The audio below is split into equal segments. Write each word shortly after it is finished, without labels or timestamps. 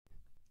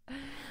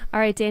All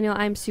right, Daniel,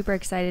 I'm super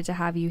excited to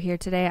have you here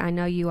today. I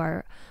know you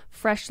are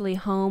freshly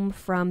home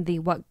from the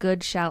What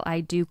Good Shall I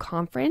Do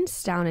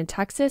conference down in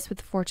Texas with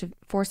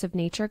Force of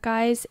Nature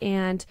guys,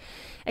 and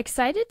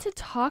excited to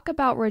talk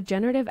about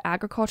regenerative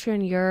agriculture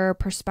and your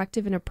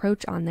perspective and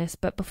approach on this.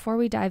 But before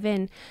we dive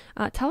in,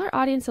 tell our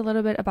audience a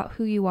little bit about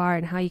who you are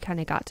and how you kind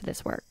of got to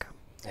this work.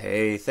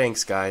 Hey,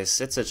 thanks, guys.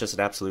 It's just an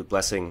absolute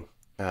blessing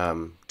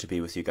to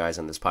be with you guys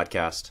on this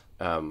podcast.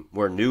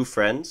 We're new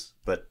friends,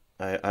 but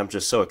I'm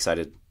just so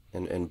excited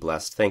and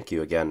blessed. Thank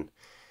you again.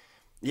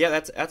 Yeah,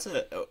 that's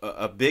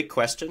a big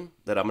question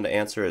that I'm going to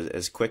answer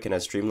as quick and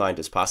as streamlined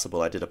as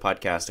possible. I did a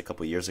podcast a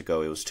couple years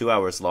ago. It was 2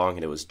 hours long,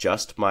 and it was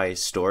just my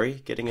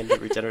story getting into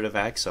regenerative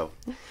ag. So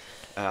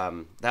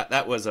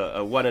that was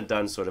a one and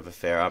done sort of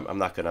affair. I'm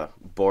not going to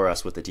bore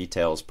us with the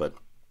details, but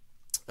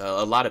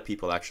a lot of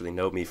people actually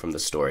know me from the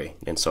story,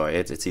 and so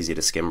it's easy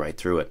to skim right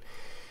through it.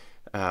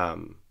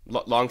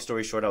 Long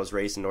story short, I was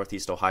raised in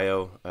Northeast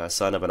Ohio,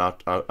 son of an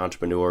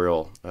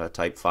entrepreneurial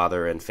type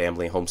father and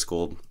family,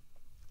 homeschooled,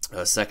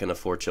 second of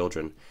 4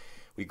 children.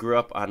 We grew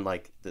up on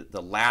like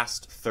the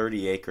last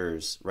 30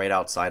 acres right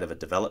outside of a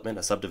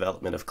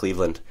subdevelopment of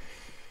Cleveland.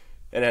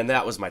 And then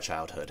that was my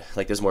childhood.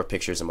 Like there's more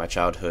pictures of my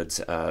childhood's,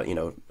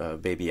 a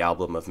baby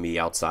album of me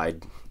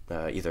outside,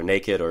 either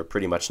naked or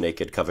pretty much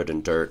naked, covered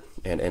in dirt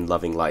and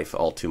loving life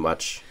all too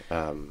much.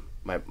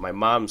 My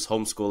mom's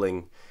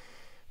homeschooling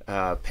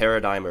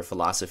paradigm or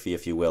philosophy,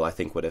 if you will, I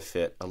think would have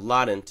fit a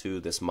lot into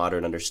this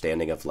modern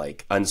understanding of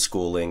like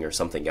unschooling or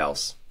something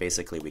else.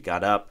 Basically, we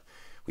got up,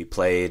 we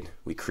played,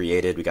 we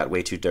created, we got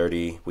way too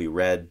dirty, we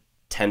read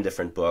 10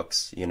 different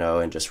books,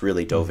 and just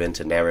really dove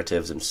into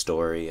narratives and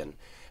story and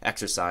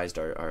exercised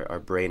our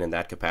brain in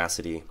that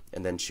capacity.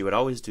 And then she would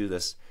always do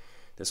this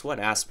one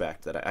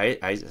aspect that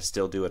I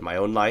still do in my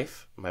own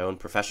life, my own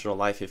professional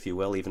life, if you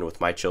will, even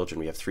with my children.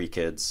 We have 3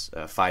 kids,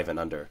 5 and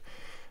under.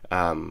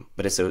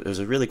 But it was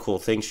a really cool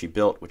thing she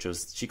built, which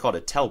was, she called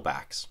it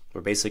tellbacks,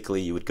 where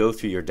basically you would go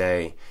through your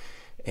day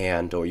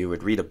or you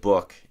would read a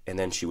book, and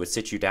then she would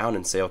sit you down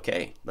and say,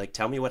 okay, like,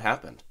 tell me what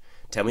happened.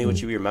 Tell me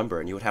what you remember.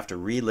 And you would have to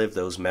relive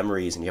those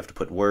memories, and you have to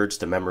put words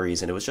to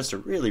memories. And it was just a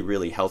really,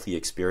 really healthy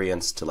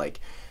experience to like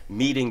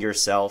meeting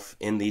yourself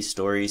in these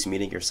stories,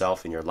 meeting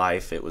yourself in your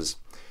life.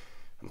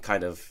 I'm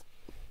kind of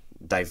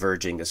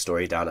diverging the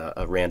story down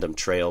a random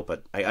trail,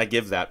 but I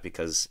give that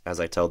because as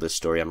I tell this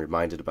story, I'm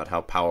reminded about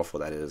how powerful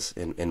that is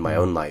in my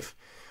own life.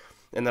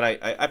 And then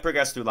I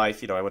progressed through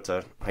life. I went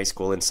to high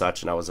school and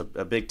such, and I was a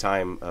big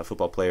time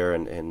football player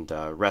and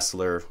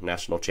wrestler,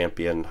 national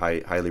champion,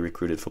 highly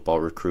recruited football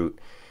recruit,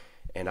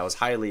 and I was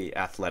highly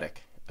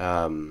athletic.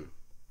 My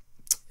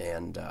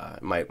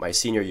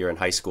senior year in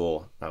high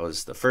school, I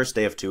was the first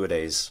day of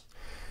 2-a-days.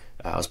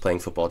 I was playing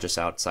football just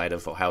outside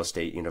of Ohio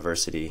State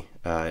University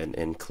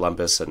in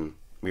Columbus, and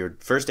we were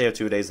first day of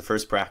 2-a-days, the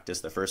first practice,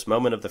 the first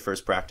moment of the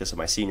first practice of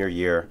my senior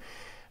year.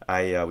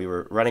 We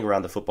were running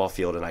around the football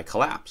field, and I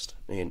collapsed.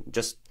 I mean,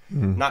 just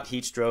not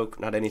heat stroke,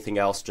 not anything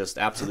else, just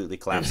absolutely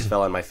collapsed,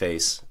 fell on my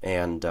face,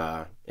 and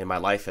my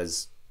life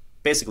has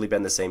basically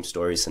been the same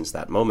story since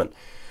that moment.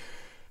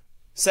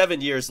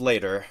 7 years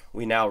later,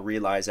 we now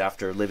realize,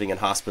 after living in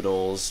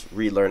hospitals,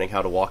 relearning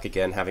how to walk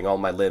again, having all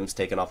my limbs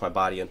taken off my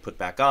body and put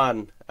back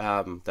on,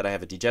 that I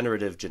have a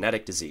degenerative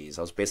genetic disease.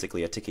 I was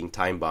basically a ticking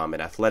time bomb in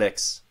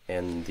athletics,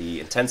 and the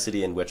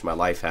intensity in which my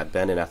life had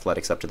been in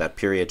athletics up to that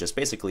period just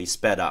basically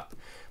sped up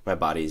my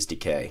body's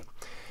decay.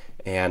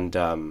 And,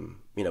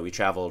 we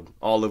traveled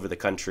all over the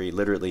country,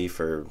 literally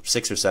for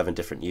 6 or 7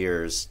 different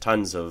years,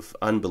 tons of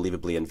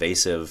unbelievably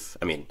invasive,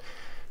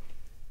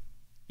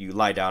 you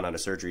lie down on a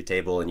surgery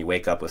table and you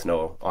wake up with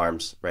no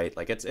arms, right?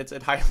 Like it's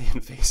a highly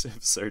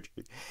invasive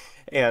surgery.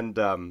 And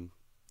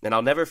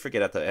I'll never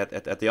forget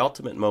at the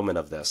ultimate moment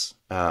of this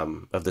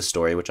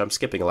story, which I'm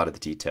skipping a lot of the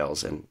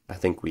details, and I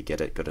think we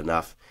get it good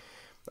enough.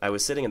 I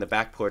was sitting in the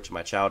back porch of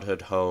my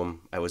childhood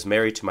home. I was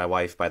married to my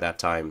wife by that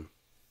time.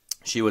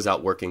 She was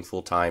out working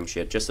full time. She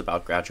had just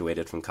about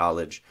graduated from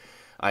college.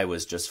 I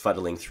was just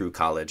fuddling through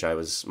college. I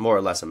was more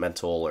or less a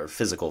mental or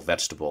physical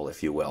vegetable,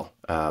 if you will.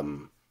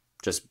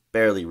 Just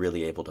barely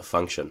really able to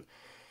function.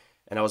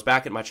 And I was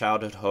back at my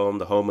childhood home,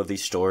 the home of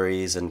these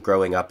stories, and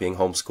growing up being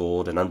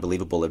homeschooled, an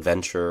unbelievable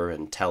adventure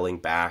and telling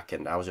back.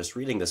 And I was just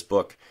reading this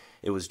book.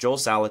 It was Joel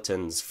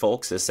Salatin's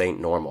Folks, This Ain't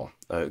Normal.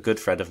 A good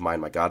friend of mine,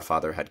 my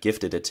godfather, had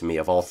gifted it to me,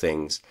 of all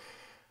things.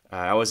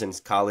 I was in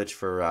college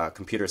for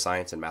computer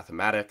science and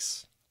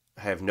mathematics.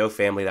 I have no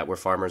family that were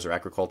farmers or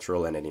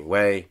agricultural in any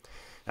way.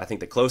 I think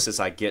the closest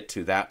I get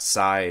to that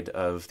side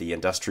of the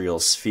industrial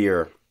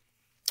sphere,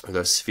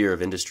 the sphere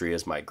of industry,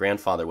 is my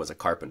grandfather was a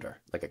carpenter,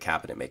 like a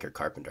cabinet maker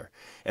carpenter.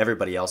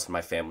 Everybody else in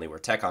my family were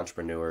tech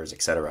entrepreneurs,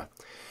 etc.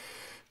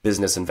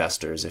 Business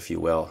investors, if you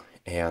will.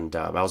 And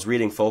I was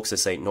reading Folks,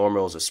 This Ain't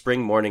Normal. It was a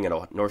spring morning in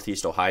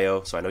Northeast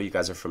Ohio. So I know you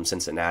guys are from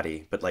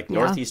Cincinnati, but like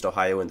Northeast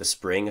Ohio in the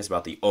spring is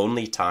about the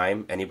only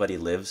time anybody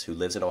who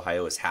lives in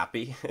Ohio is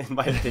happy, in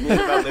my opinion,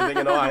 about living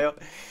in Ohio.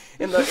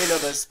 And the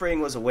spring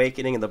was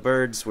awakening, and the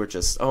birds were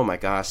just, oh my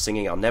gosh,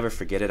 singing. I'll never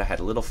forget it. I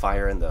had a little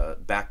fire in the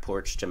back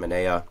porch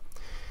chimenea.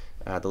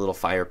 the little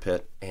fire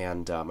pit.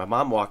 And my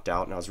mom walked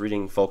out, and I was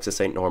reading Folks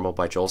This Ain't Normal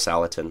by Joel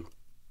Salatin.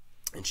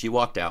 And she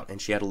walked out,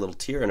 and she had a little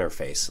tear in her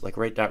face, like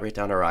right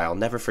down her eye. I'll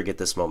never forget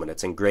this moment.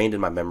 It's ingrained in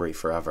my memory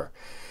forever.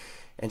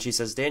 And she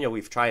says, Daniel,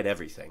 we've tried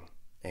everything.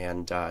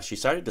 And she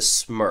started to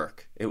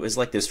smirk. It was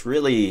like this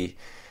really,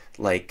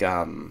 like,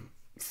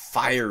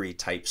 fiery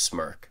type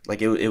smirk.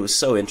 Like, it was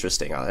so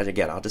interesting.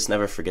 I'll just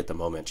never forget the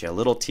moment. She had a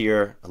little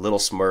tear, a little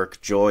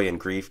smirk, joy and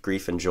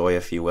grief and joy,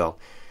 if you will.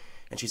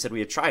 And she said, we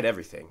had tried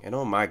everything. And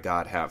oh my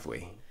God, have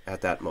we?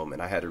 At that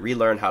moment, I had to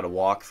relearn how to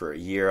walk for a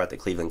year at the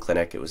Cleveland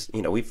Clinic. It was,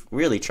 we've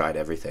really tried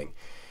everything.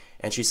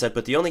 And she said,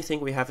 but the only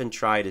thing we haven't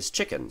tried is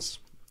chickens.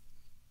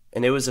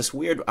 And it was this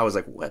weird, I was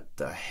like, what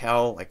the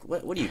hell? Like,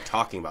 what are you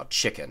talking about?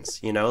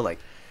 Chickens, like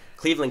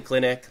Cleveland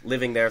Clinic,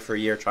 living there for a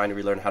year, trying to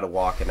relearn how to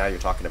walk. And now you're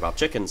talking about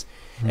chickens.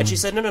 And she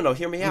said, no,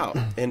 hear me out.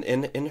 And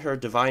in her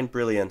divine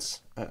brilliance,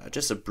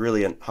 just a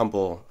brilliant,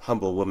 humble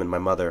woman, my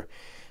mother,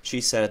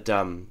 she said,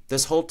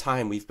 this whole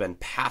time we've been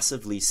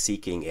passively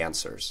seeking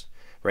answers.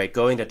 Right,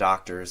 going to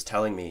doctors,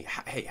 telling me,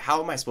 hey,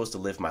 how am I supposed to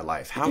live my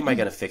life? How am I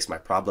going to fix my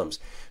problems?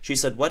 She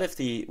said, what if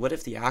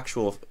the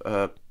actual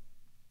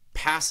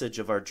passage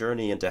of our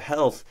journey into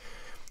health,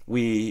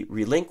 we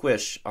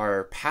relinquish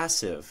our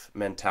passive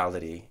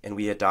mentality and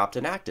we adopt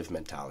an active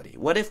mentality?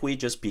 What if we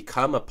just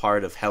become a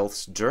part of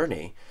health's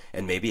journey,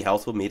 and maybe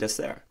health will meet us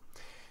there?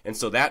 And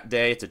so that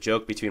day, it's a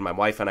joke between my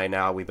wife and I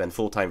now. We've been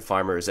full-time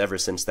farmers ever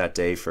since that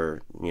day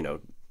for,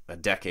 a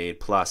decade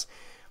plus.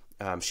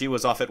 She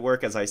was off at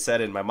work, as I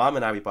said, and my mom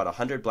and I, we bought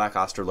 100 black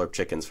Australorp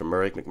chickens from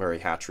Murray McMurray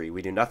Hatchery.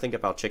 We knew nothing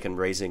about chicken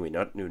raising. We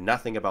knew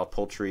nothing about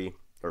poultry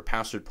or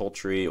pastured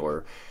poultry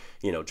or,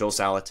 Joel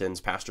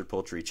Salatin's pastured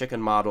poultry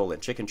chicken model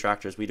and chicken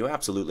tractors. We knew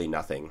absolutely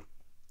nothing.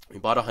 We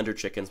bought 100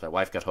 chickens. My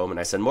wife got home, and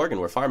I said, Morgan,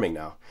 we're farming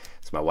now.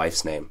 It's my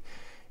wife's name.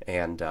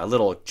 And a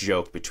little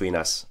joke between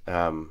us.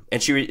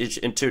 And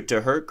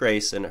to her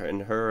grace and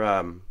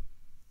her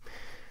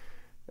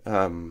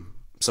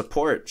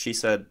support, she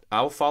said,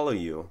 I'll follow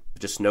you.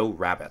 Just no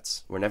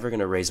rabbits. We're never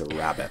going to raise a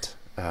rabbit.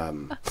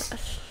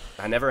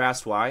 I never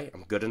asked why.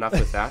 I'm good enough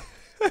with that.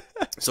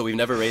 So we've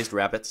never raised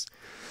rabbits.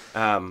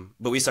 But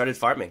we started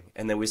farming,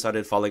 and then we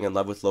started falling in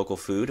love with local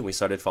food, and we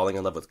started falling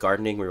in love with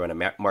gardening. We ran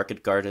a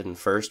market garden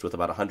first with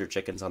about 100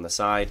 chickens on the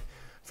side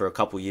for a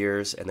couple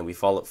years, and then we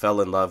fell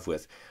in love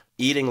with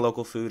eating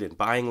local food and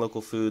buying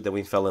local food. Then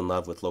we fell in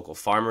love with local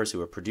farmers who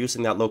were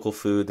producing that local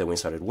food. Then we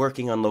started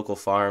working on local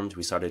farms.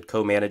 We started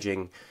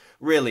co-managing,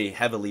 really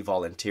heavily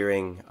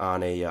volunteering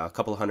on a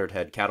couple hundred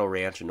head cattle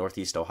ranch in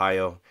Northeast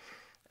Ohio.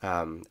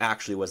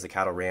 Actually was the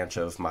cattle ranch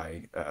of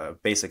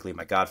basically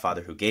my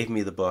godfather, who gave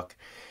me the book.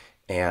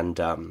 And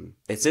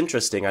it's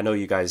interesting. I know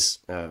you guys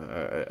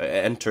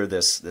enter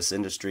this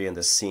industry and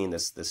this scene,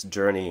 this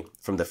journey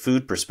from the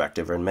food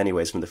perspective, or in many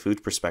ways from the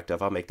food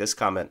perspective. I'll make this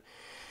comment.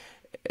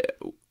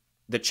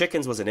 The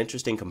chickens was an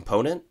interesting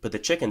component, but the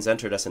chickens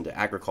entered us into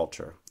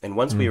agriculture. And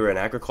once we were in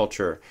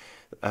agriculture,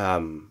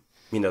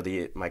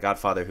 my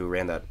godfather, who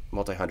ran that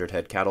multi-hundred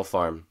head cattle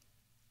farm,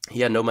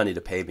 he had no money to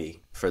pay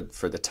me for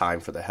the time,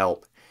 for the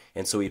help.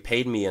 And so he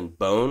paid me in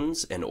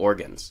bones and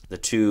organs, the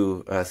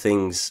two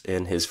things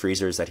in his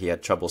freezers that he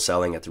had trouble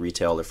selling at the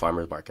retail or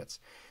farmers markets.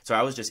 So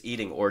I was just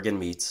eating organ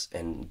meats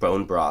and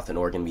bone broth and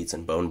organ meats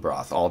and bone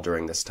broth all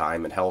during this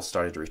time, and health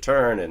started to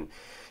return, and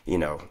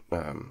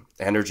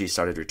energy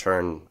started to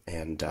return.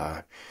 And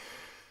and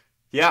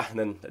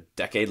then a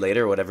decade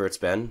later, whatever it's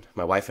been,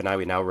 my wife and I,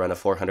 we now run a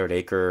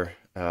 400-acre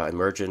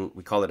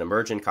we call it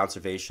emergent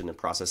conservation and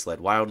process-led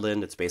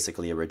wildland. It's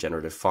basically a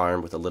regenerative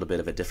farm with a little bit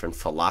of a different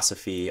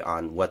philosophy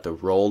on what the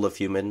role of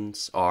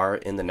humans are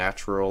in the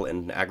natural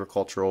and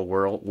agricultural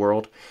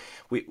world.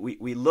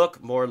 We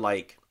look more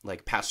like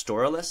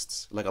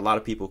pastoralists. Like, a lot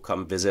of people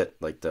come visit,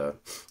 like the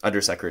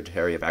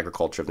Undersecretary of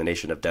Agriculture of the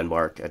nation of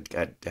Denmark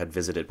had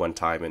visited one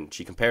time, and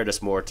she compared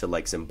us more to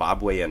like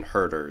Zimbabwean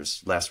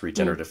herders, less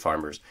regenerative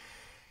farmers.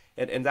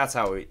 And that's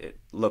how it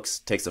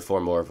takes the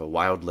form more of a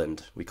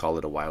wildland. We call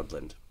it a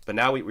wildland. But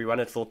now we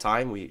run it full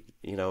time. We,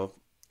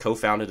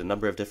 co-founded a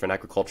number of different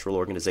agricultural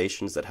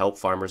organizations that help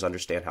farmers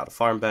understand how to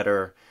farm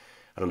better.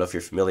 I don't know if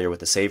you're familiar with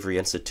the Savory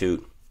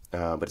Institute,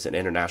 but it's an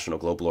international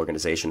global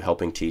organization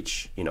helping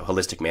teach,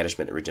 holistic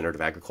management and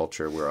regenerative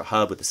agriculture. We're a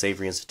hub with the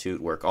Savory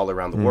Institute, work all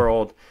around the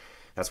world.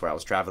 That's where I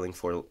was traveling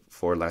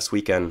for last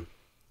weekend,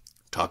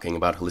 talking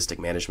about holistic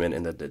management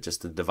and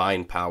the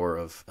divine power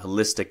of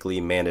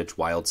holistically managed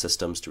wild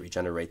systems to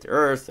regenerate the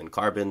earth and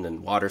carbon and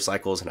water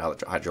cycles and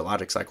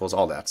hydrologic cycles,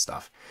 all that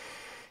stuff.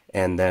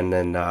 And then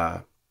in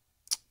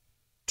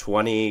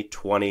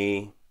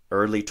 2020,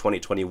 early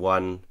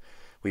 2021,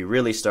 we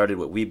really started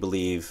what we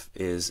believe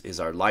is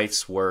our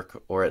life's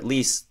work, or at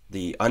least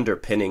the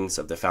underpinnings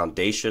of the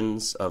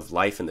foundations of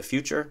life in the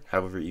future,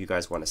 however you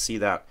guys want to see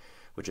that,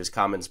 which is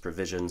Commons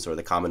Provisions, or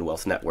the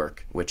Commonwealth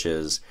Network, which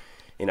is,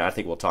 I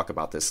think we'll talk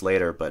about this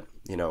later, but,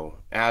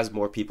 as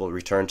more people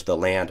return to the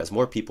land, as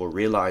more people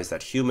realize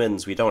that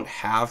humans, we don't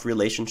have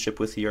relationship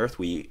with the earth,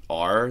 we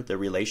are the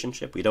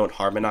relationship, we don't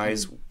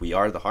harmonize, we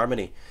are the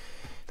harmony,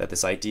 that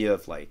this idea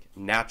of like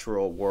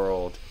natural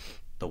world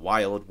the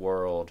wild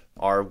world,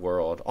 our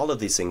world, all of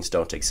these things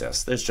don't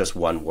exist. There's just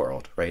one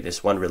world, right?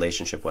 It's one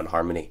relationship, one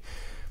harmony.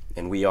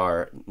 And we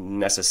are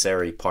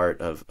necessary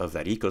part of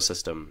that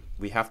ecosystem.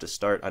 We have to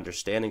start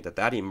understanding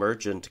that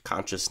emergent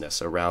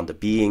consciousness around the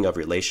being of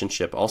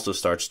relationship also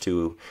starts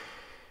to,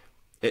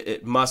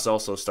 it must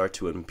also start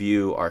to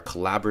imbue our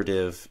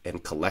collaborative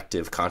and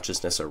collective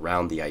consciousness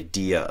around the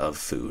idea of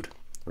food,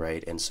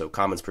 right? And so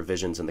Commons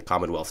Provisions and the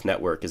Commonwealth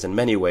Network is in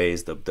many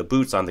ways the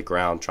boots on the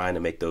ground trying to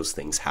make those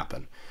things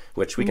happen,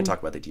 which we can talk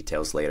about the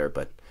details later,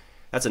 but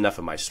that's enough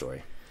of my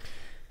story.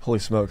 Holy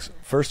smokes.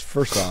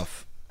 First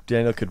off,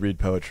 Daniel could read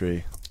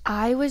poetry.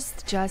 I was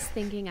just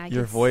thinking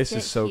Your voice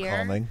is so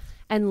calming.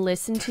 And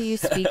listen to you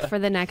speak for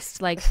the next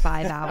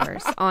 5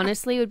 hours.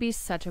 Honestly, it would be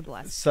such a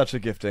blessing. Such a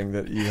gifting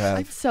that you have.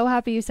 I'm so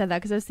happy you said that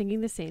because I was thinking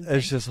the same thing.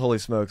 It's just holy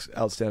smokes,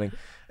 outstanding.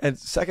 And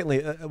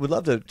secondly, I would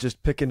love to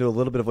just pick into a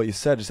little bit of what you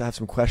said, just have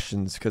some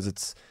questions because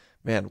it's,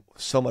 man,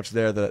 so much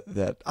there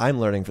that I'm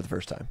learning for the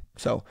first time.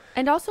 So,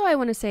 and also I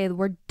want to say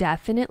we're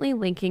definitely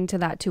linking to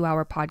that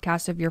 2-hour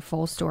podcast of your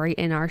full story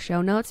in our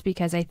show notes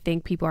because I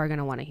think people are going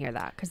to want to hear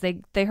that because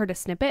they heard a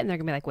snippet and they're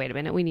going to be like, wait a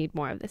minute, we need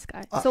more of this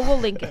guy. So we'll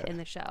link it in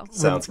the show.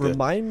 Sounds good.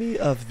 Remind me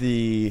of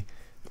okay.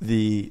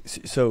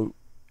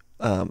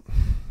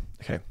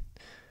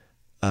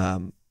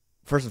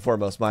 First and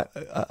foremost,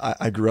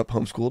 I grew up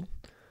homeschooled.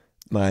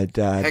 My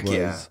dad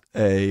was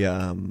a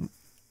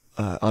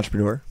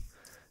entrepreneur.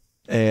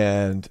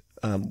 And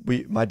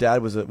my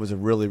dad was a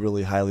really,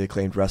 really highly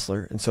acclaimed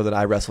wrestler, and so then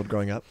I wrestled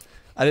growing up.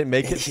 I didn't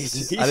make it.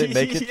 I didn't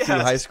make it through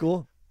high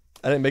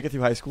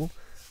school.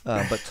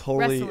 But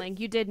totally wrestling.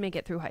 You did make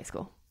it through high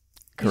school.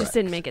 Correct. You just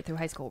didn't make it through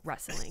high school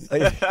wrestling.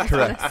 Correct. I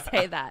want to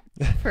say that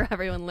for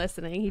everyone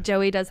listening.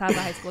 Joey does have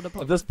a high school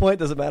diploma. At this point, it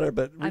doesn't matter.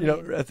 But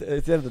at the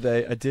end of the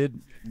day, I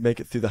did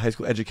make it through the high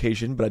school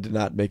education, but I did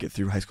not make it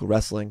through high school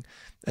wrestling.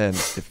 And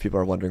if people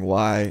are wondering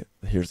why,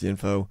 here's the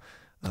info.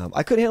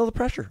 I couldn't handle the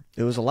pressure.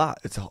 It was a lot.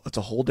 It's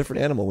a whole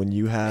different animal when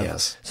you have.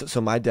 Yes.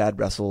 So my dad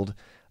wrestled,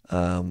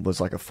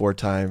 was like a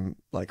 4-time,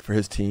 for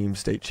his team,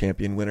 state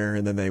champion winner,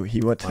 and then he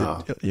went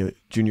to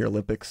Junior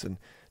Olympics and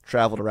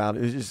traveled around.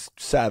 It was just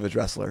savage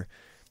wrestler,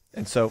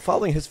 and so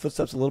following his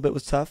footsteps a little bit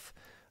was tough.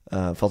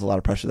 Felt a lot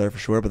of pressure there for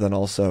sure, but then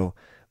also,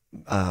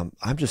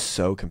 I'm just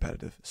so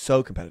competitive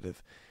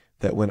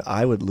that when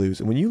I would lose,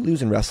 and when you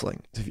lose in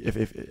wrestling,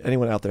 if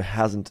anyone out there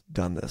hasn't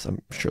done this,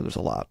 I'm sure there's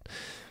a lot.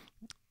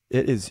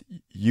 It is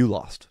you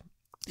lost.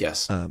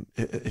 Yes.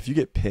 If you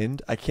get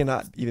pinned, I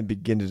cannot even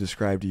begin to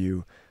describe to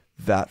you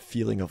that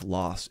feeling of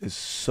loss is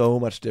so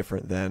much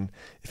different than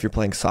if you're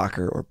playing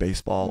soccer or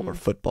baseball or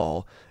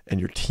football and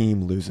your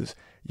team loses.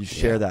 You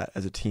share that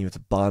as a team. It's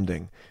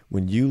bonding.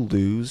 When you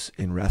lose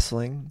in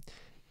wrestling,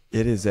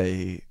 it is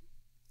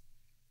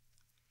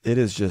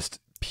just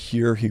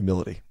pure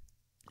humility.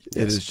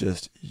 Yes. It is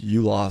just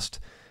you lost.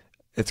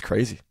 It's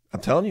crazy. I'm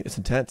telling you, it's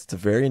intense. It's a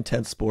very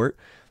intense sport.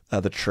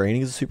 The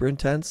training is super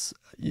intense.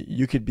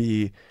 You could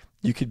be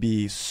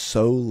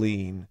so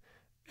lean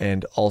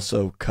and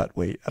also cut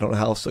weight. I don't know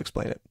how else to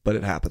explain it, but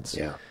it happens.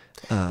 Yeah.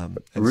 And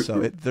so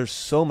there's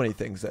so many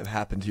things that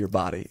happen to your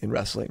body in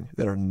wrestling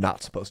that are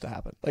not supposed to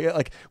happen.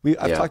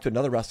 I've talked to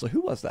another wrestler.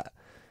 Who was that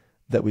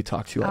we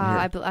talked to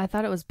on here? I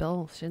thought it was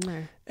Bill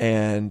Schindler.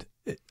 And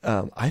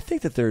I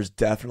think that there's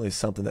definitely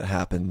something that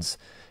happens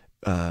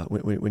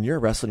when you're a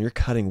wrestler and you're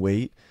cutting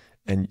weight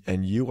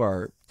and you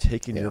are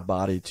taking your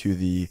body to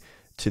the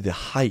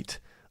height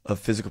of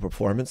physical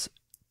performance,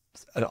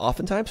 and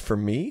oftentimes for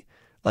me,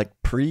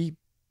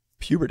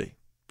 pre-puberty,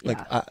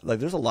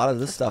 there's a lot of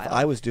this stuff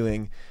I was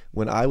doing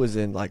when I was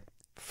in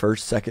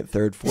first, second,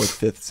 third, fourth,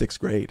 fifth,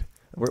 sixth grade.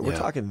 We're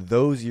talking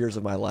those years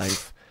of my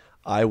life.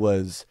 I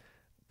was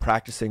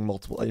practicing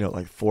multiple,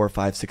 4,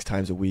 5, 6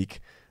 times a week,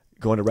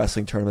 going to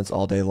wrestling tournaments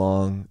all day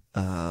long,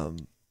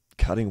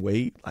 cutting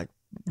weight,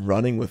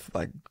 running with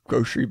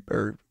grocery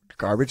or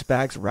garbage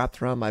bags wrapped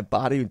around my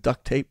body with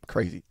duct tape.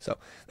 Crazy. So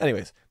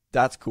anyways,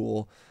 that's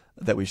cool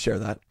that we share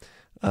that.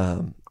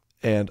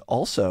 And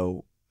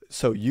also,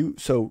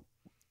 so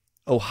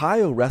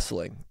Ohio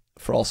wrestling,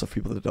 for also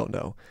people that don't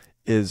know,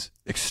 is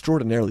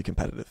extraordinarily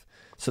competitive.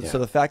 So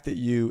the fact that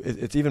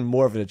it's even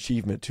more of an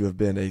achievement to have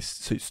been a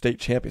state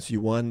champion. So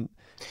you won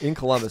in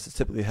Columbus. It's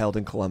typically held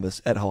in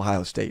Columbus at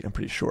Ohio State, I'm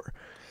pretty sure.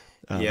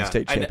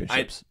 State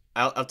championships.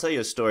 I'll tell you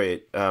a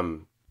story.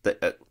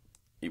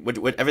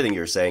 What everything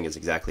you're saying is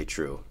exactly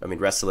true. I mean,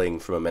 wrestling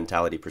from a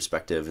mentality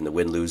perspective in the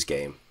win-lose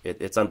game,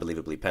 it's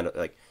unbelievably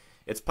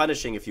it's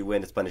punishing if you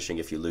win, it's punishing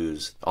if you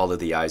lose. All of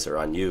the eyes are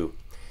on you.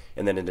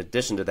 And then in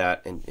addition to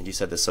that, and you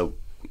said this so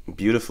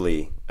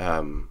beautifully,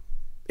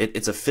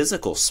 it's a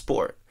physical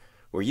sport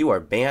where you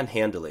are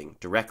manhandling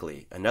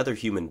directly another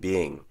human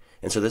being.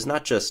 And so there's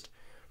not just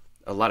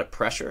a lot of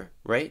pressure,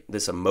 right?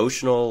 This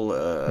emotional,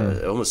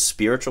 almost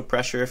spiritual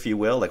pressure, if you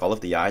will. All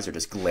of the eyes are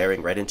just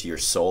glaring right into your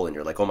soul, and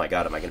you're like, "Oh my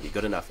God, am I going to be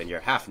good enough?" And you're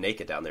half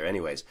naked down there,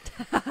 anyways.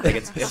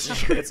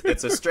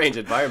 It's a strange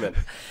environment.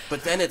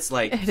 But then it's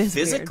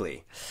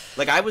physically,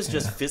 I was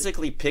just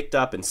physically picked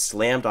up and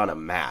slammed on a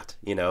mat.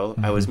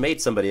 I was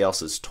made somebody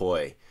else's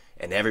toy,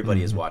 and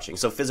everybody is watching.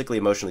 So physically,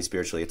 emotionally,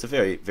 spiritually, it's a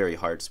very, very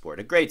hard sport,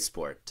 a great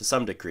sport to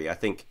some degree. I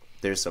think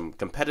there's some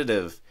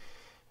competitive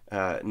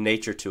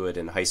nature to it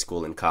in high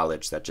school and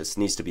college that just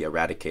needs to be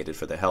eradicated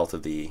for the health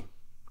of the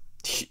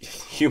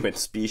human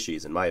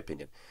species, in my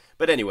opinion.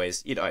 But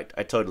anyways,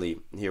 I totally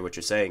hear what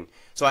you're saying.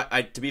 So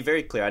I to be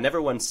very clear, I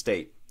never won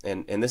state.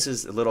 And this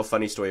is a little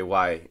funny story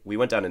why. We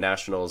went down to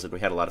nationals, and we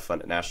had a lot of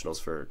fun at nationals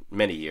for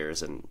many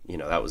years, and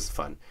that was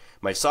fun.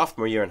 My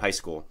sophomore year in high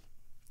school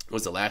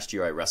was the last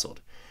year I wrestled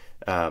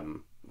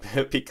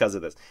because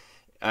of this.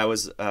 I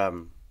was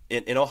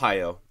in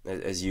Ohio,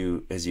 as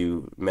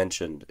you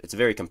mentioned. It's a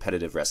very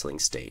competitive wrestling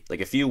state.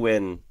 Like if you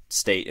win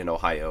state in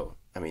Ohio,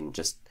 I mean,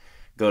 just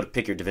go to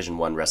pick your Division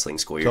I wrestling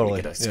school, you're going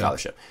to get a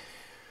scholarship. Yeah.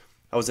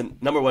 I was a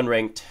number one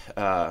ranked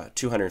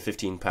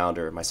 215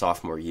 pounder my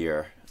sophomore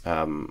year.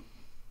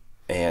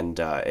 In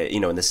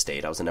this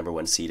state, I was the number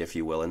one seed, if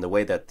you will. And the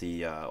way that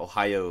the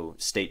Ohio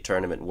state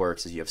tournament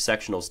works is you have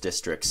sectionals,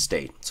 district,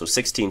 state. So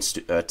 16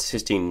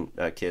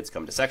 kids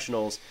come to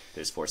sectionals.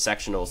 There's 4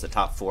 sectionals. The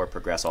top 4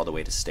 progress all the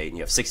way to state. And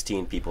you have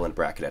 16 people in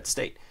bracket at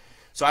state.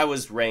 So I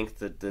was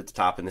ranked at the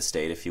top in the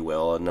state, if you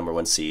will, a number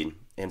one seed.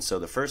 And so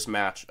the first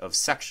match of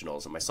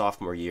sectionals in my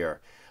sophomore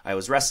year, I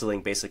was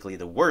wrestling basically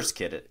the worst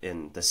kid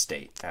in the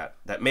state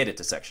that made it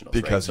to sectionals.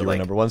 Because you were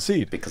number one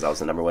seed. Because I was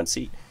the number one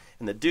seed.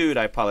 And the dude,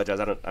 I apologize.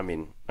 I don't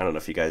know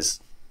if you guys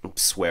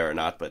swear or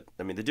not, but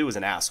I mean, the dude was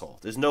an asshole.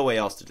 There's no way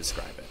else to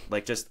describe it.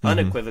 Like, just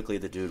unequivocally,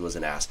 the dude was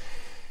an ass.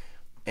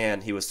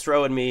 And he was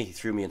throwing me. He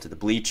threw me into the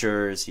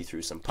bleachers. He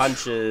threw some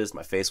punches.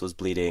 My face was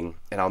bleeding.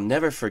 And I'll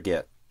never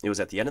forget. It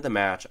was at the end of the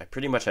match. I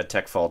pretty much had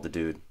tech fauled the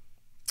dude,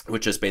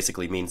 which just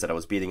basically means that I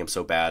was beating him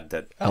so bad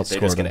that they're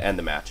just going to end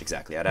the match.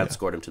 Exactly. I'd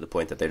outscored him to the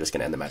point that they're just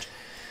going to end the match.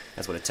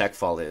 That's what a tech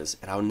fall is.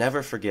 And I'll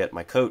never forget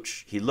my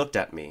coach. He looked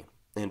at me,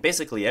 and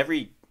basically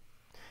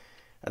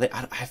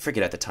I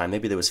forget at the time,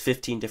 maybe there was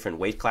 15 different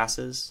weight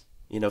classes,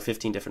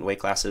 15 different weight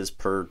classes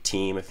per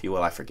team, if you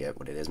will. I forget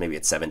what it is. Maybe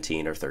it's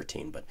 17 or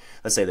 13, but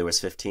let's say there was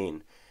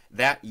 15.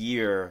 That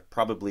year,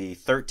 probably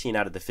 13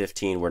 out of the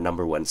 15 were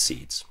number one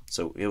seeds.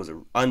 So it was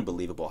an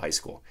unbelievable high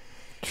school.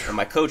 And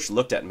my coach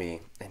looked at me,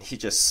 and he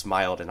just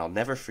smiled, and I'll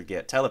never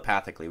forget,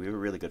 telepathically, we were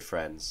really good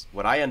friends.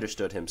 What I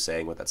understood him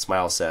saying, what that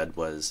smile said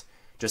was,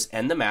 just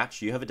end the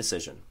match, you have a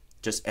decision.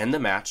 Just end the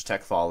match,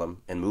 tech fall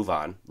him, and move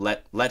on.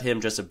 Let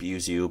him just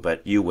abuse you,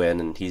 but you win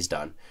and he's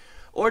done.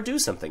 Or do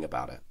something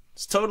about it.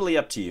 It's totally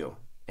up to you.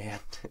 And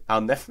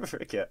I'll never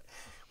forget,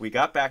 we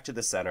got back to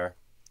the center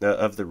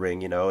of the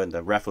ring, and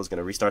the ref was going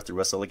to restart the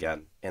whistle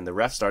again. And the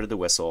ref started the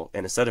whistle,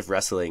 and instead of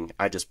wrestling,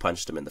 I just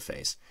punched him in the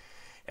face.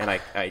 And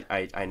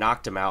I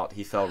knocked him out.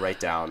 He fell right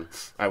down.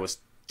 I was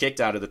kicked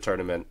out of the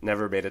tournament,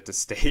 never made it to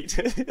state.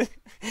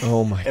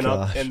 Oh my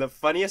gosh. And the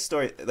funniest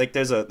story, like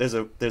there's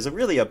a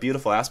really a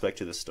beautiful aspect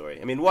to this story.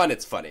 I mean, one,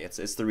 it's funny.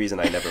 It's the reason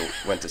I never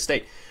went to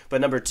state.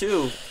 But number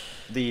two,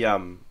 we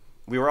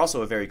were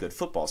also a very good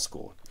football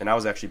school, and I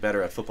was actually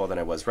better at football than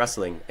I was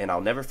wrestling. And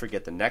I'll never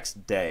forget the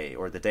next day,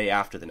 or the day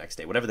after the next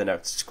day, whatever the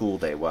next school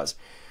day was.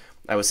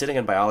 I was sitting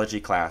in biology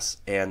class,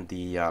 and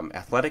the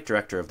athletic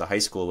director of the high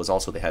school was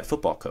also the head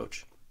football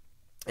coach.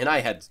 And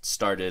I had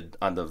started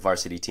on the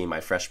varsity team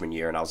my freshman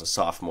year, and I was a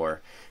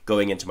sophomore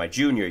going into my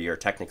junior year,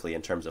 technically,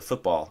 in terms of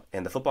football.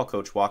 And the football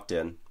coach walked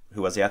in,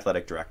 who was the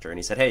athletic director, and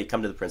he said, "Hey,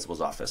 come to the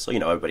principal's office." So,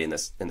 everybody in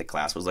the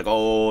class was like,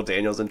 "Oh,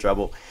 Daniel's in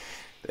trouble."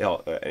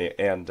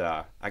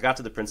 I got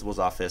to the principal's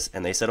office,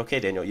 and they said, "Okay,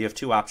 Daniel, you have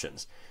 2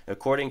 options.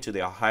 According to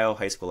the Ohio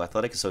High School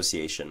Athletic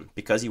Association,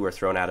 because you were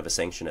thrown out of a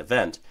sanctioned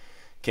event,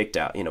 kicked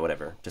out,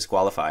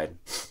 disqualified,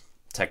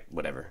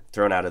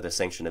 thrown out of the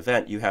sanctioned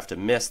event, you have to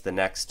miss the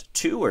next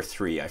 2 or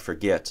 3, I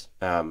forget,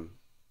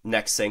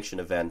 next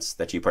sanctioned events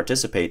that you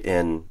participate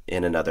in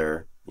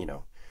another,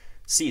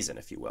 season,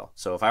 if you will.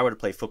 So if I were to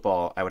play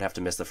football, I would have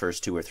to miss the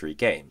first 2 or 3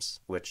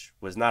 games, which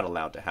was not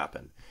allowed to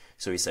happen.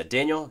 So he said,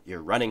 "Daniel,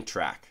 you're running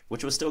track,"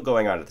 which was still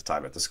going on at the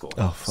time at the school.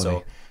 Oh, funny.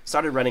 So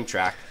started running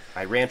track.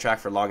 I ran track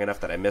for long enough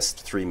that I missed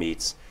 3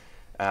 meets.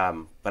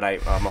 But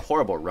I'm a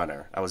horrible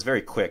runner. I was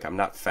very quick. I'm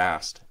not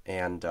fast.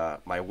 And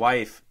my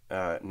wife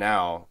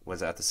now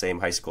was at the same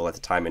high school at the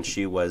time, and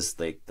she was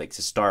like the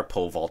star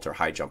pole vaulter,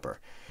 high jumper.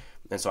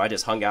 And so I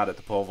just hung out at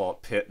the pole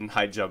vault pit and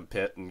high jump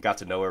pit and got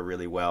to know her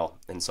really well.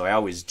 And so I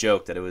always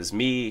joke that it was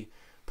me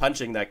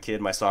punching that kid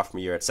my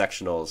sophomore year at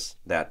sectionals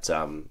that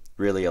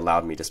really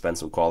allowed me to spend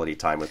some quality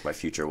time with my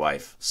future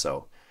wife.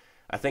 So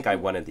I think I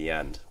won in the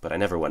end, but I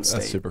never won state.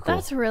 That's super cool.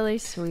 That's really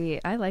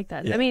sweet. I like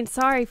that. Yeah. I mean,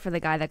 sorry for the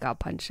guy that got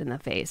punched in the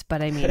face,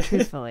 but I mean,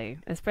 truthfully,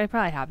 it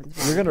probably happens.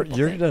 You're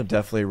gonna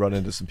definitely run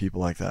into some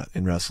people like that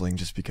in wrestling,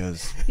 just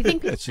because. You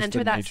think people it's just enter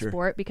the that nature.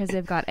 sport because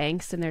they've got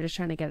angst and they're just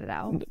trying to get it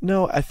out?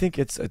 No, I think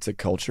it's a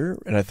culture,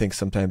 and I think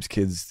sometimes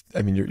kids.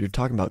 I mean, you're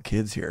talking about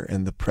kids here,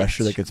 and the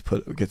pressure that gets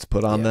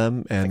put on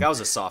them. And like I was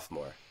a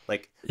sophomore.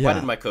 Why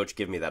didn't my coach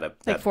give me that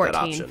 14,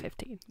 that option?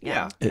 15.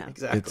 Yeah,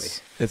 exactly.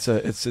 It's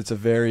a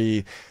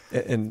very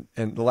and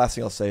the last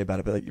thing I'll say about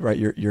it, but right,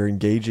 you're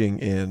engaging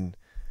in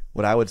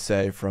what I would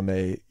say from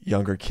a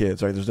younger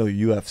kids. Right, there's no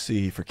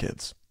UFC for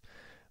kids,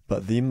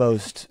 but the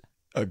most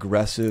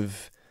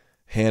aggressive,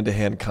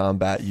 hand-to-hand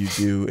combat you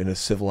do in a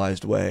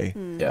civilized way.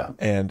 Yeah.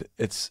 And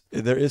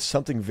there is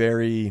something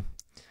very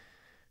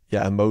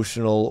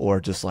emotional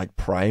or just like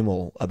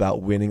primal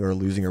about winning or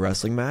losing a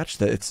wrestling match,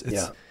 that it's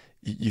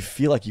you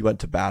feel like you went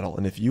to battle,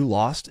 and if you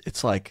lost,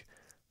 it's like,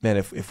 man,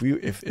 if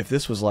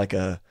this was like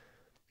there's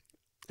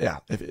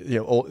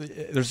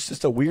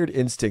just a weird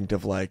instinct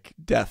of like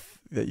death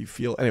that you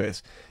feel.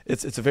 Anyways,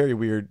 it's a very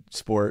weird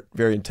sport,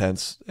 very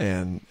intense,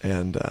 and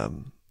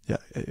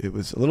it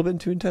was a little bit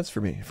too intense for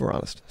me, if we're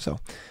honest. So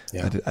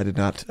I did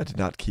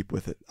not keep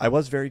with it. I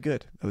was very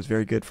good. I was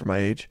very good for my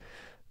age,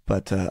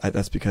 but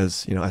that's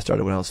because I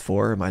started when I was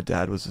 4, and my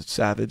dad was a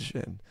savage,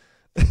 and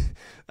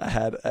I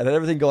had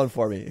everything going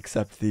for me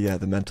except the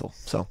mental.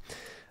 So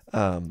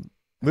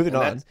moving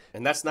on,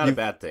 and that's not a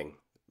bad thing,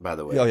 by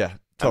the way. Oh yeah,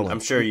 totally. I'm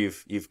sure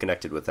you've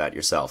connected with that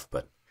yourself,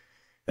 but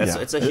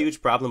it's a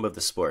huge problem of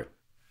the sport,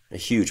 a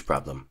huge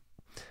problem.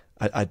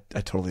 I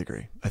totally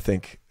agree. I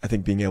think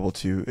being able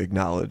to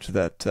acknowledge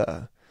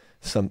that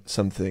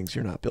some things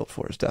you're not built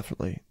for is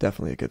definitely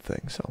a good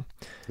thing. So,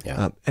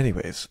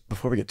 anyways,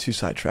 before we get too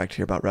sidetracked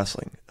here about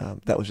wrestling,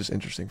 that was just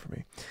interesting for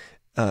me.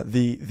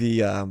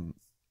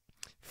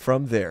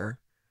 From there,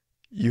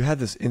 you had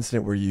this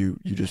incident where you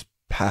just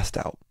passed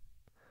out,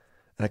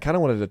 and I kind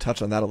of wanted to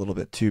touch on that a little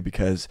bit too,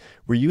 because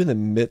were you in the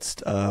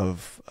midst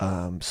of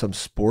some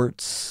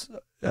sports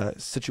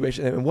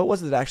situation, and what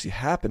was it that actually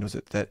happened? Was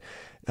it that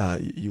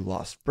you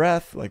lost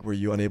breath? Like, were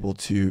you unable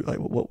to, like,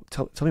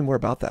 tell me more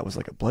about that? Was it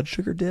like a blood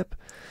sugar dip?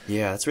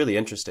 Yeah, it's really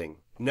interesting.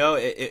 No,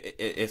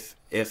 if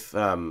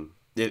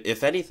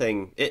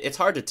anything, it's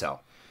hard to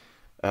tell,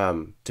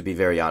 to be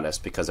very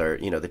honest, because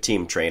the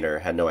team trainer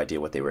had no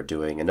idea what they were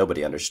doing, and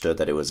nobody understood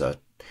that it was a,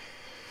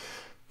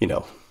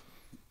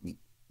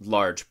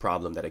 large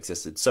problem that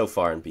existed so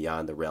far and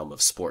beyond the realm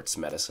of sports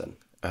medicine.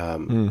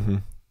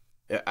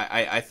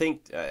 I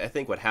think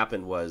what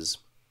happened was,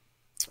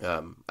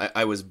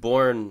 I was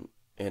born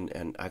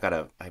and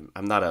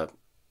I'm not a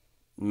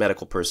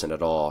medical person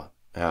at all,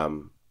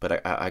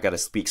 but I got to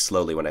speak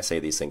slowly when I say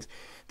these things.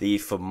 The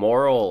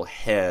femoral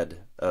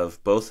head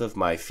of both of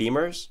my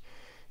femurs,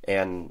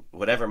 and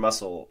whatever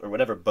muscle or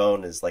whatever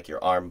bone is like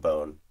your arm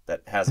bone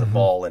that has a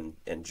ball and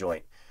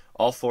joint,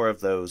 all 4 of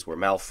those were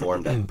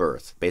malformed at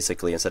birth.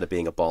 Basically, instead of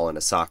being a ball and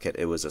a socket,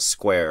 it was a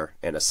square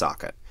and a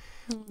socket.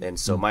 And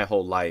so my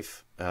whole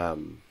life,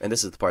 and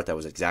this is the part that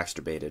was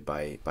exacerbated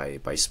by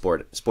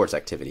sports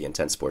activity,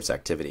 intense sports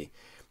activity.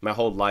 My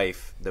whole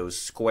life, those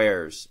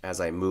squares,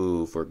 as I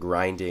move, were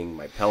grinding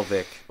my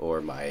pelvic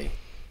or my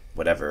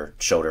whatever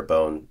shoulder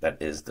bone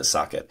that is the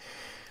socket,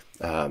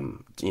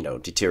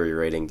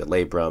 deteriorating the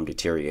labrum,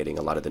 deteriorating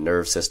a lot of the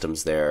nerve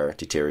systems there,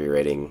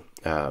 deteriorating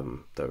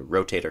the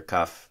rotator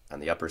cuff on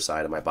the upper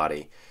side of my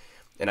body.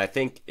 And I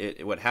think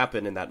what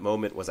happened in that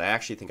moment was I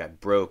actually think I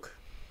broke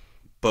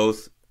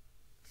both.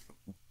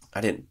 I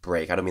didn't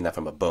break. I don't mean that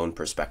from a bone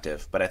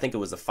perspective, but I think it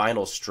was the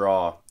final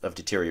straw of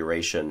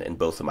deterioration in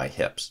both of my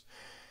hips,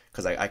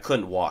 because I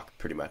couldn't walk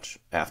pretty much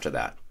after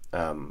that.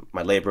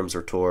 My labrums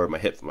were tore. My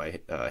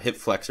hip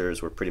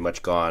flexors were pretty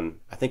much gone.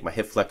 I think my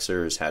hip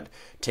flexors had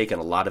taken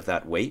a lot of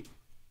that weight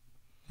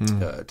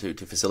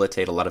to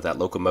facilitate a lot of that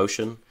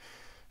locomotion,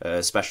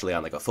 especially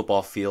on like a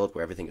football field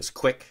where everything is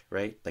quick,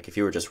 right? Like if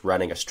you were just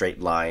running a straight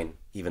line,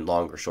 even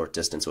long or short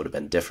distance would have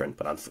been different.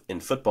 But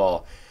in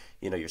football,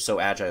 you're so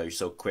agile, you're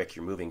so quick,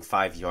 you're moving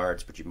 5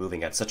 yards, but you're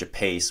moving at such a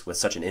pace with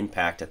such an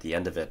impact at the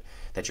end of it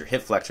that your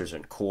hip flexors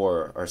and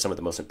core are some of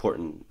the most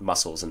important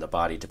muscles in the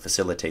body to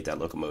facilitate that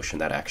locomotion,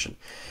 that action.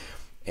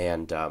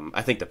 And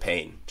I think the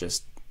pain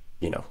just,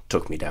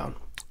 took me down.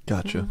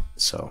 Gotcha.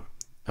 So,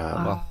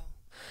 wow.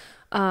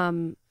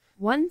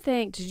 One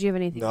thing, did you have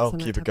anything else? No,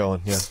 keep it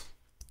going. Yeah.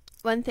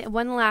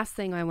 One last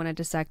thing I want to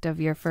dissect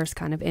of your first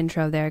kind of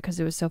intro there, because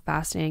it was so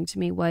fascinating to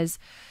me, was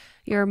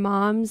your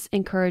mom's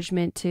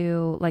encouragement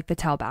to, like, the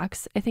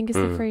tailbacks, I think is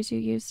the phrase you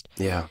used.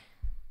 Yeah.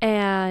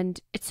 And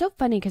it's so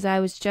funny because I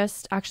was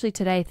just actually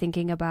today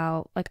thinking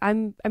about, like,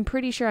 I'm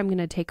pretty sure I'm going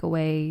to take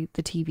away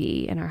the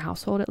TV in our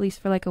household, at least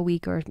for like a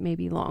week or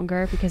maybe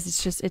longer, because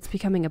it's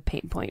becoming a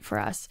pain point for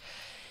us.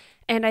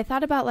 And I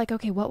thought about, like,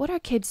 okay, what would our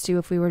kids do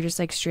if we were just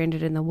like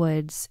stranded in the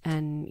woods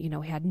and,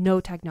 we had no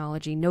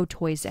technology, no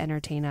toys to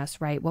entertain us,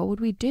 right? What would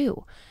we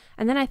do?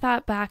 And then I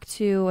thought back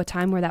to a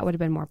time where that would have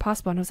been more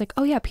possible. And I was like,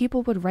 oh yeah,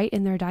 people would write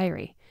in their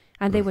diary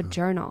and they would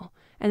journal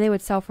and they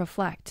would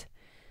self-reflect.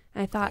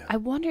 And I thought, I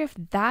wonder if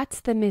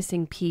that's the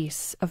missing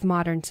piece of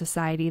modern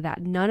society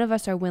that none of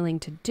us are willing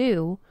to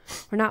do.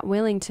 We're not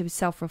willing to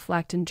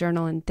self-reflect and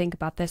journal and think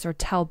about this or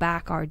tell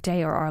back our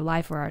day or our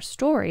life or our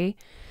story.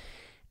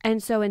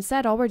 And so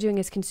instead, all we're doing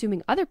is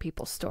consuming other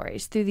people's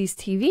stories through these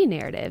TV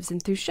narratives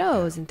and through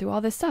shows and through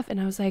all this stuff. And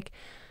I was like,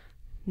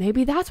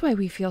 maybe that's why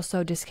we feel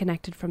so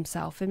disconnected from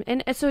self.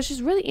 And so it's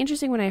just really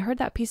interesting when I heard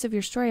that piece of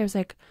your story. I was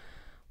like,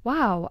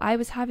 wow, I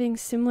was having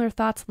similar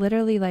thoughts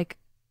literally like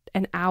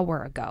an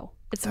hour ago.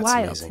 It's That's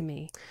wild amazing. to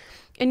me.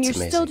 And you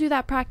still do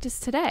that practice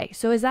today.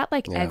 So is that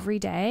like every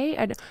day?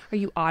 Are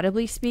you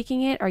audibly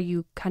speaking it? Are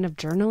you kind of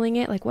journaling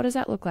it? Like, what does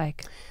that look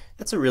like?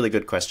 That's a really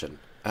good question.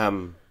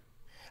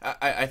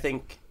 I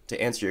think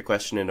to answer your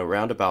question in a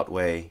roundabout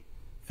way,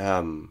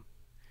 I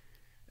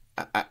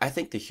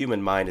think the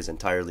human mind is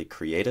entirely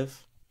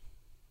creative,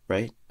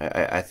 right?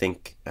 I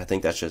think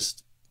that's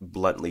just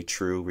bluntly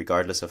true,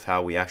 regardless of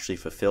how we actually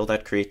fulfill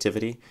that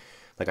creativity.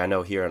 Like I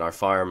know here on our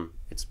farm,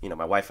 it's,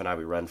 my wife and I,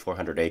 we run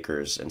 400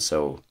 acres. And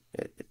so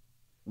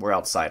we're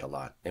outside a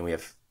lot, and we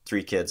have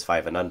 3 kids,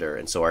 5 and under.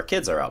 And so our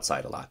kids are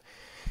outside a lot.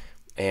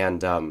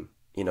 And,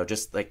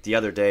 just like the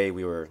other day,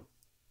 we were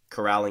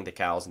corralling the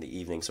cows in the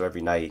evening. So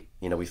every night,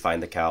 we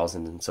find the cows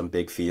in some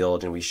big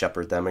field and we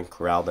shepherd them and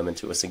corral them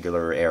into a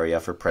singular area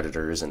for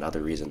predators and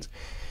other reasons.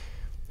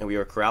 And we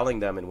were corralling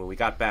them. And when we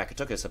got back, it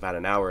took us about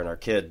an hour, and our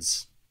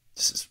kids,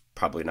 this is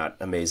probably not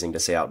amazing to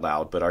say out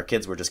loud, but our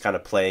kids were just kind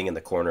of playing in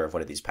the corner of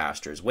one of these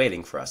pastures,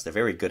 waiting for us. They're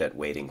very good at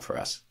waiting for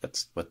us.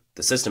 That's what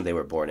the system they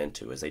were born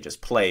into, is they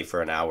just play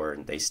for an hour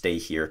and they stay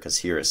here because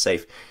here is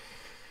safe.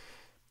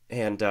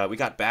 And we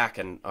got back,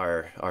 and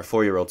our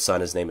 4-year-old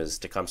son, his name is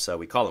Tecumseh.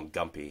 We call him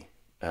Gumpy.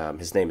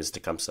 His name is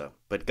Tecumseh.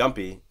 But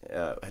Gumpy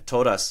had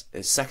told us,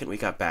 the second we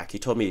got back, he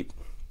told me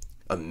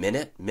a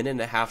minute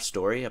and a half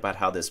story about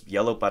how this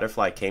yellow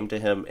butterfly came to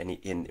him and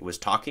he was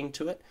talking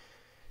to it,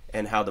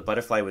 and how the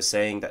butterfly was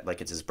saying that,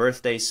 like, it's his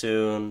birthday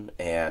soon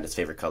and its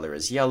favorite color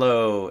is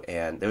yellow.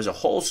 And there was a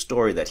whole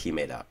story that he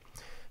made up,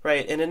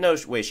 right? And in no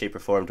way, shape, or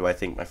form do I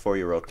think my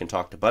 4-year-old can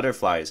talk to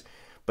butterflies.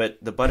 But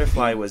the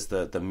butterfly was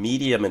the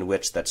medium in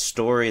which that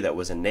story that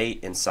was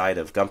innate inside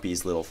of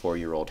Gumpy's little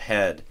 4-year-old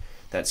head,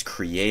 that's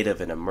creative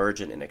and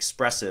emergent and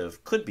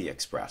expressive, could be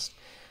expressed.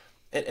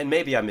 And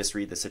maybe I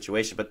misread the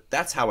situation, but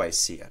that's how I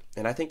see it.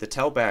 And I think the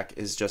tellback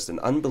is just an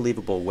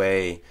unbelievable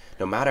way,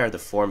 no matter the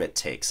form it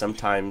takes.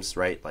 Sometimes,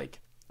 right, like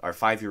our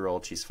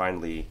 5-year-old, she's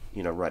finally,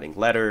 writing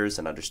letters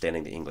and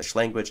understanding the English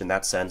language in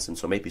that sense. And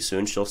so maybe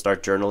soon she'll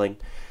start journaling.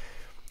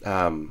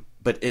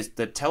 But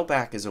the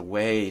tellback is a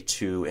way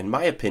to, in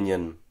my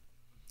opinion,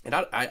 and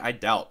I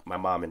doubt my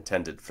mom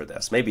intended for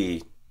this.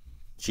 Maybe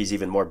she's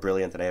even more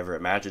brilliant than I ever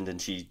imagined, and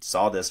she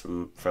saw this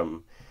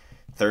from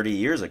 30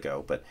 years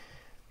ago. But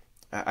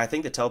I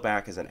think the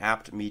tellback is an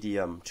apt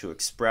medium to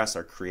express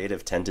our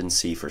creative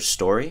tendency for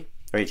story,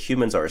 right?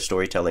 Humans are a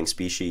storytelling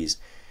species,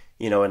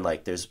 and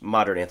like there's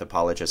modern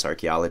anthropologists,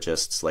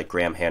 archaeologists like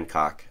Graham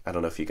Hancock. I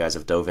don't know if you guys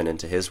have dove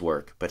into his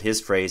work, but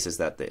his phrase is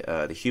that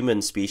the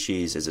human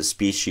species is a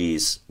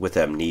species with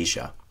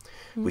amnesia.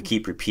 Mm-hmm. We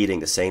keep repeating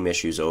the same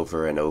issues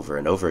over and over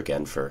and over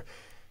again for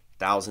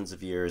thousands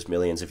of years,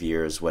 millions of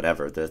years,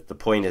 whatever. The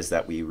point is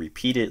that we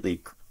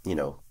repeatedly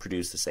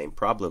produce the same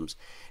problems.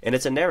 And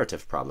it's a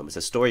narrative problem. It's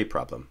a story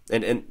problem.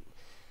 And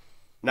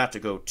not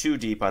to go too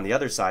deep on the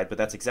other side, but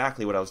that's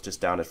exactly what I was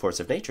just down at Force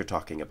of Nature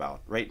talking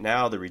about. Right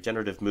now, the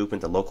regenerative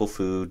movement, the local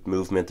food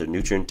movement, the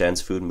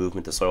nutrient-dense food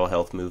movement, the soil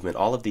health movement,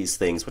 all of these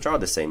things, which are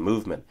the same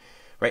movement,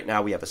 right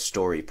now we have a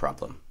story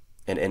problem.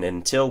 And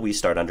until we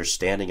start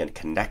understanding and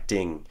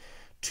connecting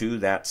to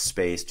that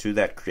space, to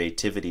that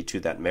creativity, to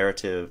that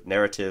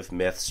narrative,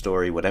 myth,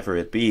 story, whatever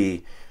it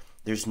be,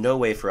 there's no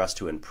way for us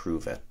to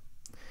improve it,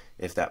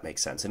 if that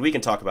makes sense. And we can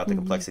talk about the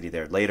complexity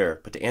there later,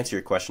 but to answer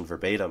your question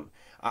verbatim,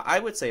 I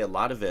would say a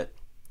lot of it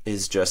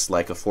is just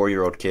like a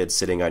 4-year-old kid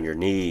sitting on your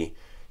knee,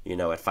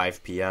 at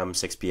 5 p.m.,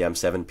 6 p.m.,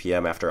 7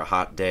 p.m. after a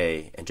hot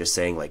day, and just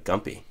saying, like,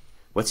 Gumpy,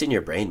 what's in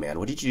your brain, man?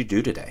 What did you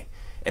do today?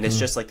 And it's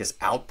just like this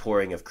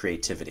outpouring of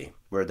creativity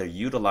where they're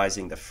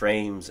utilizing the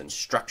frames and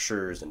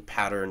structures and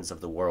patterns of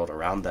the world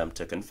around them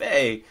to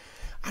convey,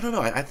 I don't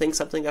know, I think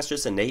something that's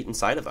just innate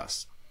inside of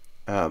us.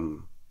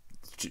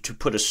 To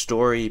put a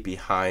story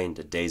behind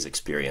a day's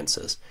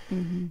experiences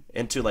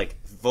and to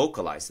like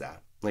vocalize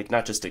that, like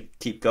not just to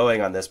keep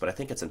going on this, but I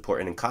think it's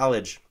important. In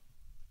college,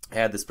 I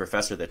had this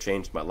professor that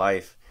changed my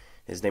life.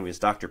 His name was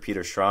Dr.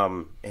 Peter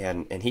Schramm.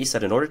 And he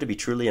said, in order to be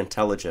truly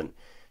intelligent,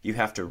 you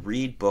have to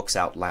read books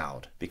out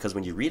loud, because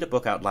when you read a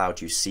book out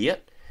loud, you see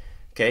it.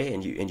 Okay.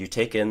 And you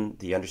take in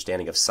the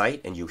understanding of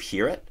sight and you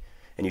hear it,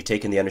 and you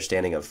take in the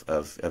understanding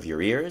of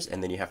your ears,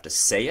 and then you have to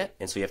say it.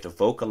 And so you have to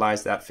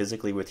vocalize that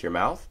physically with your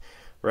mouth.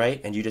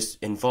 Right? And you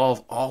just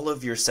involve all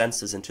of your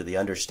senses into the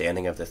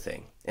understanding of the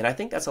thing. And I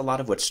think that's a lot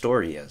of what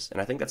story is. And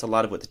I think that's a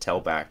lot of what the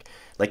tellback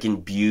like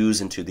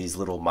imbues into these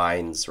little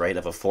minds, right,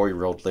 of a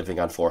 4-year-old living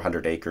on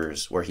 400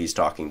 acres where he's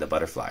talking to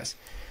butterflies.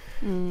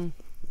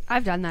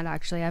 I've done that,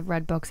 actually. I've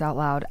read books out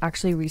loud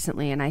actually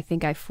recently, and I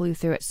think I flew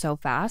through it so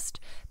fast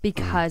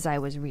because I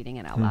was reading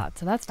it out loud.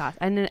 So that's fast.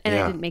 And I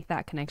didn't make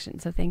that connection.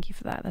 So thank you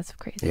for that. That's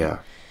crazy. Yeah.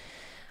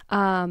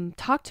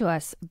 Talk to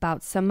us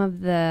about some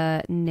of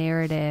the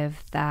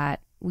narrative that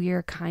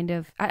we're kind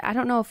of, I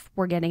don't know if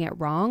we're getting it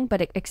wrong,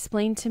 but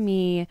explain to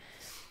me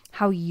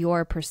how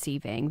you're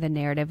perceiving the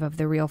narrative of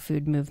the real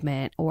food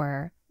movement,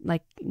 or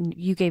like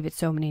you gave it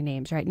so many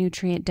names, right?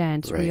 Nutrient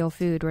dense, right. Real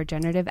food,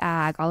 regenerative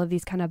ag, all of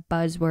these kind of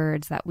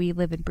buzzwords that we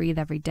live and breathe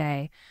every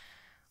day.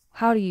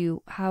 How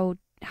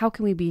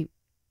can we be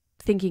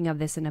thinking of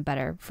this in a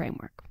better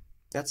framework?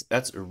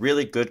 That's a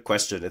really good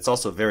question. It's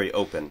also very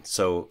open.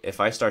 So if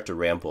I start to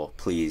ramble,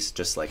 please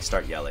just like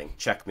start yelling,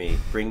 check me,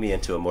 bring me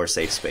into a more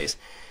safe space.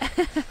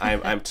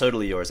 I'm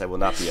totally yours. I will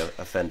not be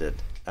offended.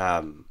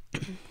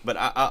 But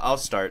I'll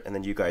start, and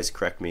then you guys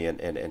correct me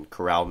and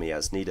corral me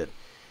as needed.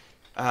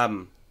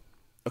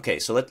 Okay,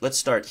 so let's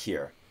start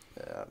here.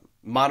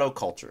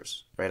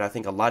 Monocultures, right? I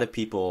think a lot of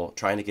people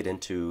trying to get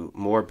into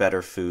more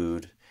better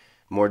food,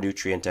 more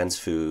nutrient-dense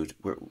food,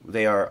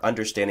 they are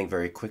understanding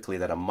very quickly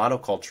that a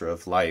monoculture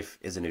of life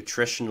is a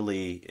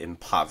nutritionally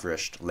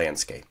impoverished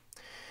landscape,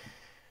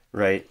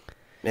 right?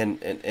 And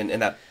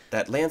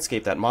that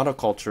landscape, that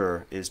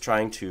monoculture, is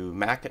trying to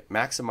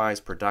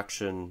maximize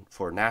production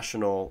for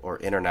national or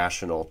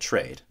international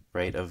trade,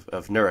 right,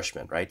 of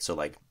nourishment, right? So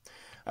like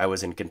I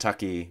was in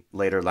Kentucky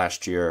later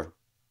last year.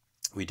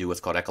 We do what's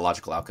called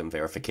ecological outcome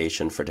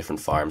verification for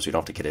different farms. We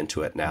don't have to get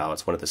into it now.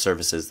 It's one of the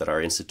services that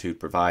our institute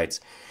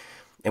provides.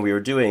 And we were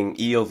doing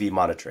EOV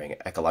monitoring,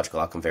 ecological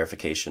outcome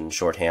verification,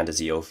 shorthand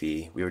is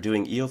EOV. We were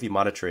doing EOV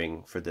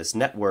monitoring for this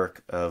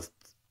network of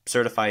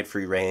certified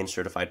free range,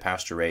 certified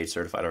pasture raised,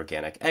 certified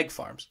organic egg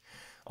farms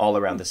all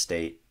around the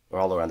state, or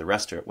all around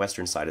the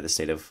western side of the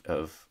state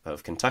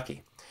of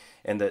Kentucky.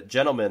 And the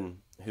gentleman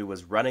who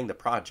was running the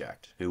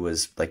project, who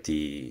was like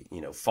the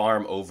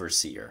farm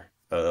overseer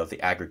of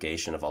the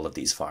aggregation of all of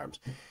these farms,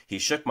 he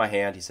shook my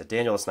hand. He said,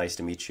 "Daniel, it's nice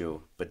to meet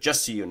you, but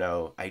just so you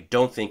know, I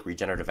don't think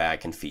regenerative ag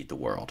can feed the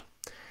world."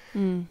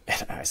 And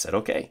I said,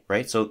 okay,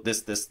 right? So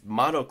this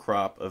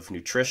monocrop of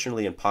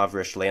nutritionally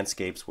impoverished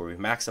landscapes where we've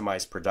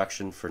maximized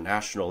production for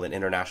national and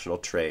international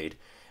trade,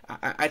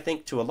 I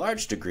think to a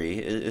large degree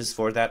is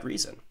for that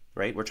reason,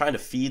 right? We're trying to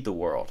feed the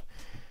world.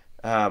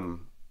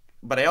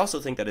 But I also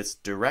think that it's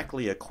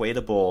directly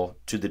equatable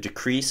to the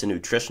decrease in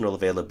nutritional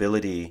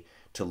availability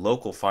to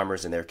local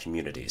farmers in their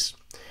communities.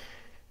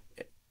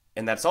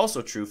 And that's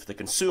also true for the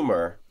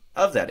consumer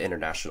of that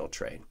international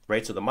trade,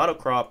 right? So the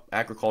monocrop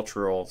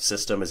agricultural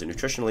system is a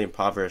nutritionally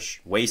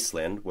impoverished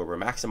wasteland where we're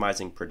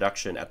maximizing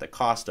production at the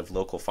cost of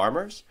local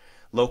farmers,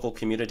 local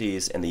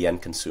communities, and the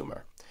end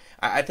consumer.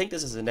 I think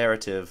this is a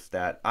narrative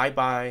that I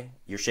buy.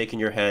 You're shaking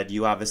your head.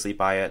 You obviously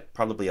buy it.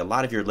 Probably a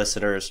lot of your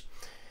listeners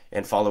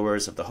and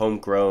followers of the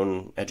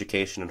Homegrown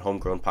education and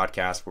Homegrown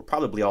podcast, we're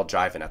probably all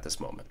jiving at this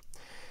moment.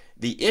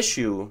 The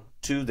issue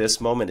to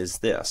this moment is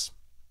this.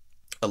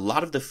 A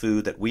lot of the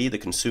food that we, the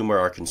consumer,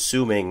 are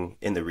consuming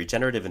in the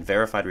regenerative and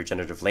verified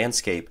regenerative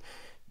landscape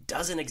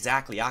doesn't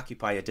exactly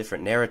occupy a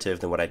different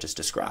narrative than what I just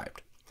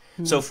described.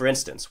 So, for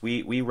instance,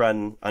 we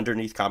run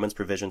underneath Commons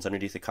provisions,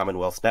 underneath the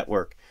Commonwealth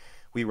Network,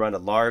 we run a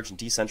large and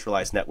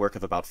decentralized network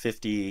of about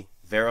 50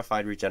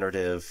 verified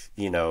regenerative,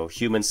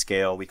 human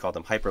scale, we call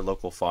them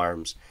hyperlocal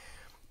farms.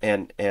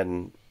 And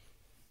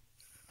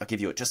I'll give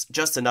you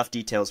just enough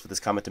details for this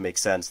comment to make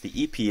sense. The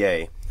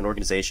EPA, an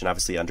organization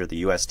obviously under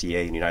the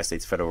USDA and the United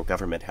States federal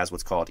government, has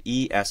what's called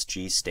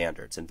ESG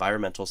standards,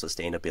 environmental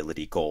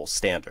sustainability goals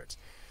standards.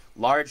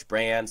 Large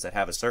brands that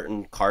have a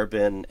certain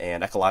carbon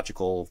and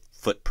ecological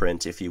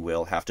footprint, if you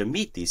will, have to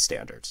meet these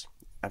standards.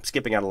 I'm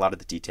skipping out a lot of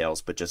the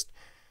details, but just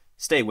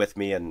stay with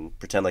me and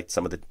pretend like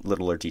some of the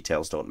littler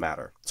details don't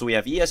matter. So we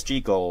have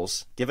ESG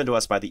goals given to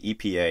us by the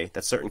EPA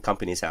that certain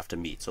companies have to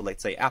meet. So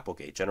let's say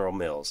Applegate, General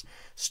Mills,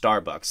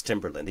 Starbucks,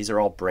 Timberland. These are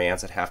all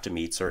brands that have to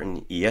meet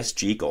certain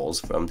ESG goals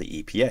from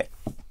the EPA.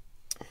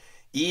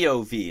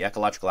 EOV,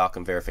 ecological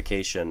outcome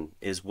verification,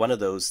 is one of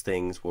those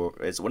things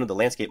it's one of the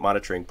landscape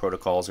monitoring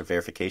protocols or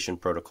verification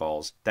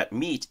protocols that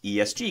meet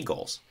ESG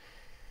goals.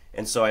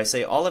 And so I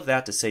say all of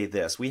that to say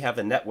this. We have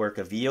a network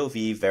of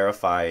EOV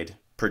verified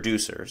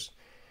producers,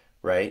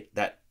 right,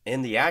 that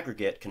in the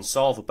aggregate can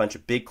solve a bunch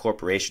of big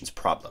corporations'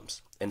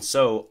 problems. And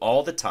so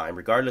all the time,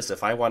 regardless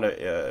if I want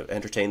to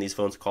entertain these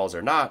phone calls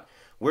or not,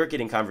 we're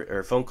getting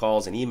phone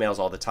calls and emails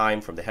all the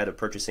time from the head of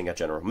purchasing at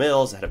General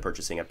Mills, the head of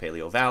purchasing at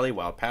Paleo Valley,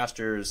 Wild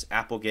Pastures,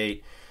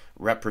 Applegate,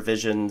 Rep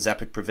Provisions,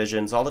 Epic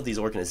Provisions, all of these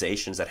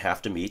organizations that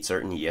have to meet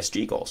certain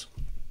ESG goals.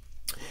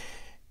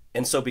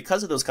 And so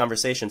because of those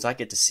conversations, I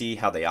get to see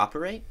how they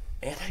operate,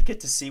 and I get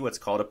to see what's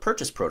called a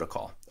purchase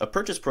protocol. A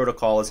purchase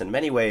protocol is in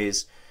many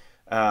ways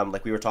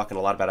like we were talking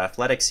a lot about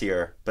athletics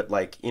here, but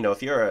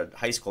if you're a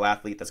high school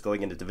athlete that's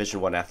going into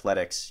Division I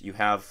athletics, you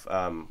have,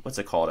 what's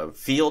it called, a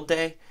field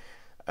day,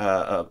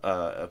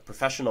 a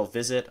professional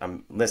visit.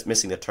 I'm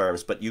missing the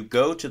terms, but you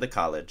go to the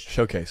college.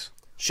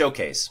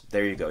 Showcase.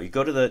 There you go. You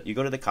go to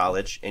the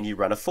college and you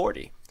run a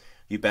 40.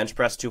 You bench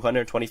press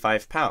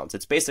 225 pounds.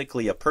 It's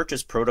basically a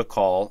purchase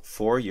protocol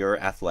for your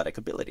athletic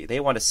ability. They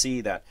want to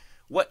see that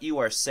what you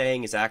are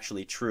saying is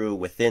actually true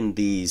within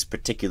these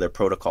particular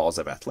protocols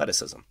of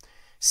athleticism.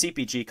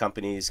 CPG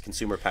companies,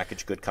 consumer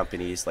packaged good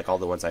companies, like all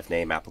the ones I've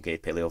named,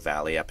 Applegate, Paleo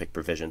Valley, Epic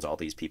Provisions, all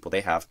these people,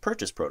 they have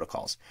purchase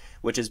protocols,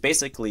 which is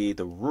basically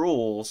the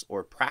rules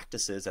or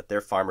practices that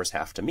their farmers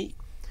have to meet.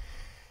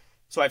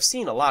 So I've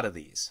seen a lot of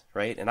these,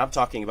 right? And I'm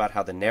talking about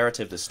how the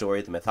narrative, the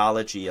story, the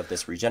mythology of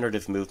this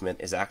regenerative movement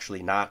is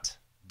actually not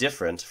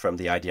different from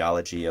the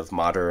ideology of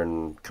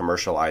modern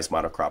commercialized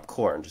monocrop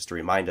corn. Just to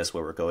remind us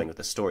where we're going with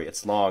the story.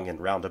 It's long and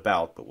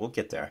roundabout, but we'll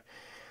get there.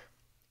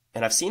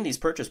 And I've seen these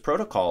purchase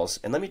protocols,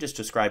 and let me just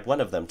describe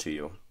one of them to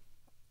you.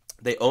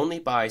 They only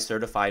buy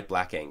certified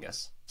Black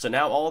Angus. So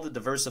now all the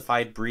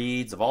diversified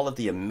breeds of all of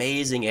the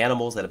amazing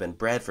animals that have been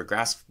bred for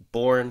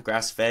grass-born,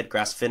 grass-fed,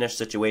 grass-finished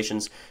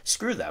situations,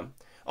 screw them.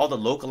 all the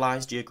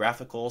localized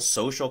geographical,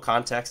 social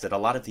context that a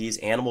lot of these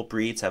animal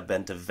breeds have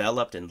been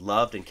developed and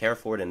loved and cared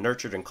for and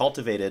nurtured and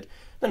cultivated.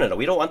 No,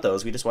 we don't want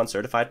those. We just want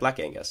certified Black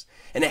Angus.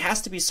 And it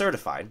has to be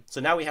certified. So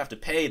now we have to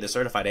pay the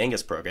Certified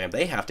Angus program.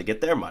 They have to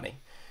get their money.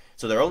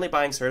 So they're only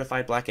buying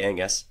certified Black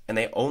Angus, and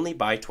they only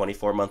buy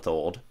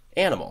 24-month-old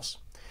animals.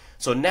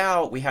 So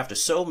now we have to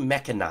so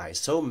mechanize,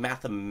 so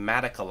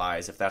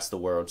mathematicalize, if that's the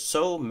word,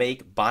 so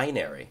make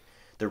binary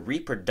the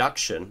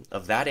reproduction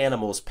of that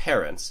animal's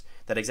parents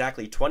that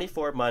exactly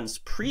 24 months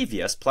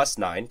previous, plus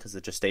 9, because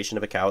the gestation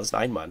of a cow is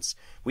 9 months,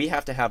 we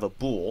have to have a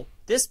bull,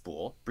 this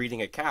bull,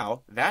 breeding a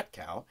cow, that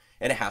cow,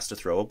 and it has to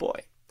throw a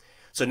boy.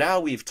 So now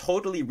we've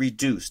totally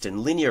reduced and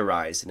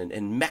linearized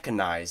and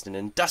mechanized and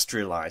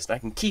industrialized, and I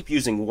can keep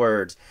using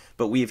words,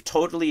 but we've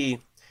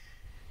totally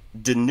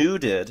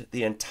denuded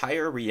the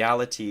entire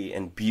reality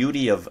and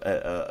beauty of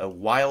a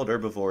wild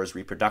herbivore's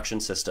reproduction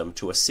system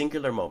to a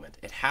singular moment.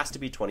 It has to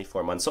be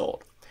 24 months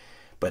old.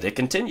 But it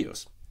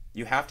continues.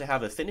 You have to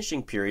have a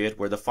finishing period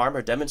where the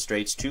farmer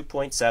demonstrates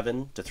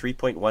 2.7 to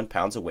 3.1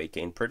 pounds of weight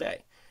gain per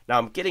day. Now,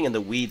 I'm getting in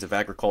the weeds of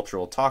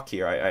agricultural talk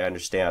here, I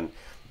understand,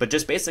 but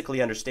just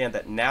basically understand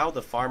that now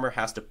the farmer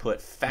has to put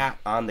fat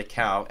on the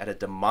cow at a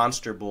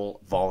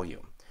demonstrable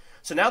volume.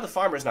 So now the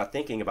farmer is not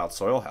thinking about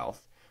soil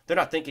health. They're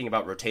not thinking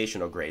about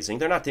rotational grazing.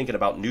 They're not thinking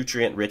about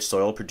nutrient-rich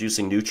soil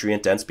producing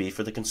nutrient-dense beef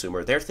for the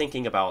consumer. They're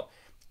thinking about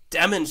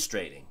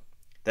demonstrating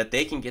that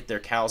they can get their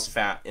cows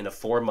fat in a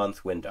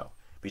 4-month window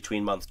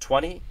between month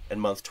 20 and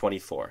month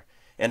 24.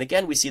 And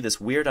again, we see this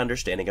weird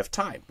understanding of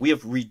time. We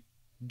have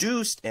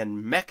reduced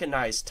and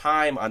mechanized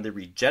time on the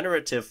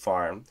regenerative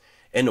farm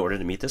in order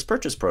to meet this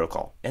purchase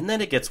protocol. And then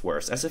it gets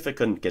worse. As if it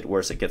couldn't get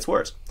worse, it gets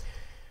worse.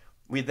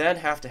 We then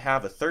have to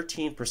have a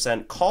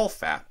 13% caul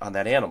fat on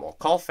that animal.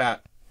 Caul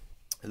fat,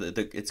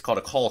 it's called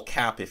a caul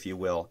cap, if you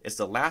will. It's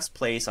the last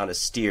place on a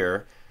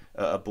steer,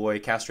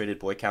 castrated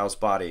boy cow's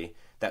body,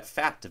 that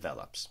fat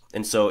develops.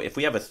 And so if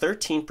we have a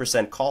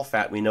 13% caul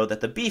fat, we know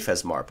that the beef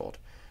has marbled.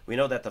 We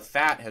know that the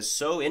fat has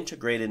so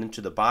integrated into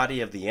the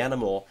body of the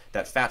animal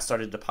that fat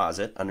started to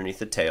deposit underneath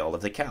the tail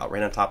of the cow,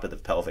 right on top of the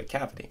pelvic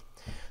cavity.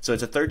 So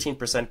it's a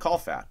 13% caul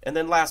fat. And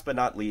then last but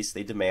not least,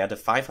 they demand a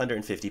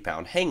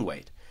 550-pound hang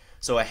weight.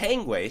 So a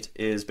hang weight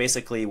is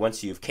basically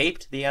once you've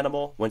caped the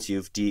animal, once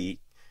you've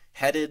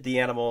headed the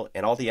animal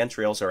and all the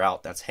entrails are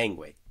out, that's hang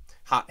weight.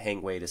 Hot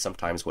hang weight is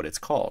sometimes what it's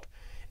called.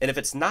 And if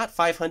it's not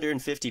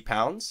 550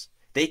 pounds,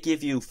 they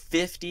give you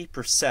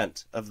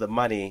 50% of the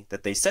money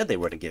that they said they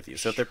were to give you.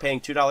 So if they're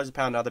paying $2 a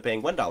pound, now they're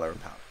paying $1 a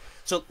pound.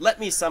 So let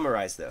me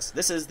summarize this.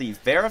 This is the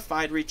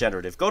verified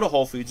regenerative. Go to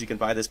Whole Foods, you can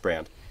buy this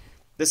brand.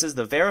 This is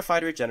the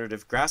verified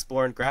regenerative,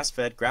 grass-born,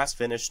 grass-fed,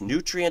 grass-finished,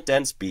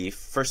 nutrient-dense beef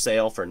for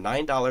sale for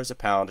 $9 a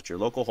pound at your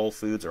local Whole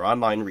Foods or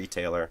online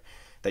retailer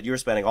that you're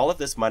spending all of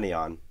this money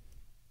on.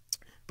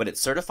 But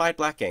it's certified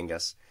Black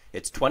Angus.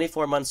 It's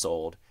 24 months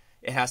old.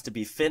 It has to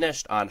be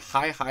finished on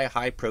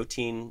high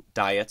protein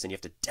diets, and you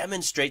have to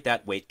demonstrate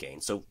that weight gain.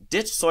 So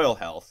ditch soil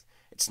health.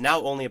 It's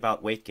now only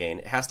about weight gain.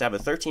 It has to have a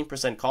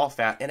 13% caul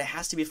fat, and it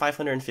has to be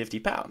 550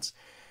 pounds.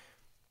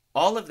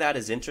 All of that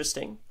is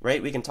interesting,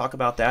 right? We can talk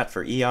about that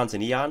for eons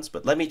and eons,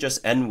 but let me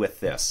just end with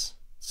this.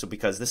 So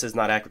because this is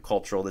not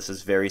agricultural, this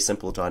is very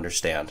simple to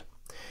understand.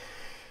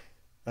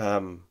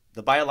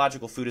 The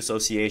Biological Food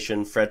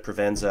Association, Fred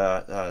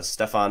Provenza,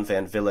 Stefan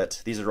Van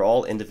Villet, these are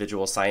all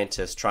individual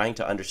scientists trying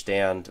to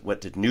understand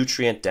what the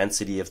nutrient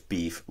density of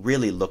beef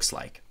really looks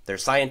like. They're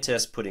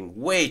scientists putting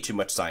way too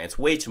much science,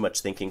 way too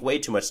much thinking, way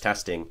too much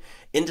testing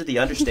into the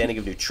understanding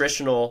of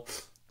nutritional,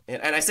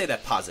 and I say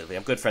that positively,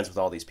 I'm good friends with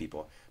all these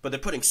people, but they're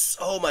putting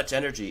so much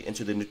energy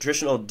into the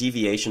nutritional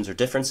deviations or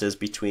differences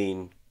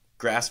between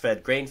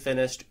grass-fed,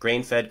 grain-finished,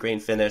 grain-fed,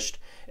 grain-finished,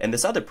 and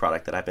this other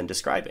product that I've been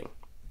describing.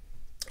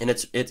 And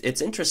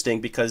it's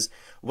interesting because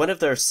one of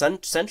their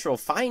central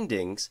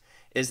findings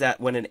is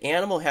that when an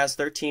animal has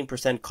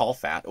 13% caul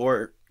fat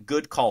or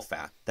good caul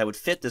fat that would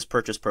fit this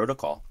purchase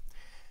protocol,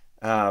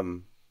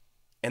 and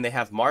they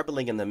have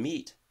marbling in the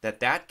meat,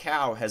 that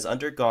cow has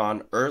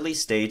undergone early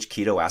stage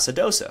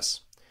ketoacidosis.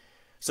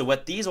 So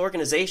what these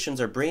organizations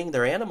are bringing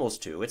their animals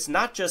to, it's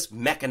not just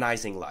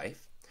mechanizing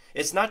life.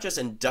 It's not just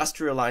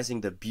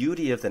industrializing the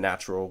beauty of the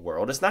natural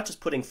world. It's not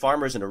just putting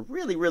farmers in a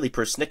really, really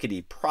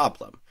persnickety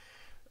problem.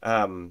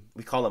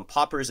 We call them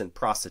paupers and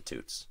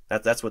prostitutes.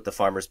 That's what the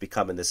farmers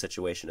become in this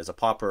situation, is a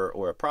pauper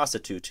or a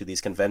prostitute to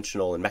these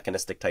conventional and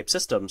mechanistic type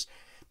systems.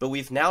 But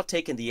we've now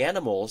taken the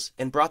animals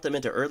and brought them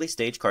into early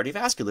stage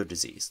cardiovascular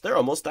disease. They're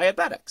almost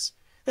diabetics.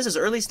 This is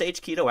early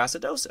stage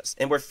ketoacidosis.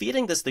 And we're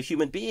feeding this to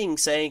human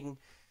beings saying,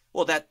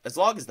 well, that as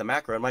long as the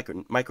macro and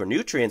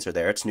micronutrients are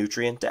there, it's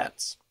nutrient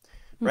dense.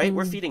 Right? Mm-hmm.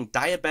 We're feeding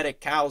diabetic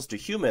cows to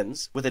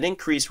humans with an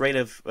increased rate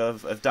of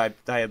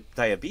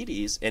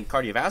diabetes and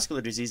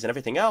cardiovascular disease and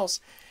everything else,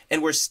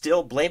 and we're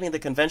still blaming the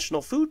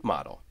conventional food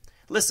model.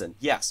 Listen,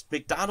 yes,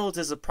 McDonald's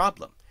is a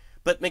problem,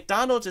 but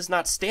McDonald's is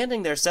not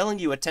standing there selling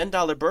you a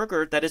 $10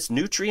 burger that is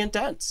nutrient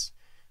dense.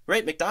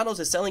 Right?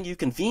 McDonald's is selling you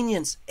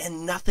convenience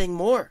and nothing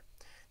more.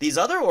 These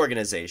other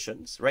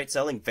organizations, right,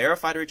 selling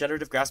verified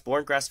regenerative,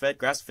 grass-born, grass-fed,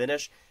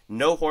 grass-finished,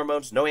 no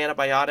hormones, no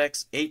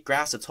antibiotics, ate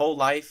grass its whole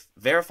life,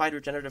 verified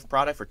regenerative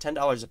product for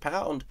 $10 a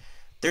pound,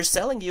 they're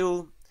selling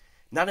you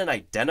not an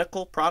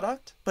identical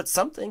product, but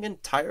something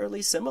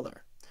entirely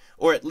similar.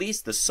 Or at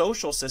least the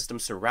social system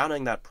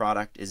surrounding that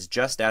product is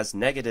just as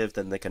negative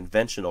than the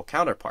conventional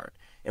counterpart.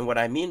 And what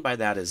I mean by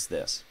that is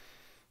this.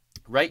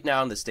 Right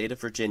now in the state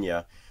of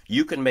Virginia,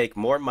 you can make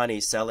more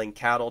money selling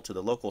cattle to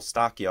the local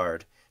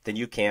stockyard than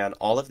you can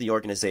all of the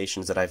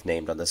organizations that I've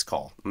named on this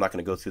call. I'm not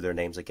going to go through their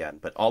names again,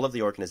 but all of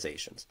the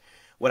organizations.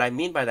 What I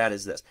mean by that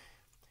is this.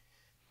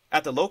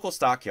 At the local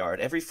stockyard,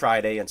 every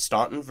Friday in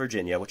Staunton,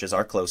 Virginia, which is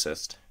our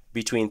closest,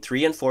 between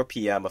 3 and 4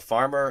 p.m., a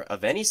farmer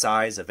of any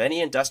size, of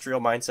any industrial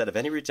mindset, of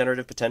any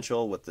regenerative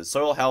potential, with the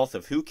soil health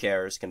of who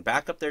cares, can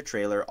back up their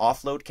trailer,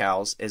 offload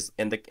cows,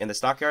 and the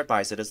stockyard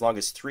buys it as long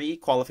as 3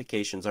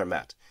 qualifications are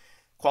met.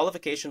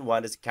 Qualification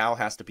 1 is a cow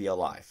has to be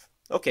alive.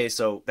 Okay,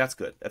 so that's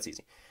good. That's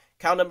easy.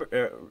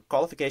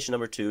 Qualification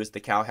number 2 is the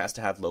cow has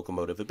to have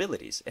locomotive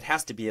abilities. It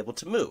has to be able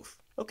to move.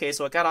 Okay,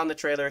 so it got on the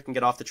trailer, it can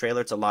get off the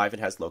trailer, it's alive,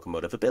 it has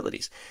locomotive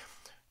abilities.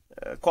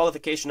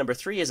 Qualification number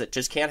 3 is it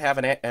just can't have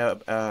an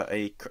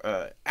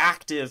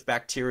active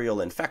bacterial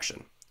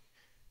infection.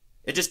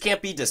 It just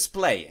can't be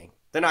displaying.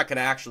 They're not going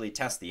to actually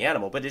test the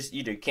animal, but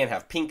you can't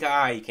have pink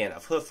eye, you can't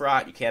have hoof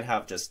rot, you can't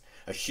have just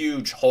a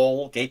huge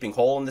hole, gaping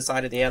hole in the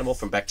side of the animal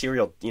from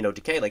bacterial,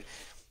 decay. Like,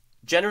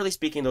 generally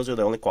speaking, those are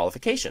the only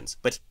qualifications.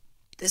 But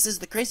this is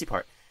the crazy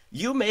part.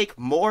 You make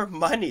more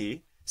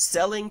money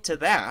selling to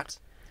that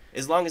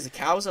as long as the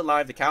cow's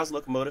alive, the cow's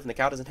locomotive, and the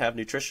cow doesn't have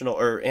nutritional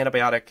or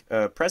antibiotic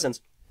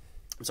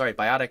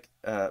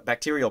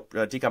bacterial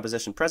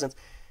decomposition presence,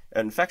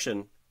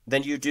 infection,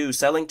 than you do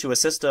selling to a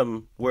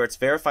system where it's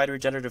verified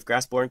regenerative,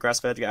 grass-born,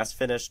 grass-fed,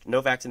 grass-finished,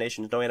 no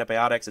vaccinations, no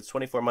antibiotics, it's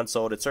 24 months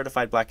old, it's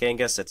certified Black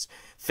Angus, it's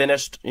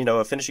finished,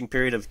 a finishing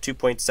period of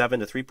 2.7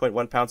 to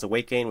 3.1 pounds of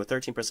weight gain with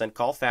 13%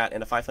 caul fat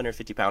and a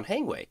 550-pound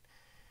hang weight.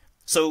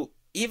 So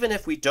even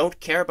if we don't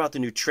care about the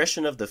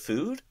nutrition of the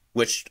food,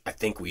 which I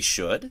think we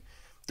should,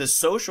 the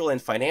social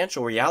and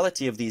financial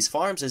reality of these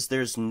farms is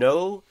there's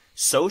no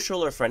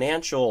social or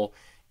financial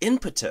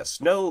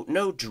impetus,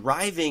 no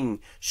driving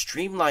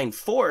streamlined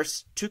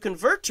force to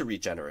convert to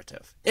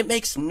regenerative. It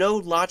makes no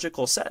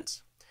logical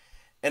sense.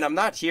 And I'm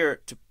not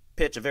here to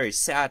pitch a very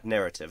sad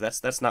narrative.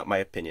 That's not my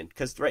opinion,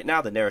 because right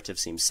now the narrative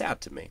seems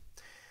sad to me.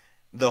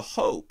 The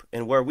hope,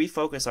 and where we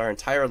focus our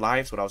entire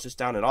lives, what I was just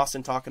down in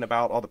Austin talking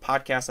about, all the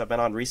podcasts I've been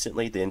on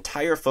recently, the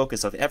entire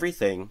focus of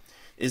everything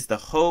is the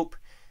hope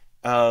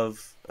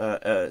of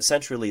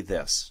essentially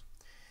this.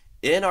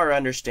 In our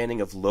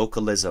understanding of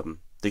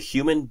localism, the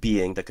human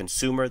being, the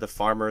consumer, the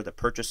farmer, the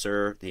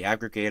purchaser, the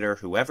aggregator,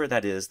 whoever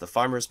that is, the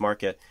farmer's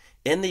market,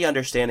 in the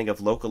understanding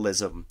of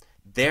localism,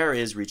 there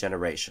is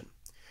regeneration.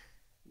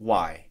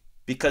 Why?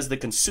 Because the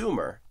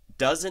consumer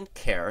doesn't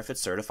care if it's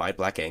certified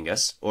Black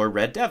Angus or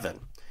Red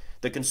Devon.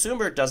 The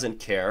consumer doesn't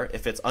care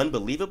if it's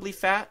unbelievably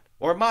fat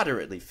or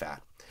moderately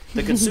fat.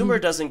 The consumer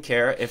doesn't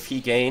care if he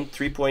gained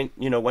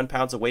 3.1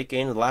 pounds of weight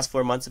gain in the last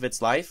 4 months of its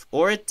life,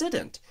 or it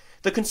didn't.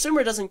 The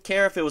consumer doesn't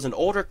care if it was an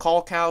older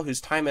cull cow whose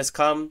time has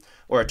come,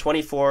 or a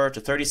 24 to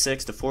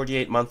 36 to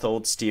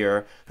 48-month-old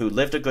steer who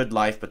lived a good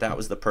life, but that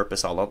was the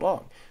purpose all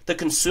along. The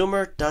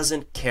consumer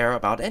doesn't care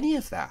about any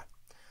of that.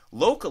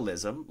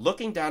 Localism,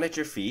 looking down at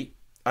your feet,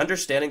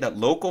 understanding that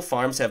local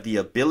farms have the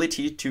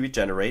ability to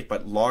regenerate,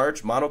 but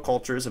large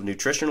monocultures of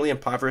nutritionally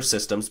impoverished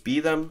systems,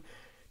 be them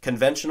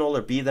conventional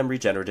or be them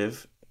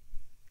regenerative,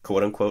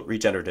 quote-unquote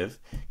regenerative,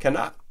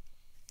 cannot.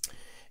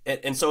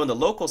 And so in the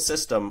local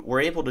system,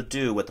 we're able to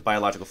do what the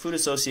Biological Food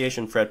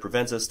Association, Fred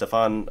Provenza,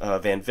 Stefan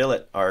Van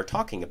Vliet are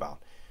talking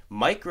about.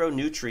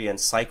 Micronutrients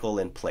cycle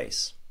in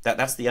place.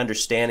 That's the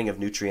understanding of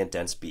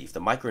nutrient-dense beef. The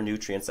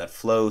micronutrients that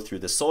flow through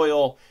the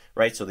soil,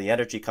 right? So the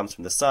energy comes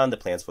from the sun, the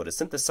plants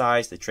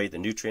photosynthesize, they trade the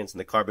nutrients and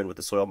the carbon with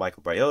the soil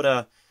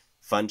microbiota,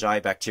 fungi,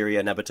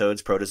 bacteria,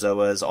 nematodes,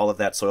 protozoas, all of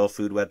that soil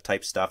food web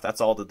type stuff. That's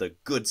all the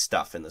good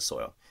stuff in the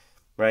soil,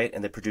 right?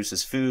 And it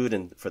produces food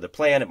and for the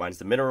plant, it mines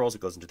the minerals,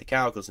 it goes into the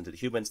cow, it goes into the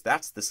humans.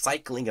 That's the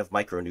cycling of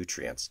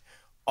micronutrients.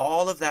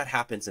 All of that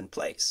happens in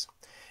place.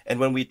 And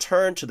when we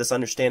turn to this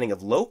understanding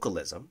of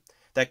localism,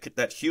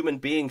 that human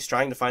beings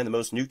trying to find the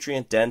most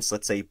nutrient dense,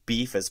 let's say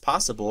beef as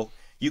possible,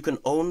 you can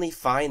only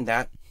find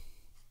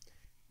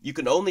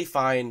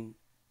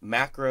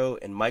macro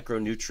and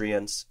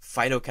micronutrients,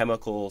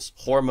 phytochemicals,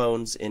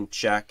 hormones in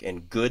check,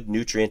 and good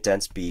nutrient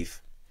dense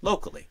beef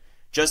locally,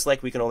 just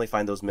like we can only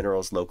find those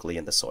minerals locally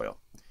in the soil.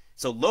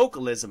 So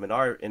localism, in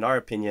our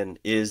opinion,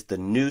 is the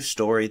new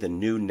story, the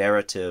new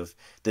narrative,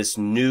 this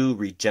new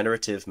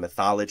regenerative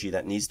mythology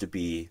that needs to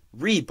be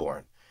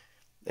reborn.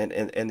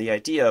 And the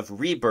idea of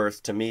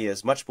rebirth to me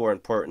is much more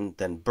important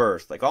than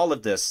birth. Like, all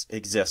of this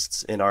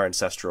exists in our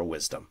ancestral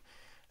wisdom.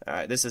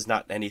 This is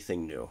not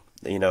anything new.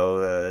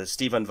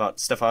 Stefan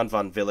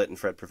Van Vliet and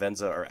Fred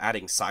Provenza are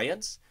adding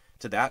science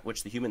to that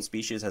which the human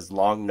species has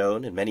long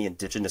known in many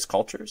indigenous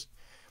cultures.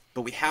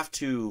 But we have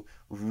to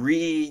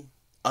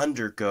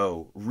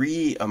undergo,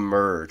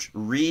 re-emerge,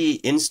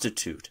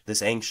 reinstitute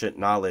this ancient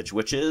knowledge,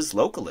 which is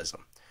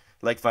localism.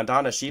 Like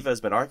Vandana Shiva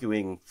has been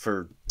arguing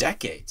for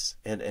decades,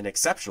 and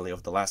exceptionally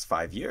over the last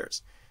 5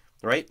 years,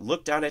 right?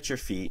 Look down at your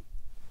feet,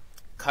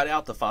 cut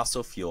out the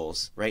fossil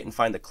fuels, right? And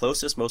find the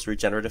closest, most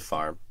regenerative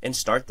farm and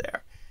start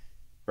there,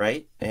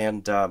 right?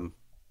 And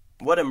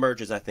what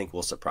emerges, I think,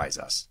 will surprise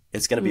us.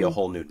 It's going to be a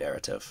whole new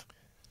narrative.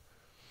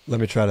 Let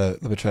me try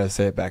to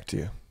say it back to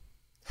you.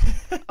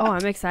 Oh,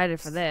 I'm excited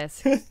for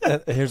this.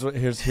 Here's what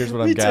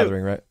I'm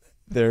gathering, right?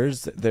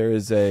 There's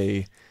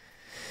a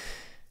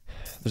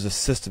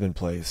system in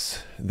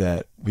place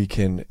that we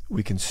can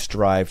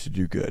strive to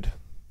do good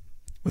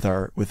with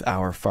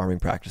our farming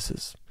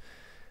practices.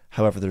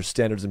 However, there's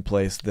standards in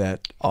place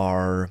that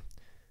are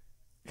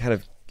kind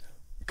of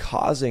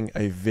causing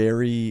a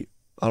very,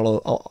 I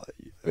don't know,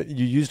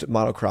 you used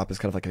monocrop as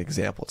kind of like an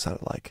example, it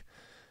sounded like,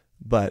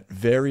 but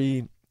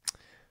very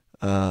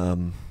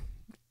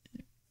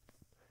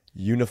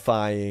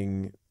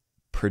unifying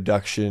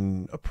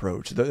production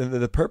approach.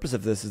 The purpose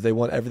of this is they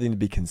want everything to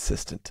be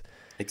consistent.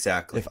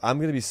 Exactly. If I'm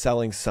going to be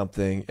selling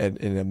something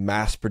in a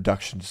mass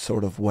production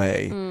sort of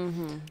way,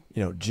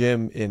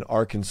 Jim in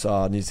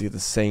Arkansas needs to get the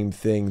same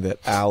thing that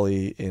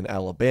Allie in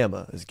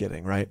Alabama is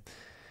getting, right?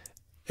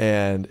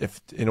 And if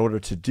in order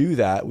to do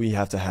that, we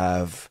have to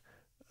have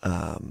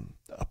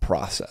a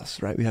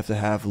process, right? We have to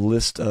have a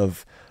list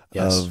of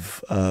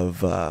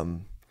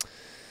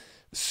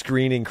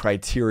screening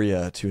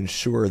criteria to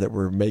ensure that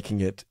we're making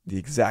it the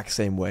exact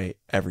same way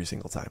every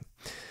single time.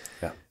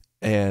 Yeah.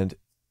 And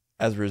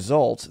as a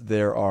result,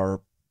 there are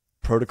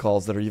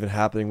protocols that are even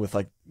happening with,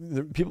 like,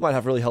 people might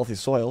have really healthy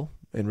soil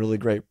and really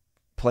great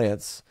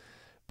plants,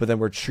 but then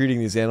we're treating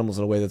these animals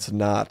in a way that's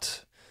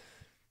not,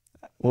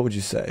 what would you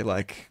say,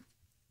 like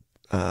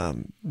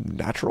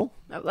natural?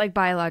 Like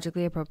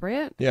biologically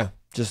appropriate? Yeah.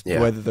 Just the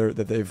way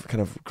that they've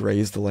kind of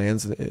grazed the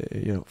lands,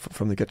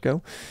 from the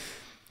get-go.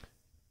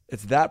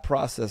 It's that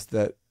process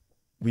that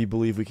we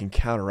believe we can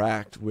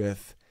counteract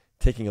with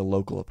taking a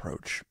local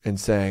approach and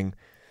saying,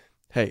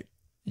 hey,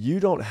 you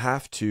don't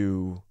have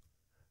to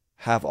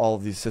have all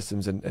of these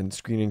systems and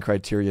screening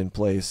criteria in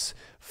place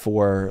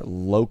for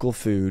local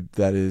food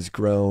that is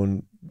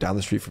grown down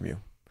the street from you.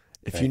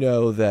 If you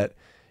know that,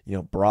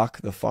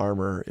 Brock the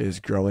farmer is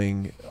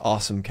growing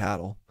awesome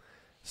cattle,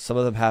 some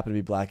of them happen to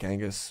be Black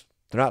Angus.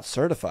 They're not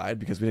certified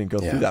because we didn't go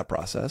through that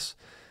process,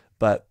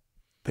 but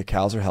the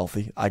cows are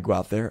healthy. I go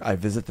out there, I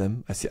visit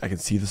them, I can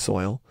see the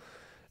soil.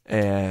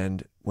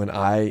 And when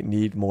I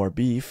need more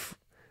beef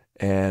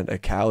and a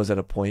cow is at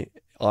a point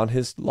on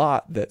his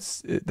lot that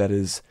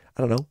is,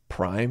 I don't know,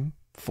 prime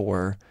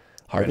for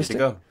harvesting,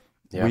 ready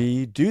to go.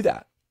 We do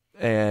that.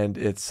 And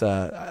it's,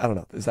 I don't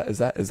know, is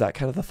that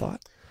kind of the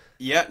thought?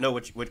 Yeah, no,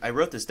 which I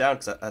wrote this down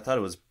because I thought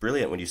it was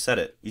brilliant when you said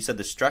it. You said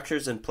the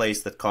structures in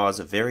place that cause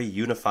a very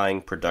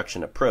unifying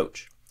production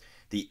approach.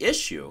 The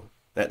issue,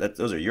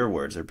 those are your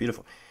words, they're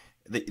beautiful.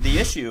 The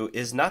issue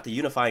is not the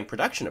unifying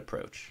production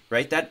approach,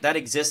 right? That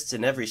exists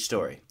in every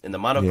story. In the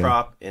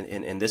monocrop,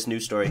 in this new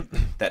story,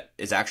 that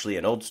is actually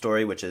an old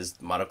story, which is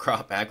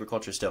monocrop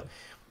agriculture still.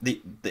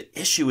 The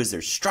issue is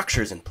there's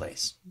structures in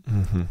place,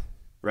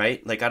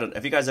 right? Like,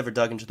 have you guys ever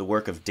dug into the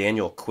work of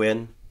Daniel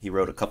Quinn? He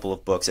wrote a couple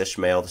of books,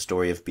 Ishmael, The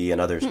Story of Bee, and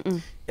others.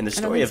 In The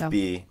Story of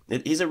Bee,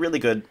 he's a really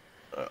good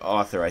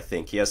author, I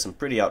think. He has some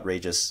pretty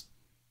outrageous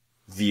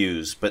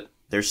views, but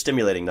they're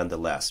stimulating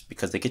nonetheless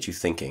because they get you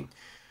thinking.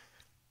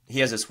 He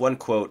has this one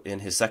quote in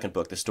his second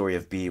book, The Story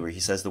of Bee, where he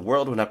says, the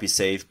world will not be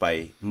saved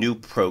by new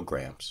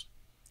programs.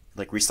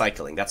 Like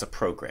recycling, that's a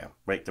program,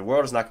 right? The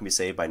world is not going to be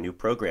saved by new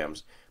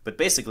programs, but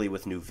basically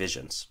with new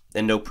visions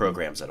and no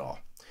programs at all.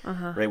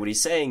 Right? What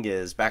he's saying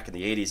is, back in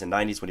the 80s and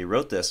 90s when he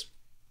wrote this,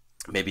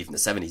 maybe even the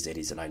 70s,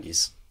 80s, and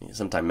 90s,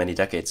 sometime many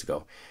decades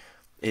ago,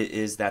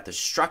 is that the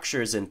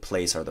structures in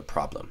place are the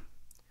problem.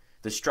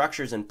 The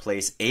structures in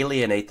place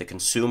alienate the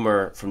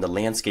consumer from the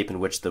landscape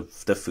in which the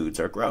foods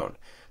are grown.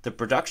 The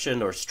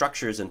production or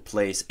structures in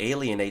place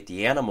alienate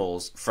the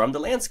animals from the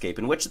landscape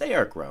in which they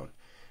are grown.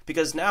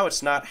 Because now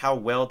it's not how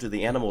well do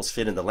the animals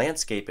fit in the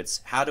landscape,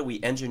 it's how do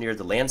we engineer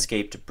the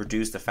landscape to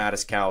produce the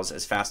fattest cows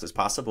as fast as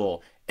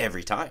possible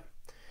every time.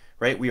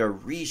 Right? We are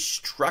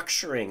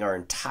restructuring our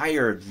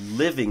entire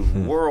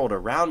living world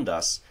around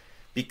us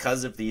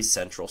because of these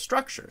central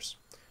structures.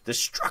 The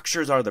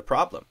structures are the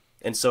problem.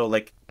 And so,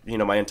 like,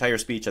 my entire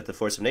speech at the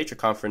Force of Nature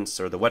conference,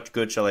 or the What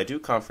Good Shall I Do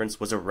conference,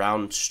 was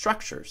around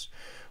structures.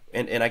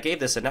 And I gave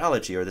this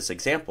analogy or this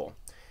example.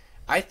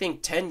 I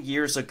think 10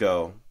 years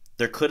ago,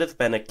 there could have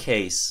been a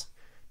case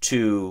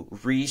to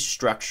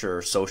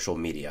restructure social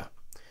media.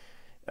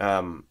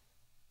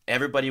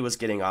 Everybody was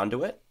getting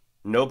onto it.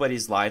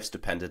 Nobody's lives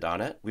depended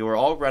on it. We were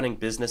all running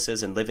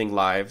businesses and living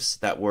lives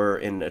that were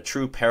in a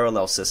true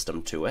parallel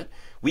system to it.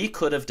 We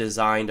could have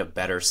designed a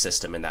better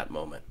system in that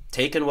moment,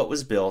 taken what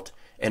was built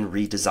and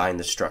redesigned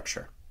the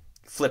structure,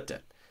 flipped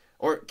it,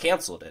 or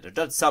canceled it, or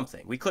done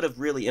something. We could have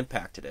really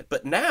impacted it.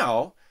 But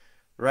now,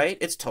 right?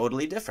 It's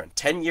totally different.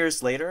 10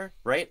 years later,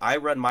 right? I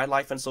run my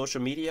life on social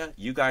media.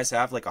 You guys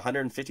have like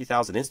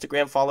 150,000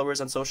 Instagram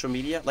followers on social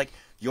media. Like,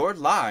 your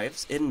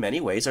lives in many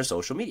ways are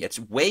social media. It's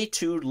way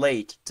too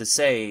late to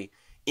say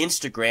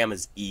Instagram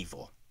is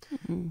evil,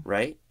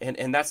 right?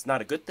 And that's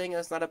not a good thing.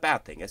 That's not a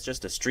bad thing. It's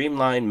just a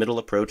streamlined middle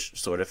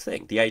approach sort of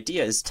thing. The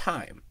idea is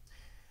time.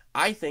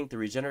 I think the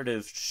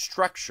regenerative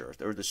structure,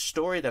 or the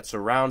story that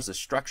surrounds the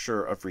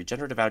structure of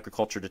regenerative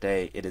agriculture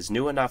today, it is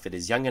new enough, it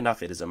is young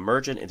enough, it is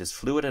emergent, it is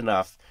fluid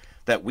enough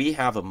that we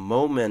have a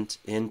moment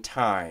in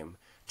time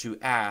to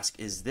ask,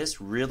 is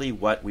this really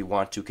what we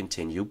want to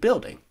continue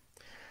building?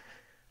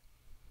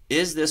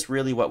 Is this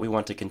really what we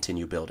want to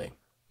continue building?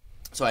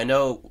 So I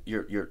know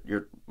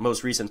your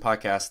most recent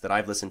podcast that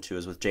I've listened to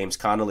is with James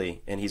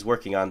Connolly, and he's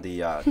working on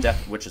the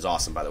death, which is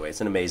awesome, by the way. It's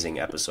an amazing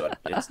episode.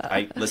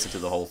 I listened to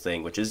the whole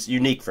thing, which is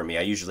unique for me.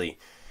 I usually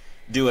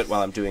do it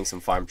while I'm doing some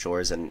farm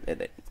chores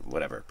and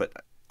whatever. But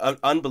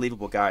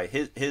unbelievable guy.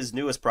 His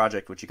newest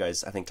project, which you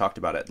guys I think talked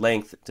about at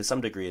length to some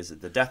degree, is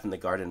the Death in the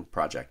Garden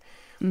project.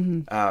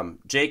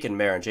 Jake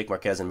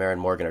Marquez and Maren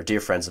Morgan are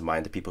dear friends of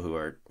mine, the people who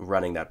are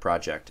running that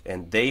project,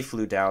 and they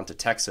flew down to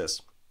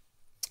Texas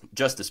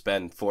just to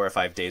spend 4 or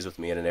 5 days with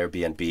me in an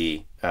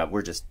Airbnb.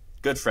 We're just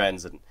good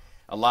friends, and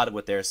a lot of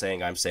what they're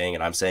saying, I'm saying,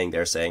 and I'm saying,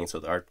 they're saying.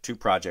 So our two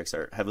projects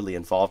are heavily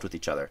involved with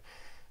each other.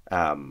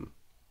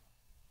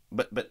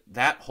 But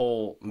that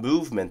whole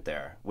movement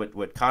there,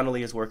 what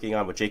Connolly is working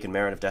on, what Jake and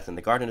Maren of Death in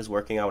the Garden is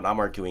working on, what I'm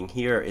arguing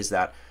here is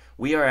that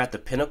we are at the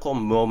pinnacle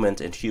moment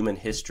in human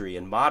history,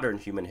 in modern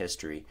human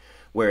history,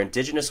 where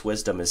indigenous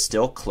wisdom is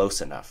still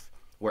close enough,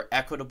 where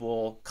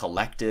equitable,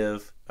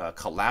 collective,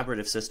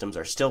 collaborative systems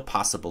are still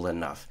possible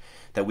enough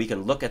that we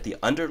can look at the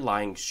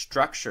underlying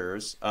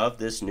structures of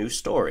this new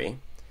story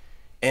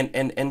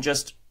and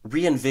just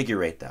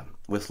reinvigorate them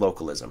with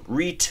localism,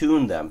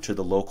 retune them to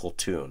the local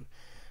tune,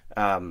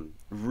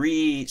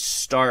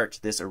 restart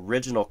this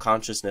original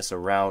consciousness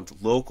around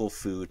local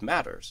food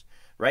matters,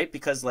 right?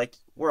 Because, like,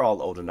 we're all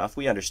old enough,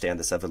 we understand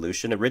this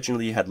evolution.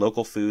 Originally you had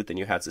local food, then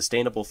you had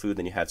sustainable food,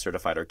 then you had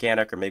certified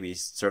organic, or maybe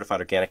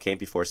certified organic came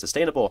before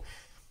sustainable.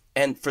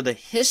 And for the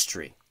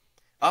history,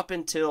 up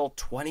until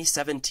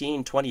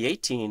 2017,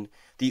 2018,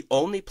 the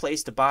only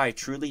place to buy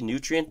truly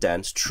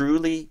nutrient-dense,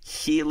 truly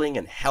healing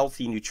and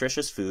healthy,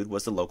 nutritious food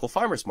was the local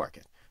farmer's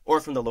market, or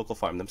from the local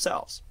farm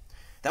themselves.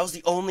 That was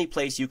the only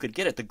place you could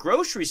get it. The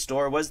grocery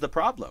store was the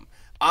problem.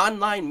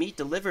 Online meat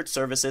delivered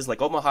services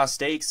like Omaha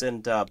Steaks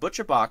and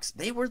Butcher Box,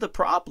 they were the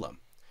problem.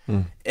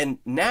 And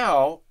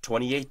now,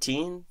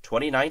 2018,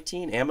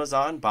 2019,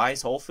 Amazon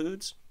buys Whole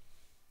Foods.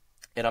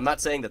 And I'm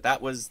not saying that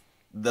that was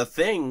the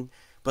thing,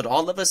 but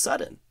all of a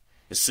sudden,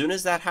 as soon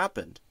as that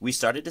happened, we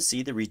started to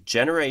see the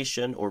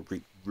regeneration or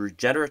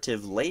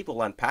regenerative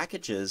label on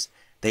packages.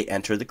 They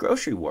enter the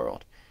grocery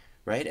world,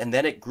 right? And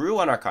then it grew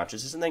on our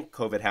consciousness, and then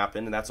COVID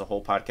happened, and that's a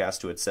whole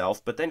podcast to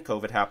itself. But then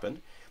COVID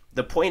happened.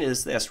 The point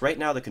is this: right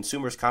now the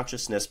consumer's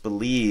consciousness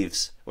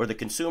believes, or the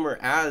consumer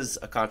as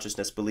a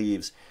consciousness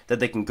believes, that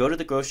they can go to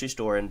the grocery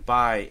store and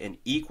buy an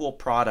equal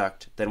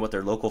product than what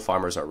their local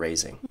farmers are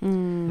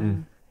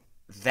raising.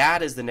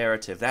 That is the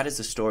narrative. That is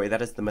the story.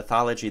 That is the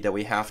mythology that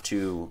we have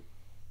to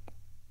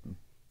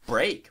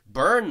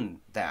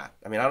burn that.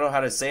 I mean, I don't know how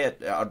to say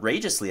it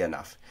outrageously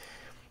enough,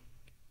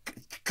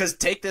 because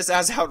take this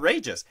as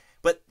outrageous,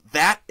 but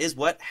that is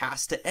what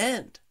has to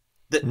end.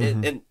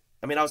 And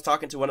I mean, I was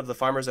talking to one of the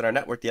farmers in our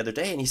network the other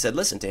day, and he said,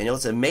 listen, Daniel,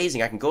 it's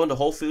amazing. I can go into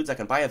Whole Foods. I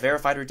can buy a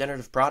verified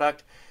regenerative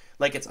product.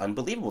 Like, it's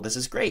unbelievable. This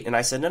is great. And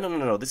I said,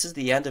 no. This is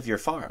the end of your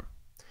farm.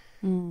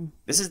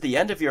 This is the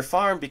end of your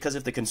farm, because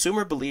if the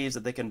consumer believes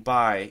that they can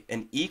buy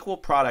an equal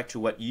product to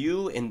what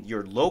you in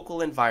your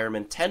local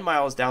environment 10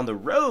 miles down the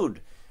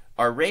road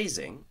are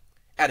raising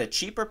at a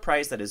cheaper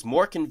price that is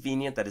more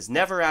convenient, that is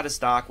never out of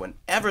stock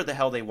whenever the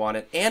hell they want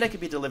it, and it can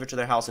be delivered to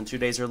their house in 2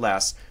 days or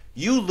less,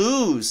 you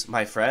lose,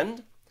 my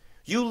friend.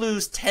 You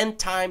lose 10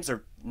 times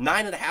or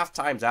 9.5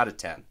 times out of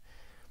 10.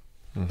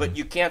 But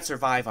you can't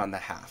survive on the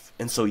half.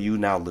 And so you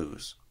now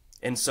lose.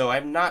 And so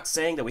I'm not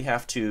saying that we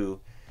have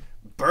to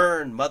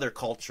burn mother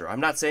culture.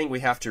 I'm not saying we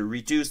have to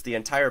reduce the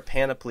entire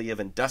panoply of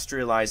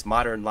industrialized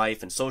modern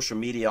life and social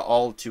media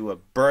all to a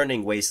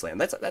burning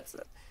wasteland. That's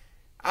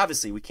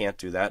obviously we can't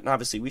do that, and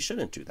obviously we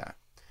shouldn't do that.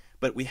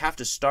 But we have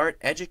to start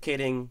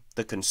educating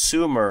the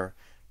consumer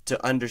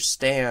to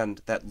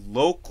understand that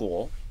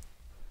local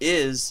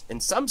is, in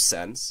some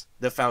sense,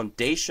 the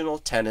foundational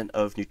tenet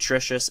of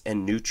nutritious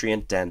and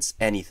nutrient-dense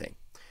anything.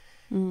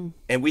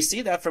 And we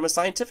see that from a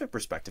scientific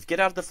perspective. Get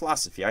out of the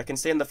philosophy. I can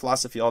stay in the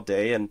philosophy all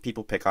day and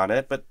people pick on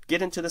it, but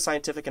get into the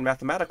scientific and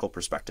mathematical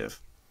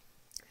perspective.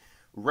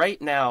 Right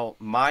now,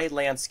 my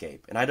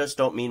landscape, and I just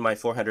don't mean my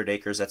 400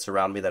 acres that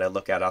surround me that I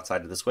look at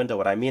outside of this window.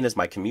 What I mean is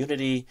my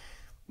community,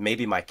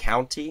 maybe my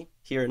county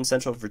here in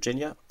Central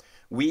Virginia.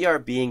 We are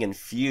being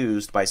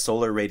infused by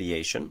solar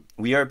radiation.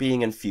 We are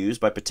being infused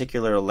by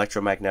particular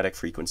electromagnetic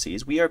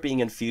frequencies. We are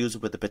being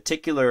infused with a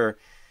particular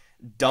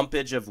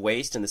dumpage of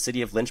waste in the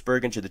city of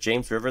Lynchburg into the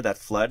James River that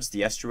floods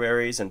the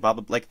estuaries and blah,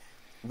 blah, blah. Like,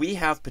 we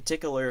have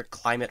particular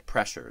climate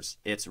pressures.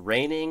 It's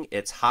raining,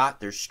 it's hot,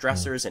 there's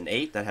stressors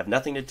innate that have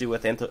nothing to do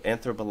with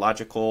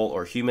anthropological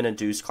or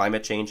human-induced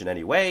climate change in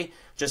any way,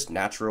 just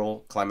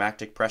natural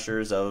climatic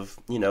pressures of,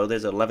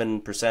 there's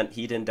 11%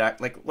 heat index,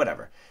 like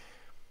whatever.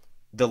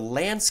 The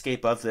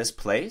landscape of this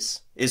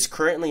place is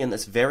currently in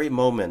this very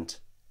moment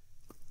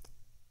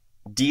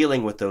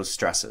dealing with those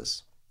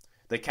stresses.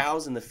 The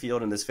cows in the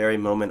field in this very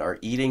moment are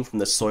eating from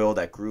the soil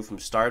that grew from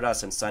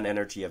stardust and sun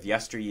energy of